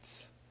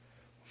States.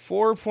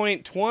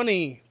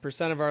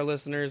 4.20% of our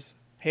listeners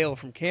hail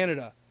from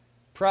Canada.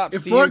 Props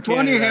If to you,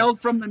 420 Canada. hailed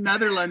from the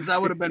Netherlands,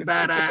 that would have been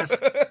badass.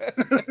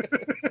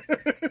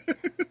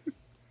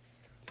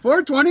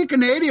 420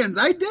 Canadians,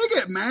 I dig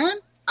it, man.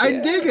 I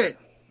dig it.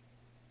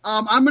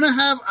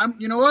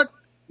 You know what?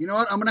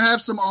 I'm gonna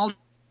have some all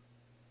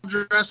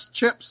dressed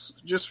chips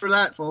just for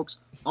that, folks.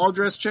 All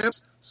dressed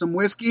chips, some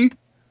whiskey.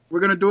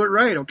 We're gonna do it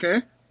right,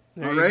 okay?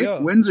 All right,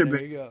 go. Windsor, there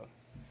baby. you go.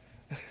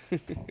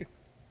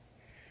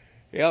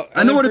 Yeah,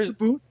 I know what it's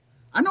about.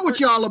 I know what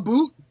y'all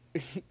about.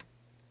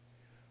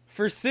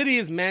 For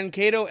cities,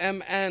 Mankato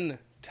MN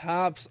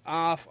tops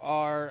off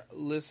our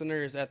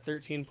listeners at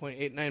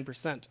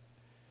 13.89%.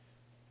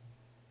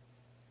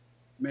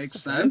 Makes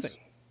Surprising. sense.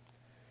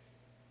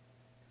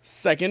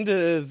 Second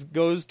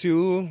goes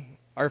to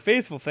our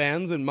faithful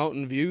fans in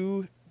Mountain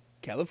View,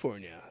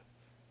 California,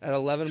 at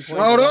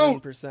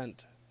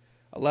 11.11%.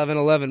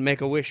 11,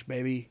 make a wish,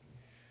 baby.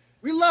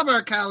 We love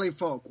our Cali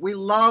folk. We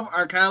love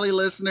our Cali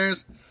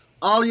listeners.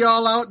 All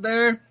y'all out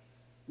there,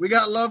 we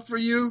got love for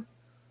you.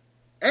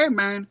 Hey,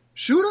 man,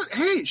 shoot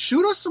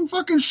us some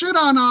fucking shit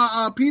on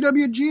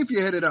PWG if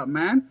you hit it up,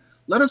 man.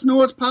 Let us know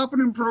what's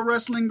popping in Pro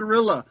Wrestling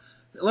Guerrilla.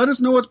 Let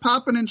us know what's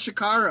popping in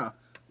Shikara.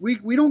 We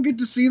don't get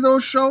to see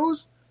those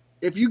shows.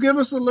 If you give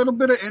us a little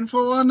bit of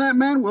info on that,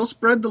 man, we'll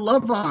spread the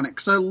love on it.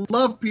 Because I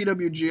love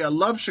PWG. I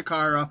love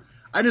Shikara.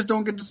 I just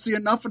don't get to see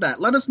enough of that.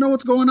 Let us know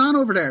what's going on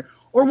over there.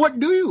 Or what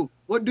do you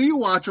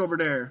watch over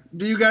there?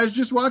 Do you guys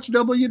just watch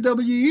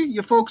WWE?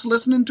 You folks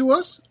listening to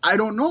us? I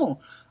don't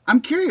know.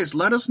 I'm curious.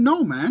 Let us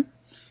know, man.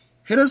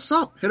 Hit us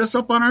up. Hit us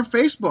up on our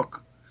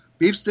Facebook.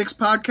 Beef Sticks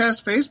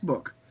Podcast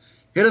Facebook.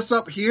 Hit us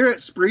up here at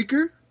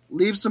Spreaker.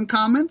 Leave some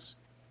comments.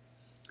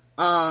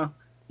 You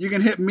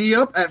can hit me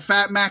up at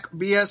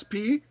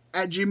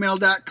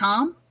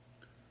fatmacbsp@gmail.com.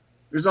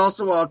 There's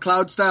also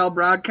Cloud Style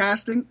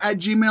Broadcasting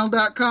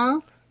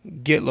 @gmail.com.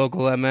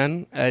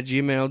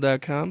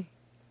 GetLocalMN@gmail.com.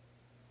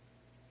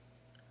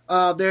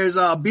 There's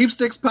Beef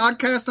Sticks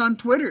Podcast on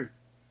Twitter.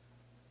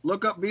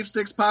 Look up Beef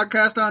Sticks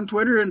Podcast on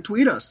Twitter and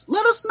tweet us.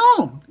 Let us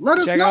know.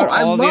 Check out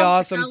all the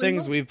awesome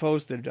things we've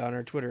posted on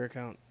our Twitter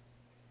account.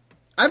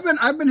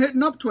 I've been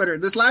hitting up Twitter.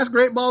 This last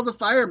Great Balls of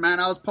Fire, man,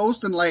 I was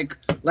posting like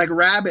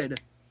rabid.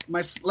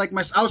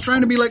 I was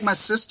trying to be like my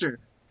sister,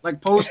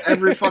 like post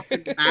every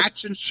fucking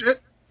match and shit.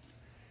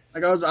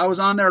 Like I was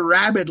on there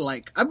rabid.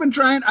 Like I've been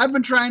trying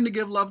to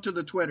give love to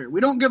the Twitter.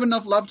 We don't give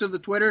enough love to the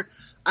Twitter.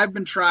 I've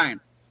been trying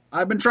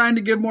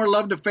to give more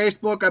love to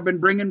Facebook. I've been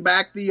bringing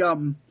back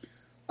the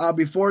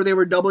before they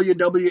were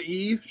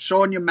WWE,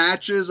 showing you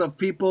matches of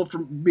people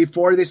from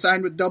before they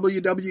signed with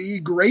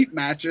WWE, great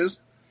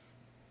matches.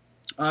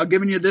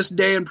 Giving you this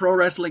day in pro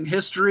wrestling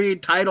history,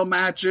 title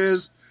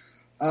matches,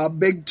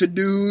 big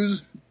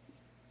to-dos,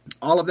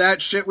 all of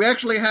that shit. We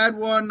actually had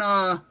one,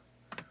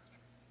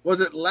 was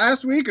it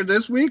last week or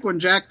this week, when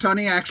Jack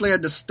Tunney actually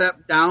had to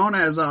step down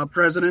as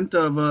president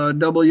of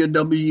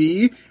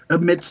WWE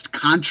amidst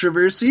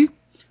controversy.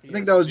 I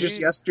think that was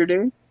just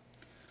yesterday.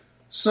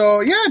 So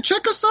yeah,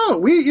 check us out.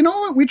 You know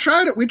what? We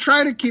try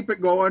to keep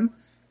it going,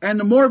 and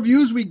the more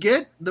views we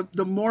get,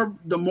 the more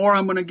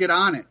I'm gonna get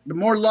on it. The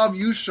more love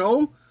you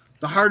show,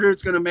 the harder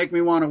it's gonna make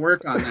me want to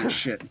work on that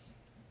shit.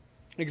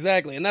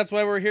 Exactly, and that's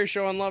why we're here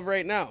showing love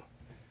right now.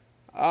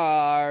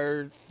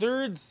 Our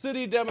third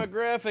city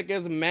demographic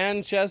is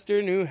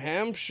Manchester, New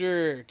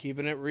Hampshire,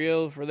 keeping it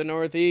real for the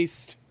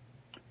Northeast.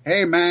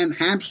 Hey man,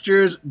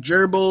 hamsters,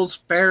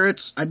 gerbils,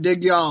 ferrets, I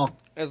dig y'all.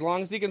 As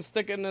long as he can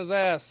stick it in his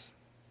ass.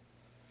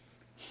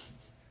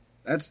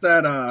 That's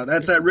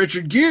that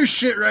Richard Gere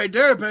shit right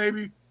there,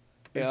 baby.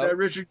 That's that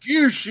Richard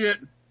Gere shit.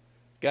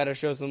 Gotta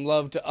show some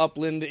love to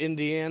Upland,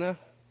 Indiana.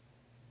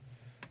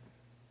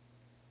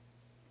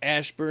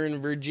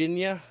 Ashburn,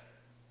 Virginia.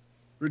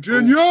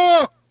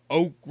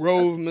 Oak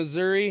Grove,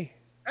 Missouri.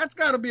 That's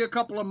got to be a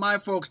couple of my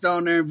folks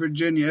down there in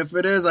Virginia. If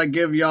it is, I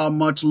give y'all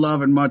much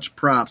love and much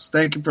props.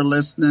 Thank you for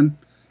listening.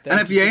 And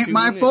if you ain't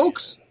my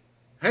folks,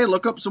 hey,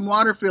 look up some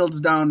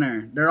Waterfields down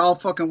there. They're all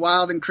fucking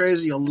wild and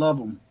crazy. You'll love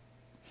them.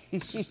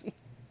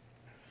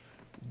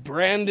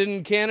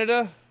 Brandon,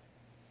 Canada.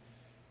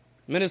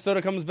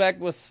 Minnesota comes back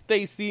with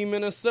Stacy,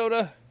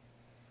 Minnesota.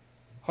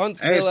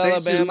 Huntsville, hey,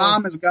 Stacy's Alabama.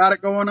 mom has got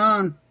it going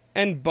on.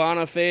 And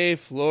Bonifay,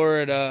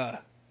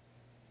 Florida.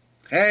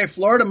 Hey,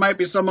 Florida might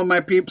be some of my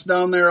peeps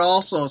down there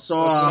also. So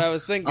that's what I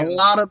was thinking. A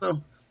lot of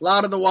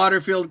the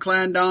Waterfield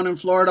clan down in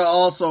Florida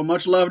also.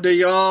 Much love to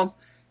y'all.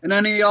 And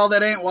any of y'all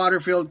that ain't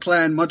Waterfield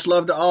clan, much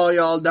love to all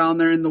y'all down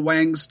there in the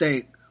Wang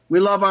state. We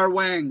love our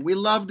Wang. We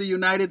love the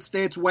United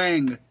States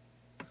Wang.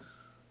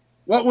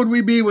 What would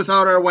we be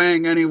without our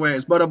Wang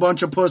anyways, but a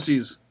bunch of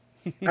pussies,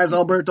 as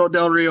Alberto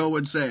Del Rio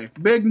would say.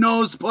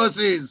 Big-nosed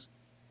pussies.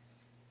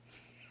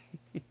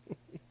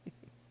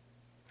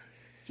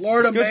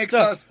 Florida makes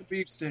us the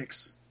beef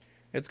sticks.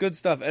 It's good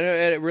stuff. And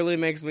it really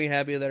makes me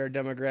happy that our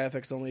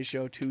demographics only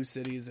show 2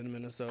 cities in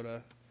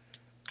Minnesota.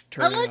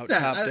 Turning out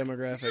top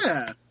demographics.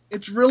 Yeah,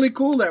 it's really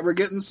cool that we're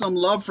getting some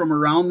love from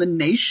around the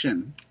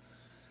nation.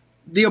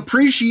 The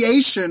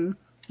appreciation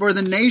for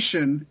the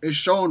nation is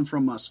shown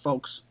from us,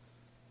 folks.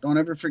 Don't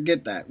ever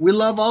forget that. We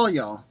love all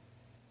y'all.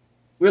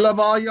 We love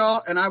all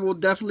y'all, and I will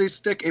definitely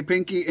stick a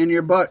pinky in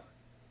your butt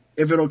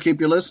if it'll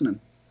keep you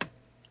listening.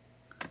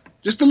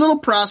 Just a little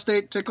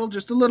prostate tickle,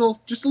 just a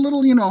little,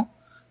 you know,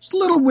 just a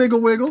little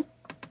wiggle.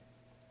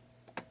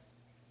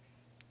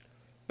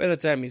 By the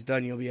time he's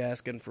done, you'll be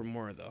asking for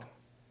more, though.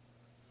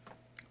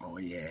 Oh,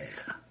 yeah.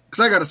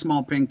 Because I got a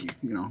small pinky,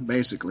 you know,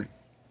 basically.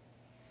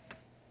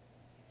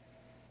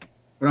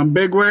 But I'm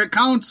big where it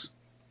counts.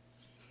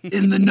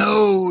 In the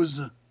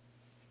nose.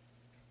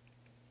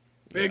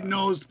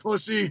 Big-nosed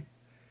pussy.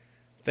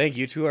 Thank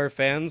you to our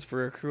fans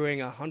for accruing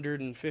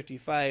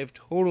 155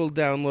 total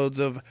downloads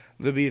of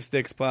the Beef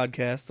Sticks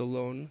podcast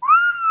alone.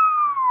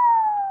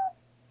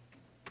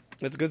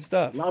 It's good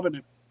stuff.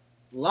 Loving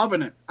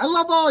it. I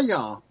love all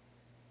y'all.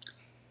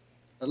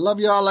 I love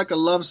y'all like a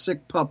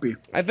lovesick puppy.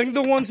 I think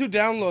the ones who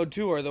download,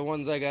 too, are the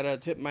ones I gotta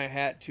tip my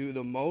hat to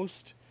the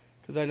most.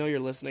 Because I know you're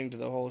listening to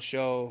the whole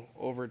show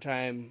over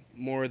time,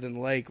 more than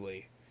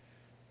likely.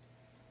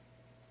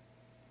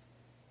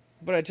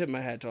 But I tip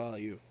my hat to all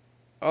of you.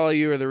 All of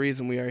you are the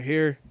reason we are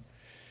here.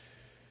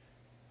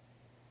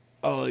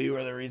 All of you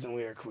are the reason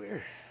we are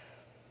queer.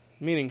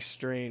 Meaning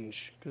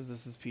strange, because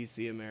this is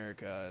PC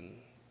America. And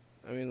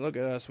I mean, look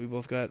at us. We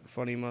both got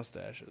funny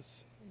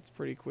mustaches. It's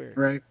pretty queer.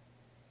 Right.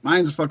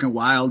 Mine's fucking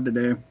wild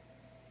today.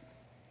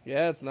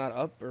 Yeah, it's not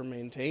up or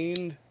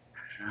maintained.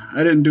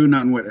 I didn't do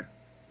nothing with it.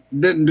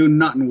 Didn't do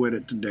nothing with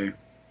it today.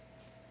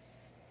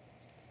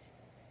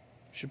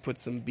 Should put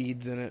some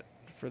beads in it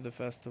for the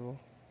festival.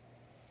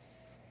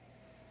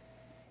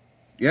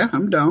 Yeah,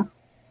 I'm down.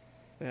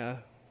 Yeah.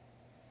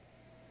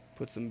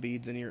 Put some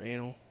beads in your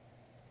anal.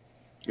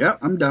 Yeah,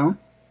 I'm down.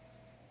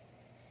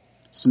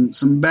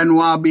 Some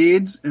Benoit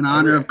beads in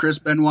honor of Chris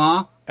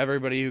Benoit.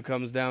 Everybody who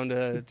comes down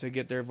to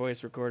get their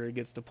voice recorded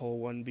gets to pull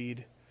one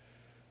bead.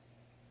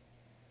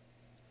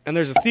 And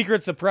there's a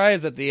secret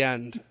surprise at the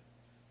end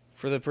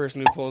for the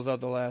person who pulls out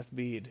the last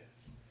bead.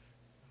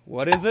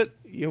 What is it?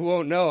 You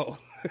won't know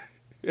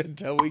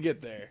until we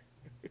get there.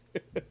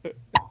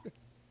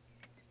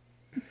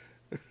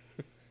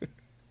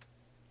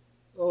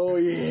 Oh,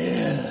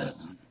 yeah.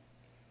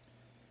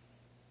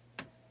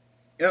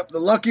 Yep, the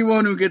lucky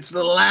one who gets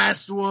the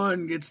last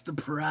one gets the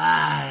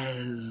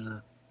prize.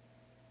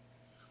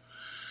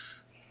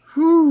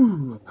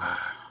 Whew.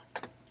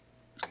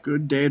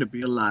 Good day to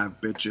be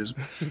alive, bitches.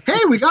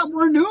 Hey, we got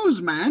more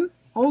news, man.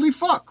 Holy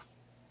fuck.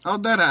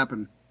 How'd that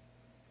happen?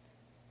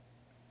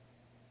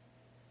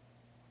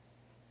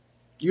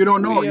 You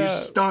don't know. You're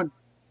stunned.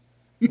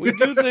 We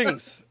do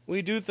things.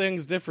 We do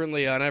things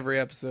differently on every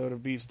episode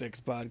of Beef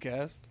Sticks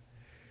Podcast.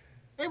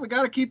 Hey, we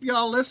got to keep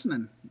y'all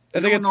listening. I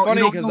think it's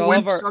funny because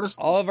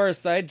all of our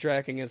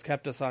sidetracking has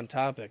kept us on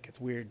topic. It's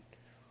weird.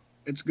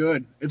 It's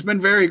good. It's been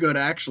very good,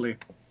 actually.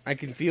 I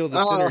can feel the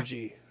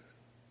synergy.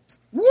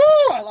 Woo!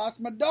 I lost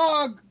my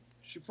dog.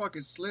 She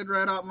fucking slid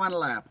right out my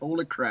lap.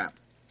 Holy crap.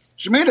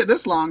 She made it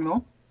this long,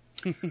 though.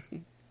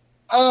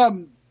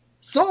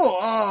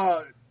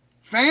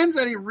 Fans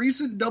at a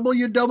recent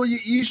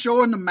WWE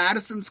show in the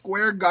Madison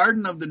Square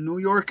Garden of the New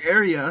York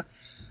area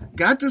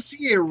got to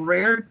see a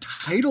rare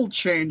title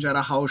change at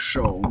a house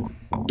show.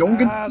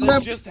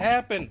 This just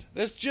happened.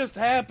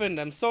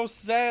 I'm so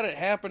sad it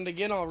happened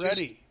again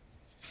already. Just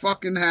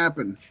fucking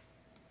happened.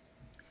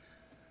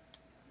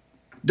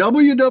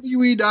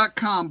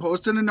 WWE.com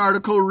posted an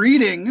article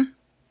reading,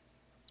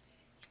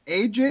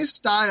 AJ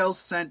Styles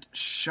sent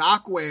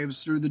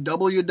shockwaves through the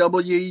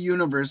WWE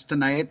Universe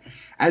tonight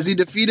as he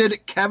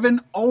defeated Kevin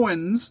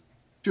Owens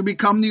to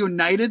become the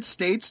United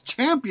States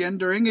Champion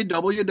during a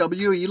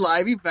WWE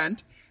live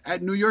event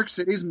at New York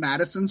City's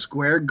Madison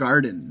Square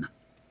Garden.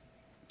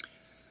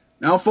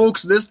 Now,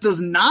 folks, this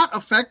does not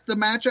affect the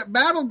match at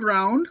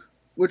Battleground,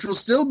 which will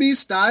still be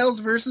Styles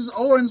versus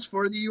Owens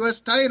for the U.S.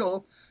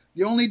 title.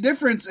 The only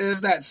difference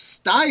is that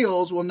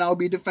Styles will now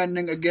be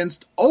defending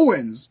against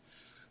Owens.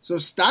 So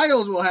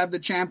Styles will have the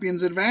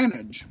champion's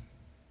advantage.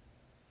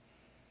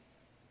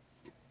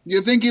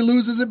 You think he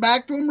loses it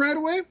back to him right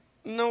away?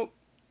 Nope.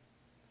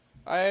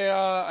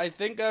 I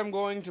think I'm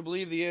going to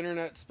believe the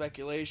internet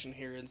speculation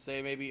here and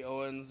say maybe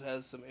Owens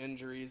has some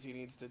injuries he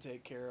needs to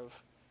take care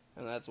of.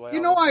 And that's why it's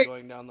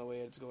going down the way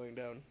it's going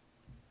down.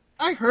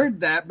 I heard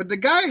that, but the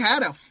guy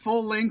had a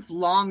full-length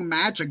long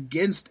match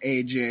against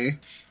AJ.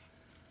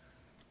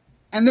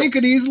 And they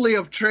could easily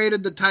have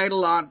traded the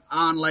title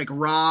on like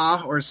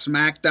Raw or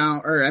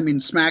SmackDown,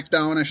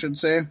 SmackDown, I should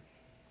say.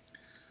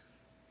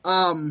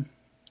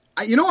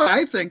 You know what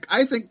I think?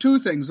 I think two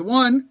things.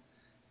 One,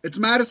 it's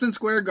Madison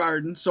Square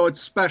Garden, so it's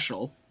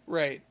special.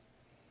 Right.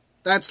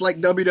 That's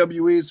like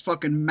WWE's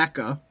fucking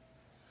mecca.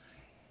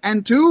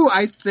 And two,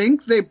 I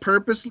think they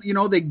purposely,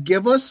 they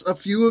give us a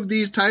few of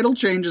these title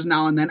changes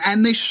now and then,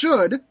 and they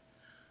should,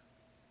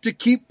 to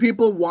keep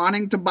people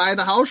wanting to buy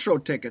the house show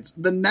tickets.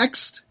 The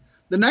next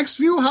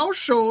few house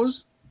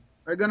shows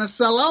are going to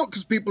sell out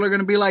because people are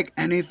going to be like,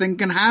 anything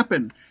can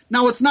happen.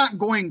 Now, it's not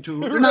going to.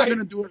 They're not going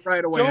to do it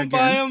right away Don't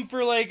buy them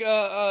for like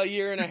a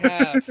year and a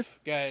half,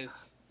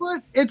 guys.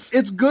 But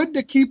it's good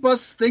to keep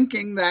us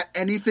thinking that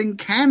anything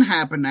can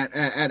happen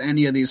at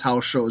any of these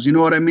house shows. You know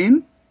what I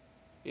mean?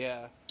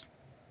 Yeah.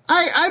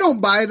 I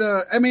don't buy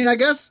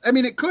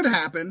it could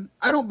happen.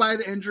 I don't buy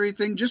the injury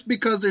thing just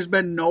because there's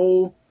been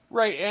no...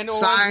 Right, and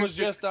Owens was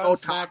just on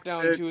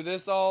SmackDown, too.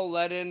 This all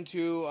led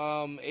into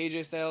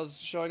AJ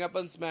Styles showing up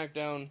on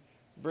SmackDown,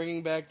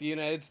 bringing back the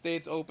United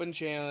States Open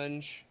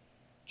Challenge.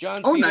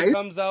 John Cena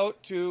comes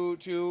out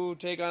to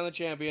take on the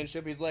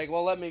championship. He's like,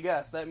 well, let me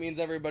guess. That means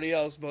everybody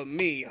else but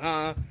me,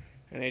 huh?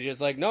 And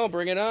AJ's like, no,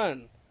 bring it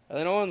on. And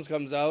then Owens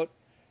comes out,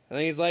 and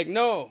then he's like,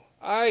 no,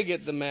 I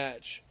get the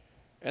match.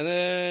 And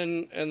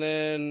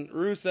then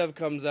Rusev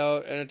comes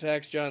out and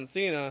attacks John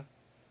Cena.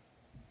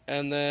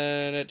 And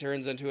then it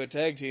turns into a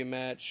tag team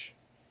match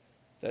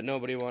that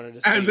nobody wanted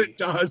to see. As it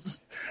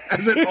does.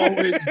 As it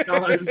always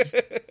does.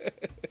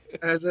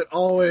 As it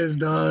always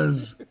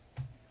does.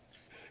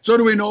 So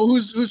do we know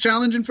who's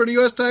challenging for the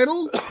U.S.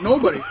 title?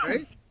 Nobody,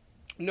 right?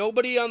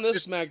 Nobody on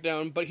this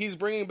SmackDown, but he's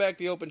bringing back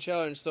the Open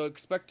Challenge, so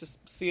expect to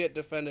see it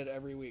defended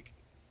every week.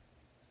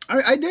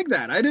 I dig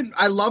that.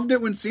 I loved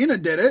it when Cena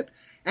did it.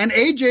 And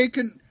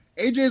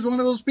AJ's one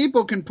of those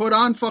people can put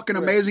on fucking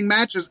amazing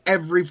matches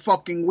every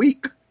fucking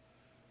week.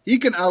 He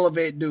can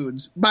elevate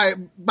dudes by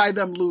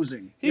them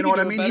losing. You know what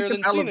I mean? He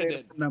can elevate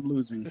it from them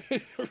losing.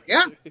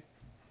 Yeah.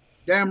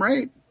 Damn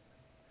right.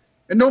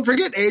 And don't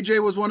forget,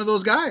 AJ was one of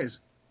those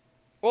guys.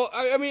 Well,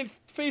 I mean,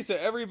 face it,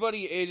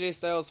 everybody AJ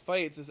Styles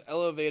fights is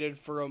elevated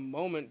for a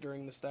moment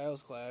during the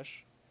Styles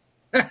Clash.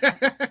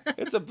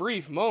 It's a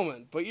brief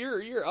moment, but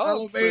you're up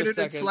elevated for a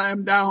second. And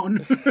slammed down.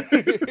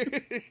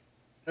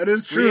 That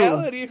is true.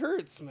 Reality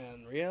hurts,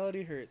 man.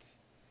 Reality hurts.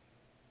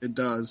 It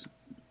does.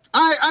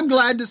 I'm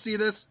glad to see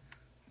this.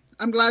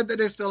 I'm glad that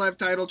they still have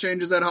title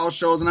changes at house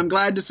shows, and I'm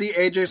glad to see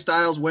AJ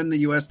Styles win the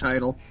U.S.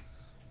 title.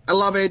 I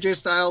love AJ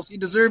Styles. He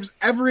deserves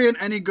every and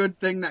any good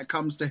thing that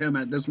comes to him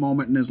at this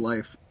moment in his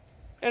life.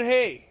 And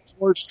hey,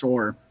 for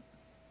sure.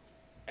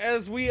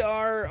 As we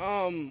are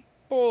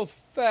both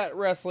fat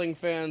wrestling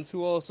fans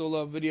who also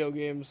love video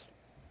games,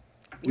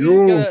 we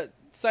just gotta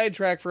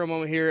sidetrack for a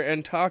moment here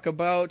and talk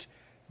about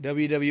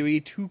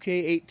WWE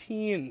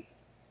 2K18.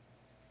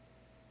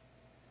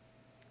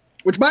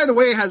 Which, by the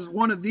way, has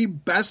one of the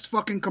best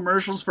fucking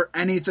commercials for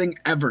anything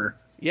ever.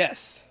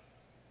 Yes.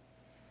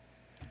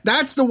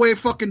 That's the way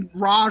fucking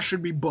Raw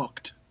should be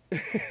booked.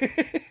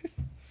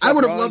 I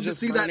would have loved to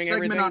see that segment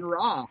everything on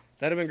Raw.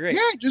 That'd have been great.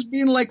 Yeah, just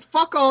being like,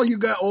 fuck all you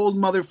got old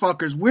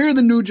motherfuckers. We're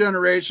the new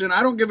generation.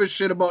 I don't give a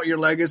shit about your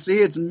legacy.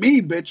 It's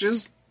me,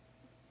 bitches.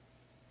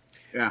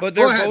 Yeah. But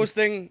they're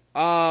boasting,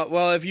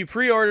 well, if you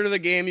pre-order the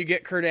game, you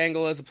get Kurt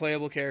Angle as a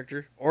playable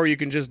character. Or you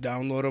can just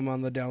download him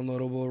on the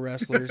downloadable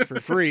wrestlers for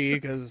free,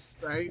 because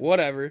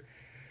whatever.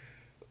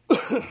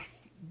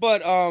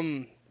 But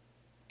I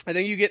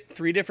think you get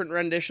 3 different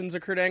renditions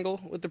of Kurt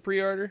Angle with the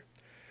pre-order.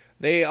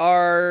 They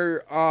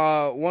are,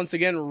 once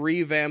again,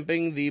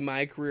 revamping the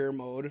My Career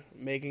mode,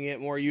 making it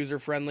more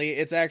user-friendly.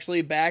 It's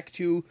actually back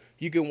to,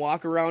 you can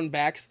walk around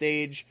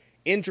backstage,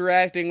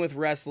 interacting with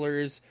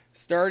wrestlers,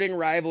 starting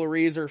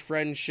rivalries or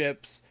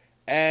friendships,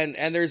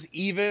 and there's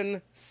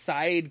even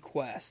side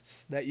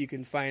quests that you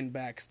can find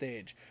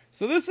backstage.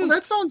 So this is...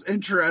 that sounds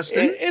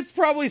interesting. It's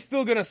probably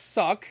still going to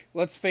suck,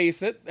 let's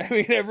face it. I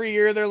mean, every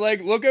year they're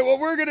like, look at what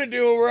we're going to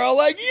do, and we're all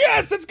like,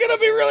 yes, it's going to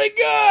be really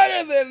good,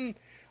 and then...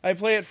 I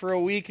play it for a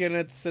week, and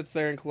it sits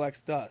there and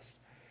collects dust.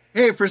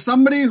 Hey, for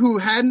somebody who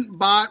hadn't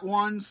bought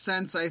one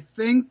since, I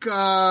think,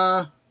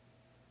 was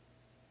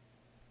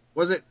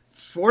it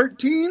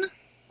 14?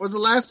 Was the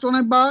last one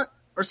I bought?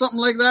 Or something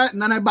like that?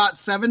 And then I bought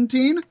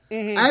 17?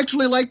 Mm-hmm. I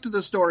actually liked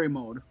the story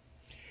mode.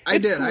 I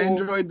did. Cool. I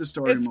enjoyed the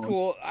story mode. It's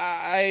cool.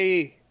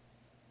 I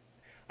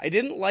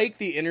didn't like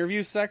the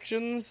interview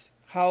sections.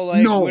 How,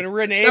 like, when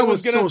Renee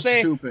was going to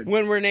say, stupid.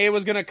 When Renee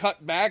was going to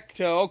cut back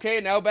to,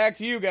 okay, now back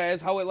to you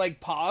guys, how it,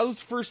 like, paused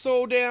for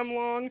so damn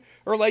long.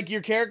 Or, like,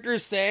 your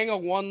character's saying a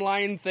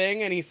one-line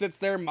thing, and he sits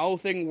there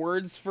mouthing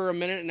words for a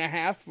minute and a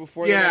half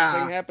before the next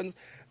thing happens.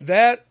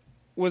 That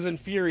was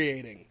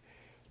infuriating.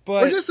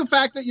 But, or just the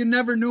fact that you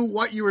never knew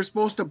what you were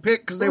supposed to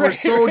pick, because they were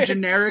so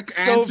generic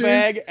answers. So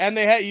vague, and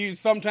you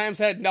sometimes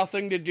had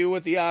nothing to do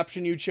with the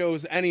option you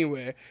chose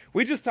anyway.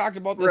 We just talked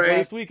about this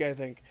last week, I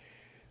think.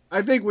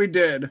 I think we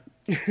did.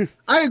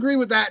 I agree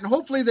with that, and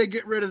hopefully they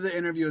get rid of the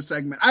interview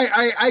segment.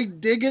 I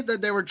dig it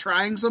that they were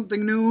trying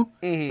something new,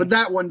 but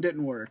that one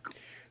didn't work.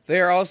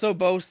 They are also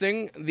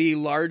boasting the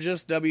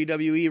largest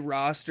WWE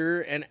roster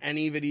in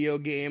any video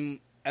game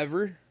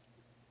ever.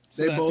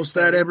 So they boast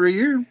that every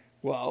year.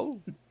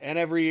 Well, and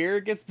every year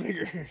it gets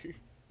bigger.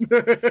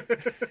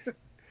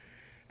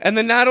 And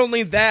then not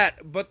only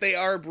that, but they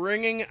are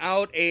bringing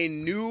out a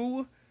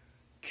new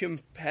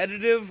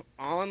competitive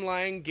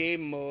online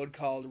game mode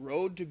called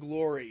Road to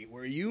Glory,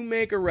 where you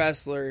make a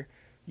wrestler,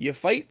 you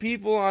fight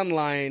people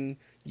online,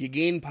 you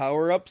gain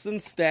power-ups and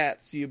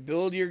stats, you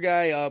build your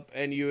guy up,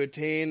 and you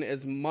attain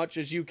as much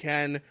as you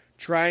can,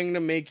 trying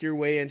to make your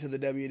way into the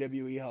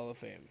WWE Hall of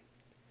Fame.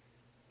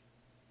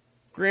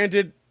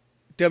 Granted,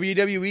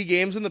 WWE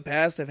games in the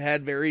past have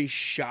had very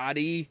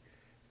shoddy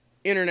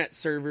internet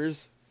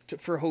servers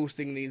for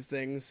hosting these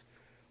things.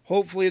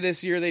 Hopefully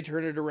this year they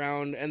turn it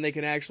around and they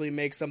can actually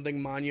make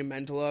something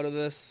monumental out of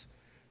this,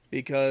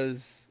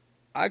 because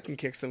I can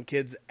kick some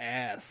kids'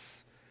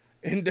 ass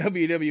in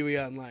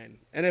WWE Online.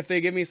 And if they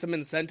give me some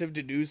incentive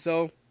to do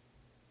so,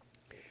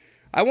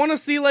 I want to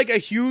see like a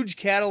huge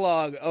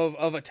catalog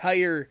of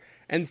attire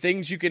and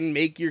things you can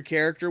make your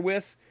character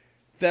with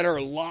that are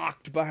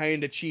locked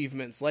behind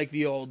achievements like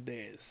the old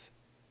days.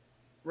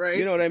 Right.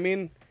 You know what I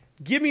mean?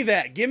 Give me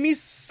that. Give me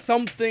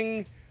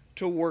something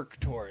to work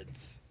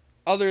towards.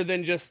 Other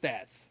than just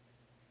stats.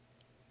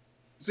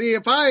 See,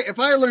 if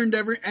I learned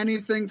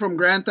anything from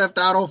Grand Theft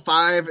Auto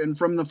 5 and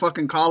from the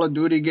fucking Call of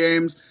Duty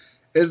games,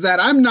 is that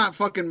I'm not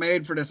fucking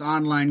made for this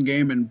online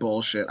gaming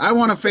bullshit. I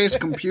want to face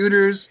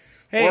computers,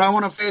 or I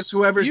want to face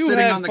whoever's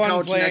sitting on the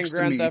couch next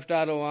to me. Grand Theft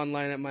Auto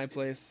Online at my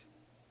place.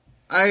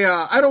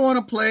 I don't want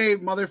to play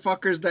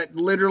motherfuckers that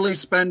literally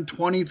spend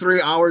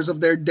 23 hours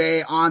of their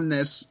day on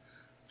this,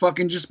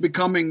 fucking just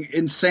becoming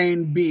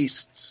insane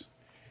beasts.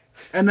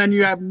 And then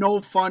you have no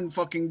fun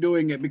fucking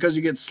doing it because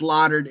you get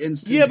slaughtered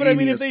instantaneously. Yeah, but I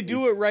mean, if they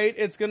do it right,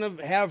 it's going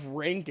to have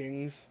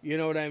rankings. You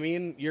know what I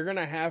mean? You're going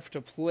to have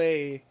to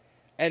play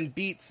and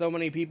beat so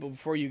many people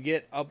before you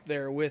get up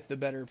there with the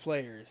better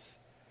players.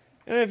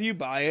 And if you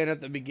buy it at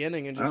the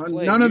beginning and just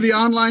play... None of the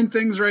online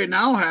things right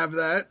now have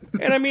that.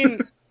 And I mean,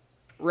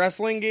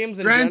 wrestling games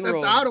in Grand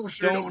general Theft Auto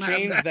sure don't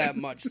change that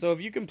much. So if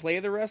you can play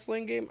the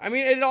wrestling game... I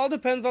mean, it all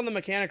depends on the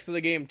mechanics of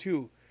the game,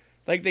 too.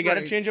 Like, they got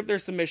to change up their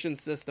submission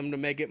system to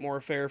make it more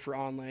fair for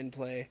online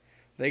play.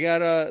 They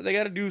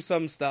gotta do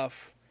some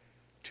stuff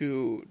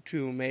to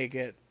make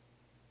it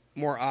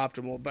more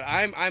optimal. But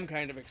I'm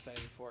kind of excited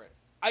for it.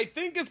 I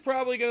think it's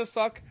probably gonna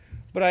suck,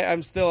 but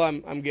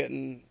I'm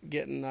getting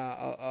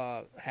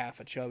half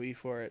a chubby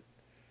for it.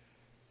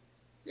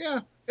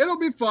 Yeah, it'll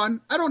be fun.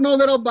 I don't know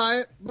that I'll buy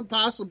it, but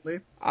possibly.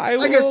 I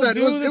will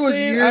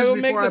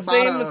make the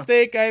same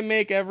mistake I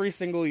make every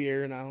single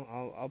year, and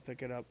I'll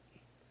pick it up.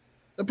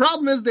 The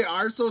problem is they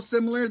are so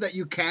similar that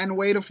you can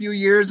wait a few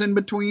years in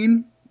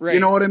between. Right.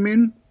 You know what I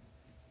mean?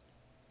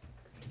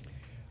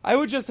 I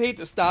would just hate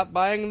to stop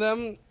buying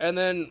them and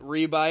then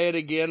rebuy it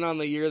again on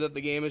the year that the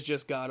game is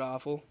just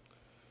god-awful.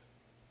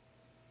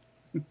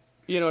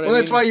 You You know what Well, I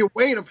mean? that's why you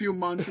wait a few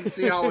months and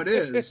see how it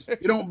is.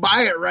 You don't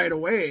buy it right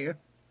away.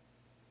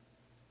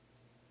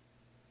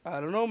 I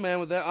don't know, man.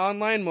 With that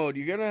online mode,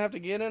 you're gonna have to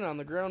get in on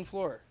the ground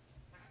floor.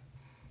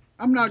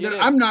 I'm not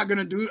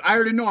gonna do. I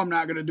already know I'm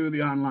not gonna do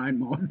the online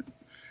mode.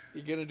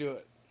 You're gonna do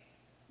it.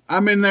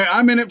 I'm in there.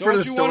 I'm in it for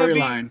the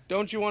storyline.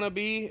 Don't you want to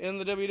be in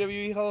the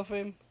WWE Hall of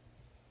Fame?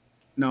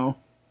 No.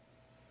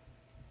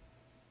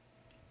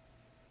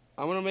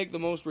 I'm gonna make the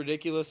most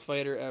ridiculous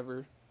fighter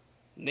ever.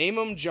 Name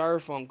him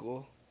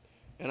Jarfunkel,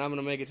 and I'm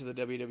gonna make it to the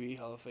WWE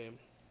Hall of Fame.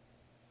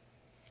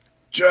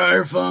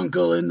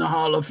 Jarfunkel in the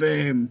Hall of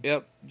Fame.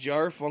 Yep,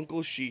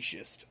 Jarfunkel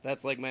Sheeshist.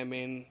 That's like my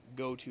main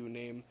go-to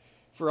name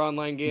for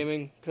online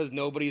gaming, because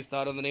nobody's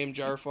thought of the name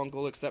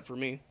Jarfunkel except for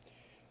me.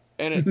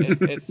 And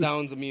it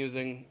sounds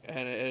amusing,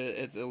 and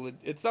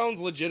it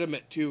sounds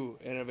legitimate, too,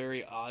 in a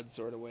very odd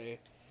sort of way.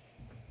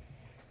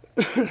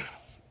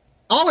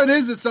 All it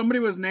is somebody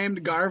was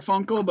named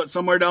Garfunkel, but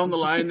somewhere down the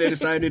line they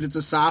decided it's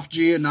a soft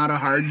G and not a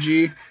hard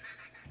G.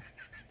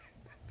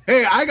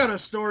 Hey, I got a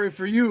story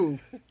for you.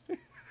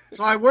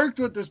 So I worked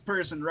with this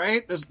person,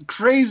 right? This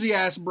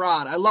crazy-ass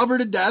broad. I love her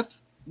to death,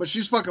 but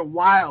she's fucking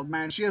wild,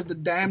 man. She has the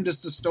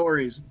damnedest of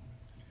stories.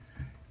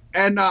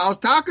 And I was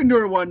talking to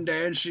her one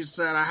day, and she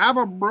said, I have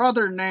a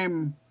brother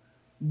named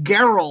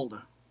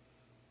Gerald.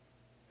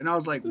 And I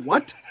was like,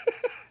 what?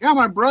 Yeah,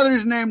 my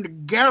brother's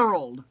named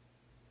Gerald.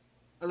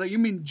 I was like, you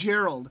mean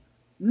Gerald?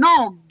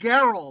 No,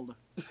 Gerald.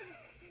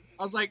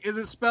 I was like, is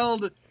it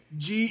spelled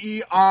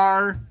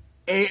Gerald?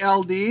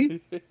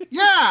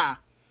 Yeah.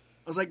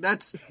 I was like,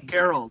 that's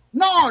Gerald.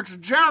 No, it's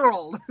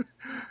Gerald.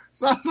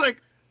 So I was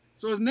like,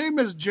 so his name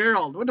is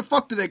Gerald. What the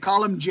fuck do they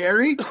call him,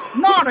 Jerry?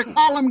 No, they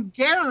call him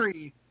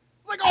Gary.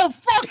 It's like, oh,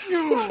 fuck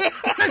you.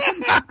 They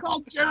did not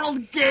call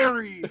Gerald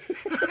Gary.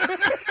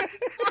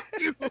 Fuck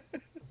you.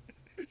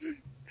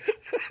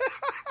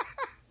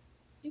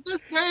 To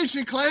this day,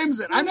 she claims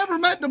it. I never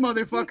met the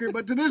motherfucker,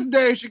 but to this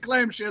day, she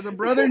claims she has a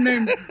brother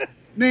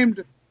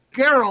named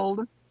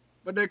Gerald,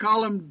 but they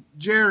call him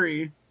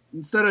Jerry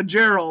instead of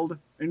Gerald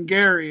and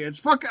Gary. It's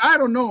fucking, I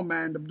don't know,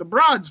 man. The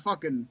broad's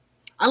fucking,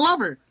 I love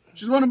her.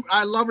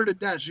 I love her to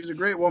death. She's a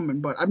great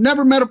woman, but I've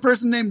never met a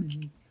person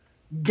named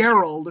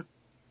Gerald.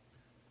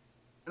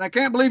 And I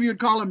can't believe you'd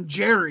call him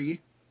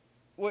Jerry.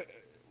 What?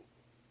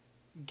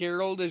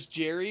 Gerald is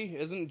Jerry?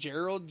 Isn't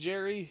Gerald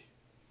Jerry?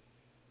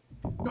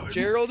 No,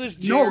 Gerald is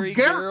Jerry.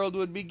 No, Gerald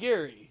would be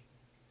Gary.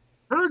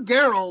 Her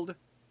Gerald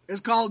is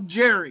called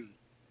Jerry.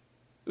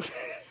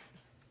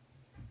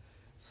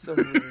 So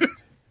weird.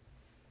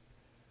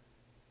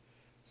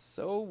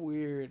 So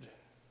weird.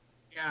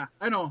 Yeah,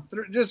 I know.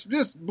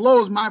 Just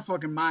blows my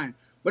fucking mind.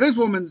 But this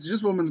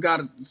woman's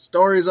got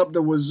stories up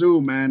the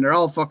wazoo, man. They're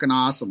all fucking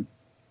awesome.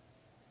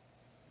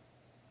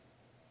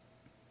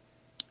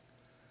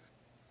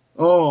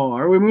 Oh,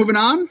 are we moving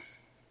on?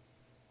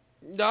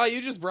 No,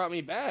 you just brought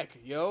me back,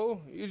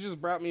 yo. You just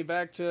brought me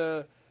back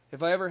to,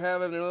 if I ever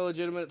have an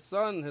illegitimate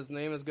son, his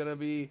name is going to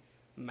be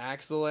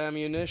Maxwell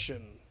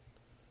Ammunition.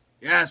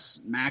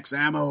 Yes, Max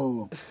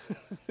Ammo.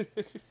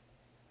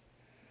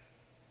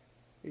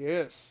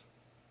 Yes.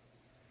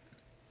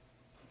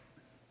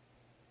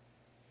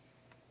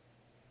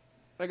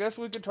 I guess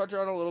we could touch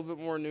on a little bit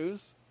more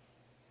news.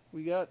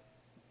 We got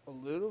a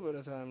little bit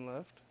of time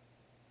left.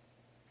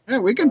 Yeah,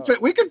 we can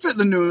fit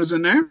the news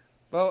in there.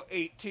 About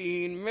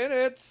 18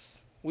 minutes.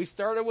 We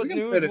started with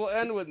news, we'll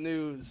end with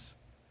news.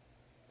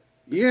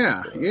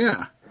 Yeah.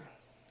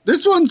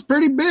 This one's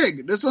pretty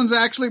big. This one's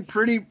actually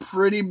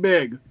pretty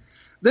big.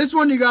 This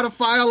one you got to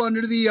file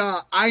under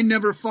the I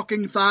never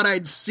fucking thought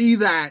I'd see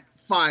that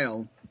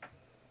file.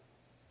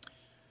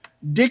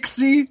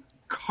 Dixie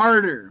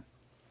Carter.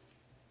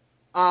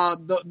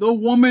 The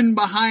woman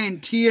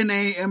behind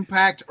TNA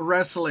Impact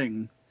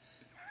Wrestling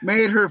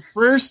made her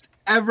first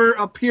ever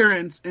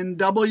appearance in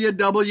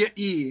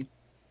WWE,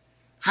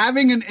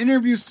 having an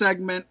interview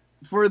segment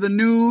for the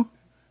new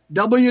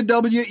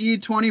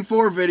WWE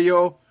 24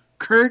 video,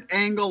 Kurt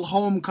Angle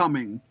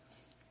Homecoming.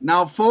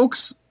 Now,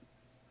 folks,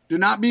 do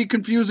not be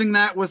confusing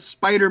that with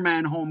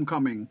Spider-Man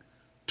Homecoming.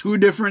 Two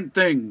different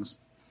things.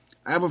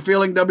 I have a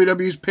feeling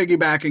WWE's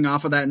piggybacking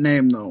off of that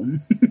name, though.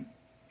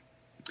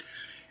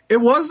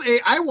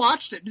 I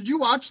watched it. Did you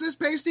watch this,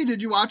 Pasty?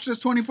 Did you watch this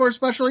 24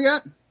 special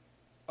yet?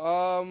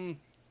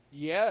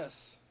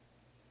 Yes.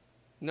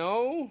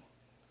 No?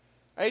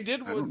 I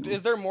did.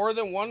 Is there more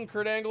than one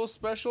Kurt Angle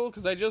special?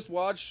 Because I just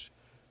watched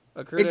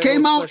a Kurt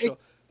Angle special.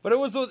 But it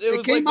was like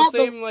the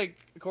same like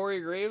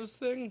Corey Graves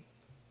thing?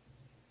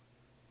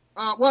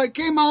 Well, it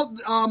came out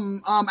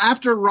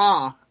after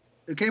Raw.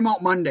 It came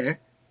out Monday.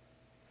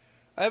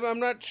 I'm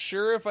not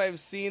sure if I've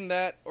seen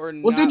that or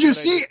not. Well, did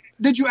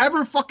you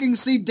ever fucking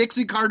see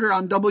Dixie Carter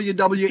on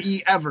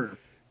WWE ever?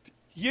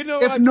 You know,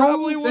 I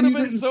probably would have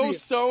been so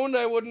stoned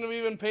I wouldn't have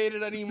even paid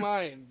it any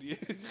mind.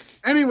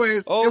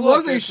 Anyways,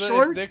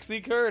 it's Dixie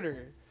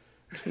Carter.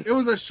 It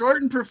was a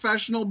short and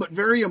professional but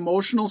very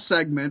emotional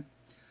segment.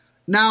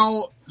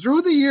 Now,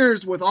 through the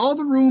years, with all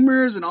the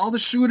rumors and all the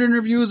shoot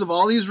interviews of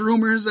all these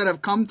rumors that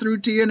have come through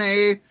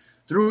TNA,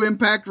 through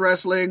Impact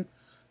Wrestling,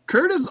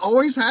 Kurt has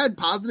always had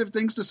positive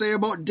things to say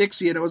about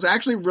Dixie, and it was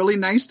actually really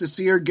nice to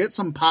see her get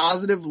some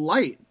positive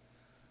light.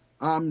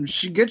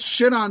 She gets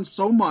shit on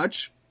so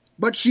much,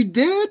 but she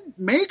did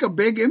make a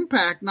big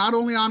impact, not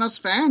only on us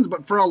fans,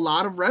 but for a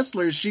lot of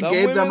wrestlers. She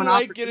gave them an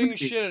opportunity.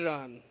 Getting shitted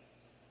on.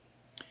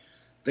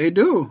 They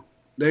do.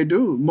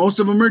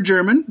 Most of them are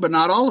German, but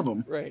not all of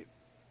them. Right.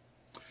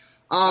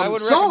 I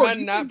would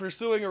recommend not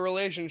pursuing a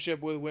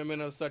relationship with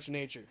women of such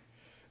nature.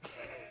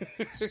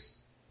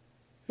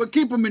 But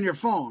keep them in your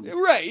phone.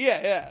 Right,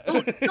 yeah.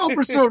 Don't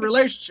pursue a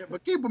relationship,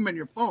 but keep them in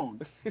your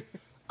phone.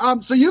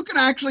 So you can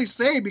actually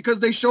say, because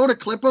they showed a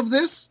clip of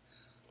this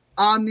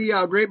on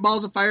the Great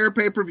Balls of Fire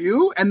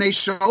pay-per-view, and they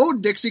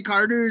showed Dixie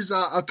Carter's,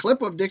 a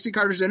clip of Dixie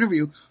Carter's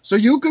interview. So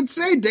you could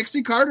say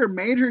Dixie Carter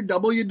made her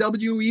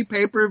WWE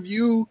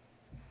pay-per-view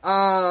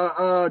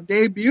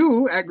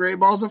debut at Great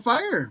Balls of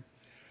Fire.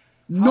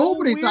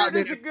 Nobody thought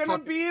that. How weird is it going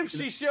to be if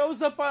she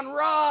shows up on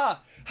Raw?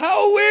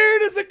 How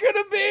weird is it going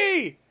to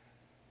be?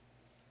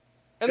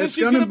 And then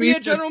she's going to be a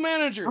general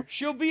manager.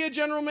 She'll be a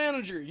general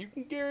manager. You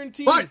can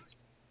guarantee. But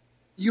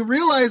you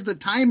realize the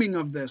timing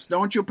of this,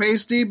 don't you,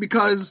 Pasty?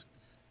 Because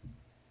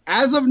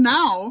as of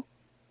now,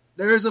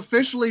 there is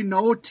officially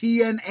no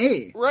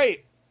TNA.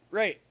 Right.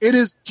 It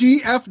is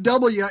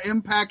GFW,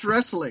 Impact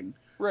Wrestling.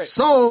 Right.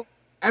 So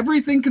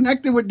everything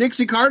connected with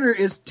Dixie Carter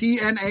is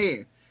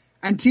TNA.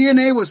 And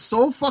TNA was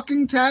so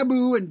fucking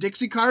taboo, and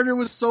Dixie Carter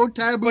was so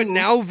taboo. But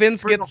now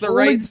Vince gets the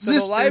rights to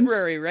the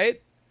library, right?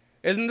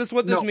 Isn't this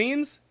what this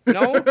means?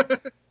 No?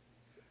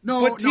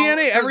 No. But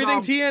TNA, everything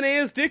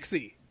TNA is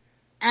Dixie.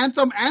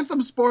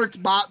 Anthem Sports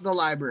bought the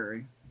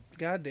library.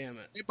 God damn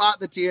it. They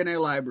bought the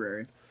TNA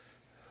library.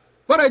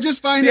 But I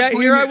just find it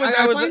here I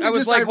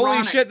was like, ironic.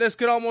 Holy shit, this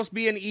could almost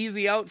be an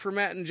easy out for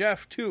Matt and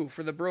Jeff, too,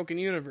 for the Broken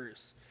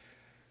Universe.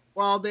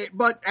 Well,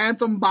 but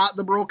Anthem bought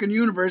the Broken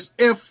Universe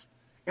if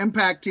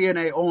Impact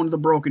TNA owned the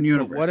Broken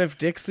Universe. But what if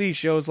Dixie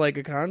shows like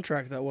a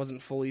contract that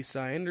wasn't fully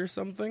signed or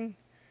something?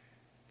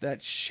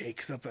 That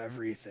shakes up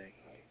everything.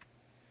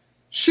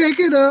 Shake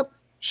it up,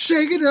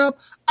 shake it up,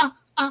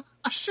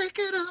 shake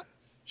it up,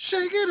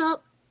 shake it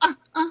up,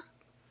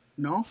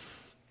 No?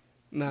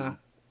 Nah,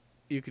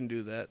 you can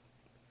do that.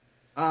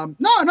 No,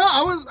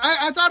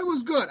 I thought it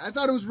was good. I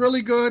thought it was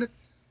really good.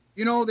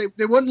 You know,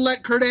 they wouldn't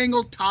let Kurt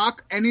Angle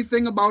talk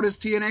anything about his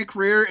TNA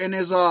career in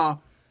his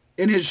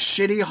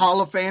shitty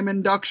Hall of Fame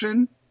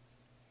induction.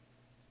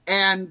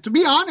 And to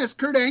be honest,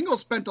 Kurt Angle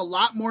spent a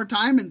lot more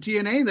time in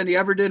TNA than he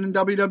ever did in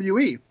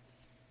WWE.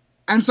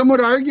 And some would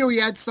argue he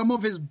had some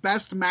of his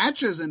best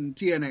matches in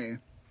TNA.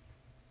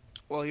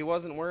 Well, he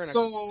wasn't wearing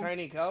a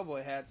tiny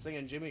cowboy hat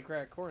singing Jimmy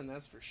Crack Corn,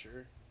 that's for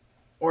sure.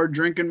 Or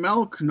drinking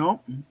milk,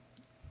 nope.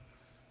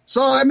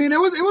 So, I mean, it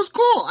was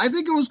cool. I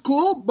think it was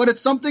cool, but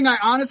it's something I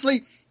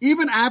honestly,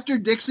 even after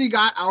Dixie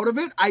got out of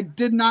it, I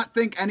did not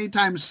think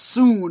anytime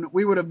soon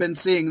we would have been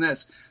seeing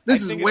this.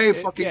 This is way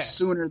fucking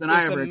sooner than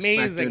I ever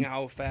expected. It's amazing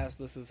how fast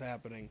this is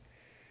happening.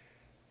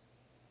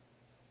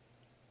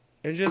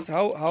 And just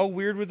how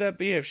weird would that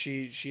be if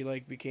she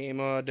like became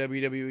a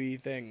WWE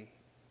thing?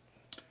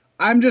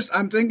 I'm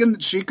thinking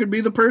that she could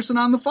be the person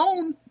on the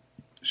phone.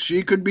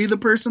 She could be the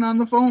person on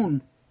the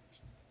phone.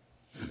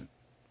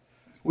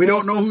 We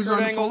don't know who's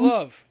on the phone.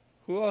 Love?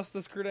 Who else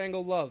does Kurt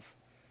Angle love?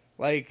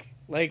 Like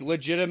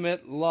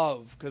legitimate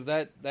love, because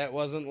that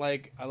wasn't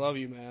like I love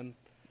you, man.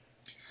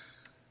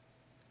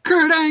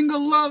 Kurt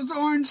Angle loves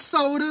orange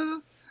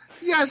soda.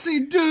 Yes, he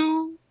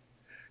do.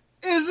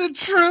 Is it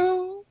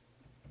true?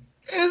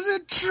 Is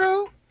it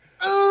true?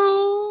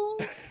 Ooh.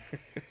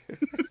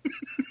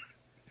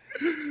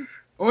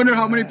 I wonder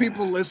how many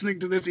people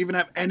listening to this even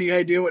have any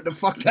idea what the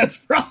fuck that's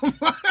from.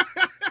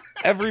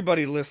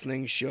 Everybody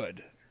listening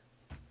should.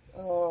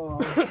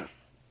 Oh.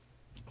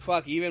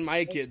 Fuck, even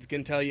my kids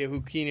can tell you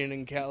who Keenan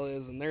and Kel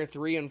is, and they're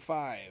 3 and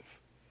 5.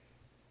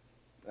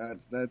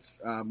 That's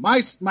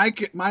my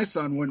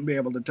son wouldn't be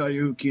able to tell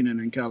you who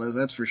Keenan and Kel is.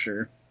 That's for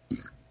sure.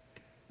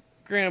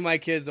 Granted, my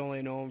kids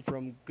only know him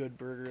from Good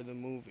Burger, the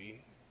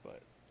movie,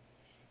 but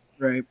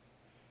right.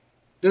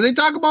 Do they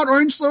talk about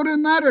orange soda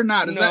in that or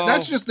not?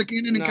 That's just the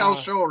Keenan and Kel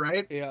show,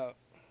 right? Yeah.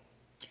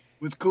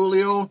 With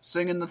Coolio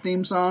singing the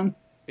theme song.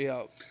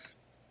 Yeah.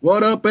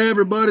 What up,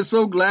 everybody?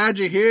 So glad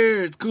you're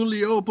here. It's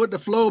Coolio. Put the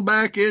flow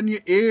back in your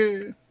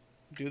ear.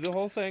 Do the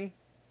whole thing.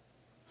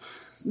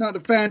 It's not the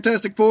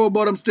Fantastic Four,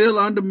 but I'm still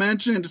on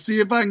dimension to see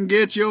if I can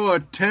get your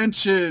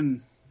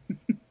attention.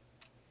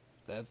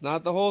 That's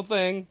not the whole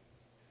thing.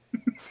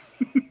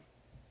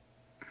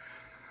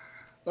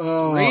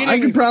 I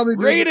could probably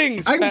do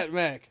ratings, Pat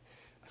Mac.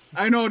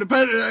 I know.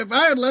 If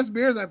I had less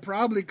beers, I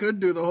probably could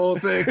do the whole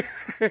thing.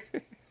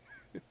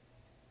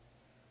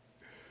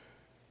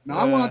 Now,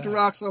 I want to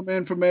rock some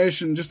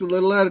information, just a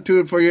little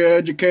attitude for your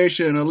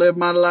education. I live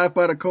my life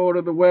by the code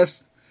of the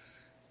West.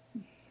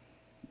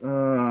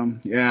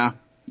 Yeah.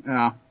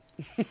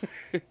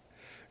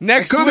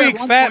 Next week,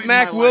 Fat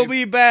Mac will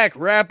be back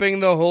rapping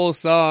the whole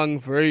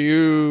song for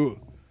you.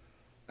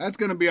 That's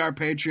going to be our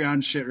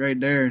Patreon shit right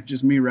there,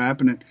 just me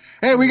rapping it.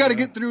 Hey, we got to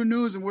get through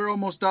news, and we're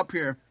almost up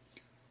here.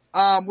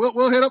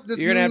 We'll hit up this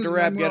news. You're going to have to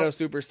rap Ghetto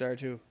Superstar,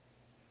 too.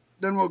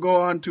 then we'll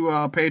go on to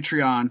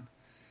Patreon.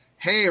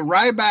 Hey,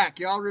 Ryback.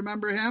 Y'all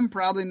remember him?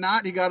 Probably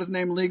not. He got his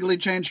name legally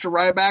changed to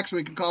Ryback so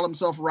he can call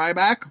himself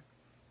Ryback.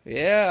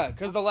 Yeah,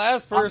 because the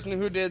last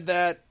person who did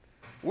that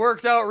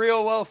worked out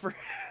real well for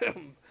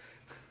him.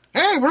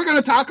 Hey, we're going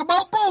to talk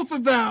about both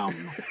of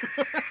them.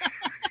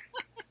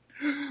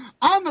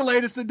 On the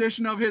latest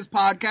edition of his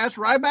podcast,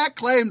 Ryback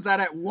claims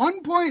that at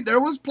one point there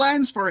was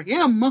plans for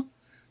him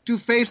to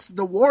face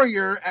the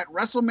Warrior at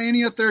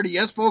WrestleMania 30.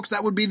 Yes, folks,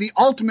 that would be the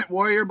Ultimate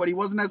Warrior, but he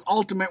wasn't as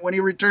ultimate when he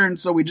returned,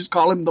 so we just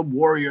call him the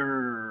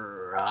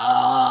Warrior.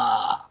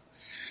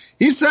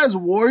 He says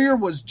Warrior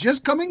was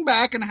just coming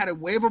back and had a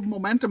wave of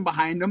momentum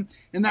behind him,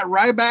 and that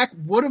Ryback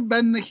would have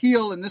been the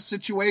heel in this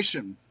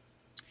situation.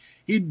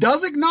 He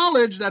does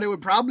acknowledge that it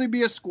would probably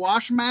be a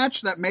squash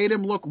match that made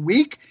him look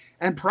weak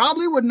and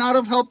probably would not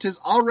have helped his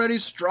already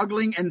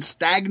struggling and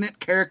stagnant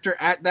character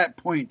at that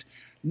point.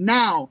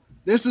 Now,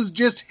 this is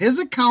just his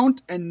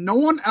account, and no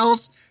one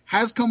else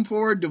has come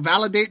forward to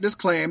validate this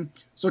claim.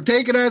 So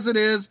take it as it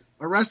is,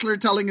 a wrestler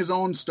telling his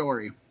own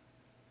story.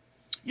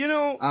 You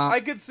know, I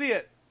could see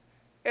it.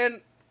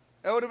 And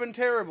that would have been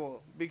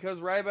terrible,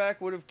 because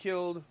Ryback would have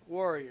killed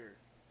Warrior.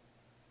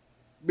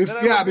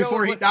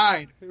 Before he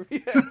died. Yeah,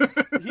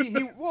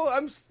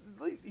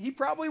 he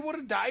probably would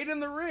have died in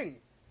the ring.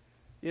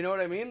 You know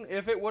what I mean?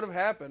 If it would have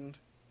happened.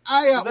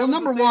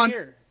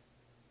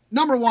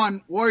 Number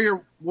one,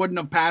 Warrior wouldn't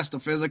have passed a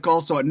physical,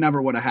 so it never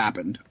would have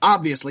happened.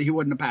 Obviously, he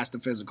wouldn't have passed a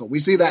physical. We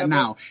see that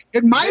now.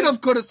 It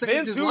could have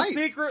saved his life. Vince,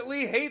 who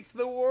secretly hates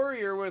the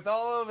Warrior with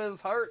all of his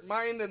heart,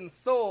 mind, and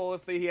soul,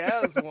 if he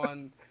has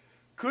one,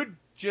 could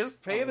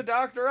just pay the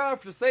doctor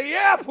off to say,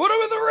 yeah, put him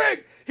in the ring.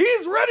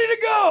 He's ready to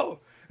go.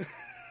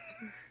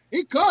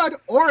 He could.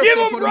 Or give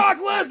him Brock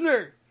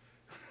Lesnar.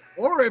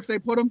 Or if they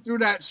put him through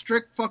that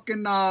strict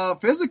fucking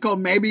physical,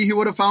 maybe he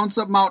would have found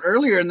something out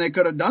earlier and they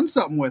could have done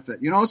something with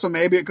it, you know? So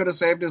maybe it could have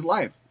saved his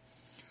life.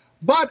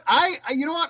 But you know what?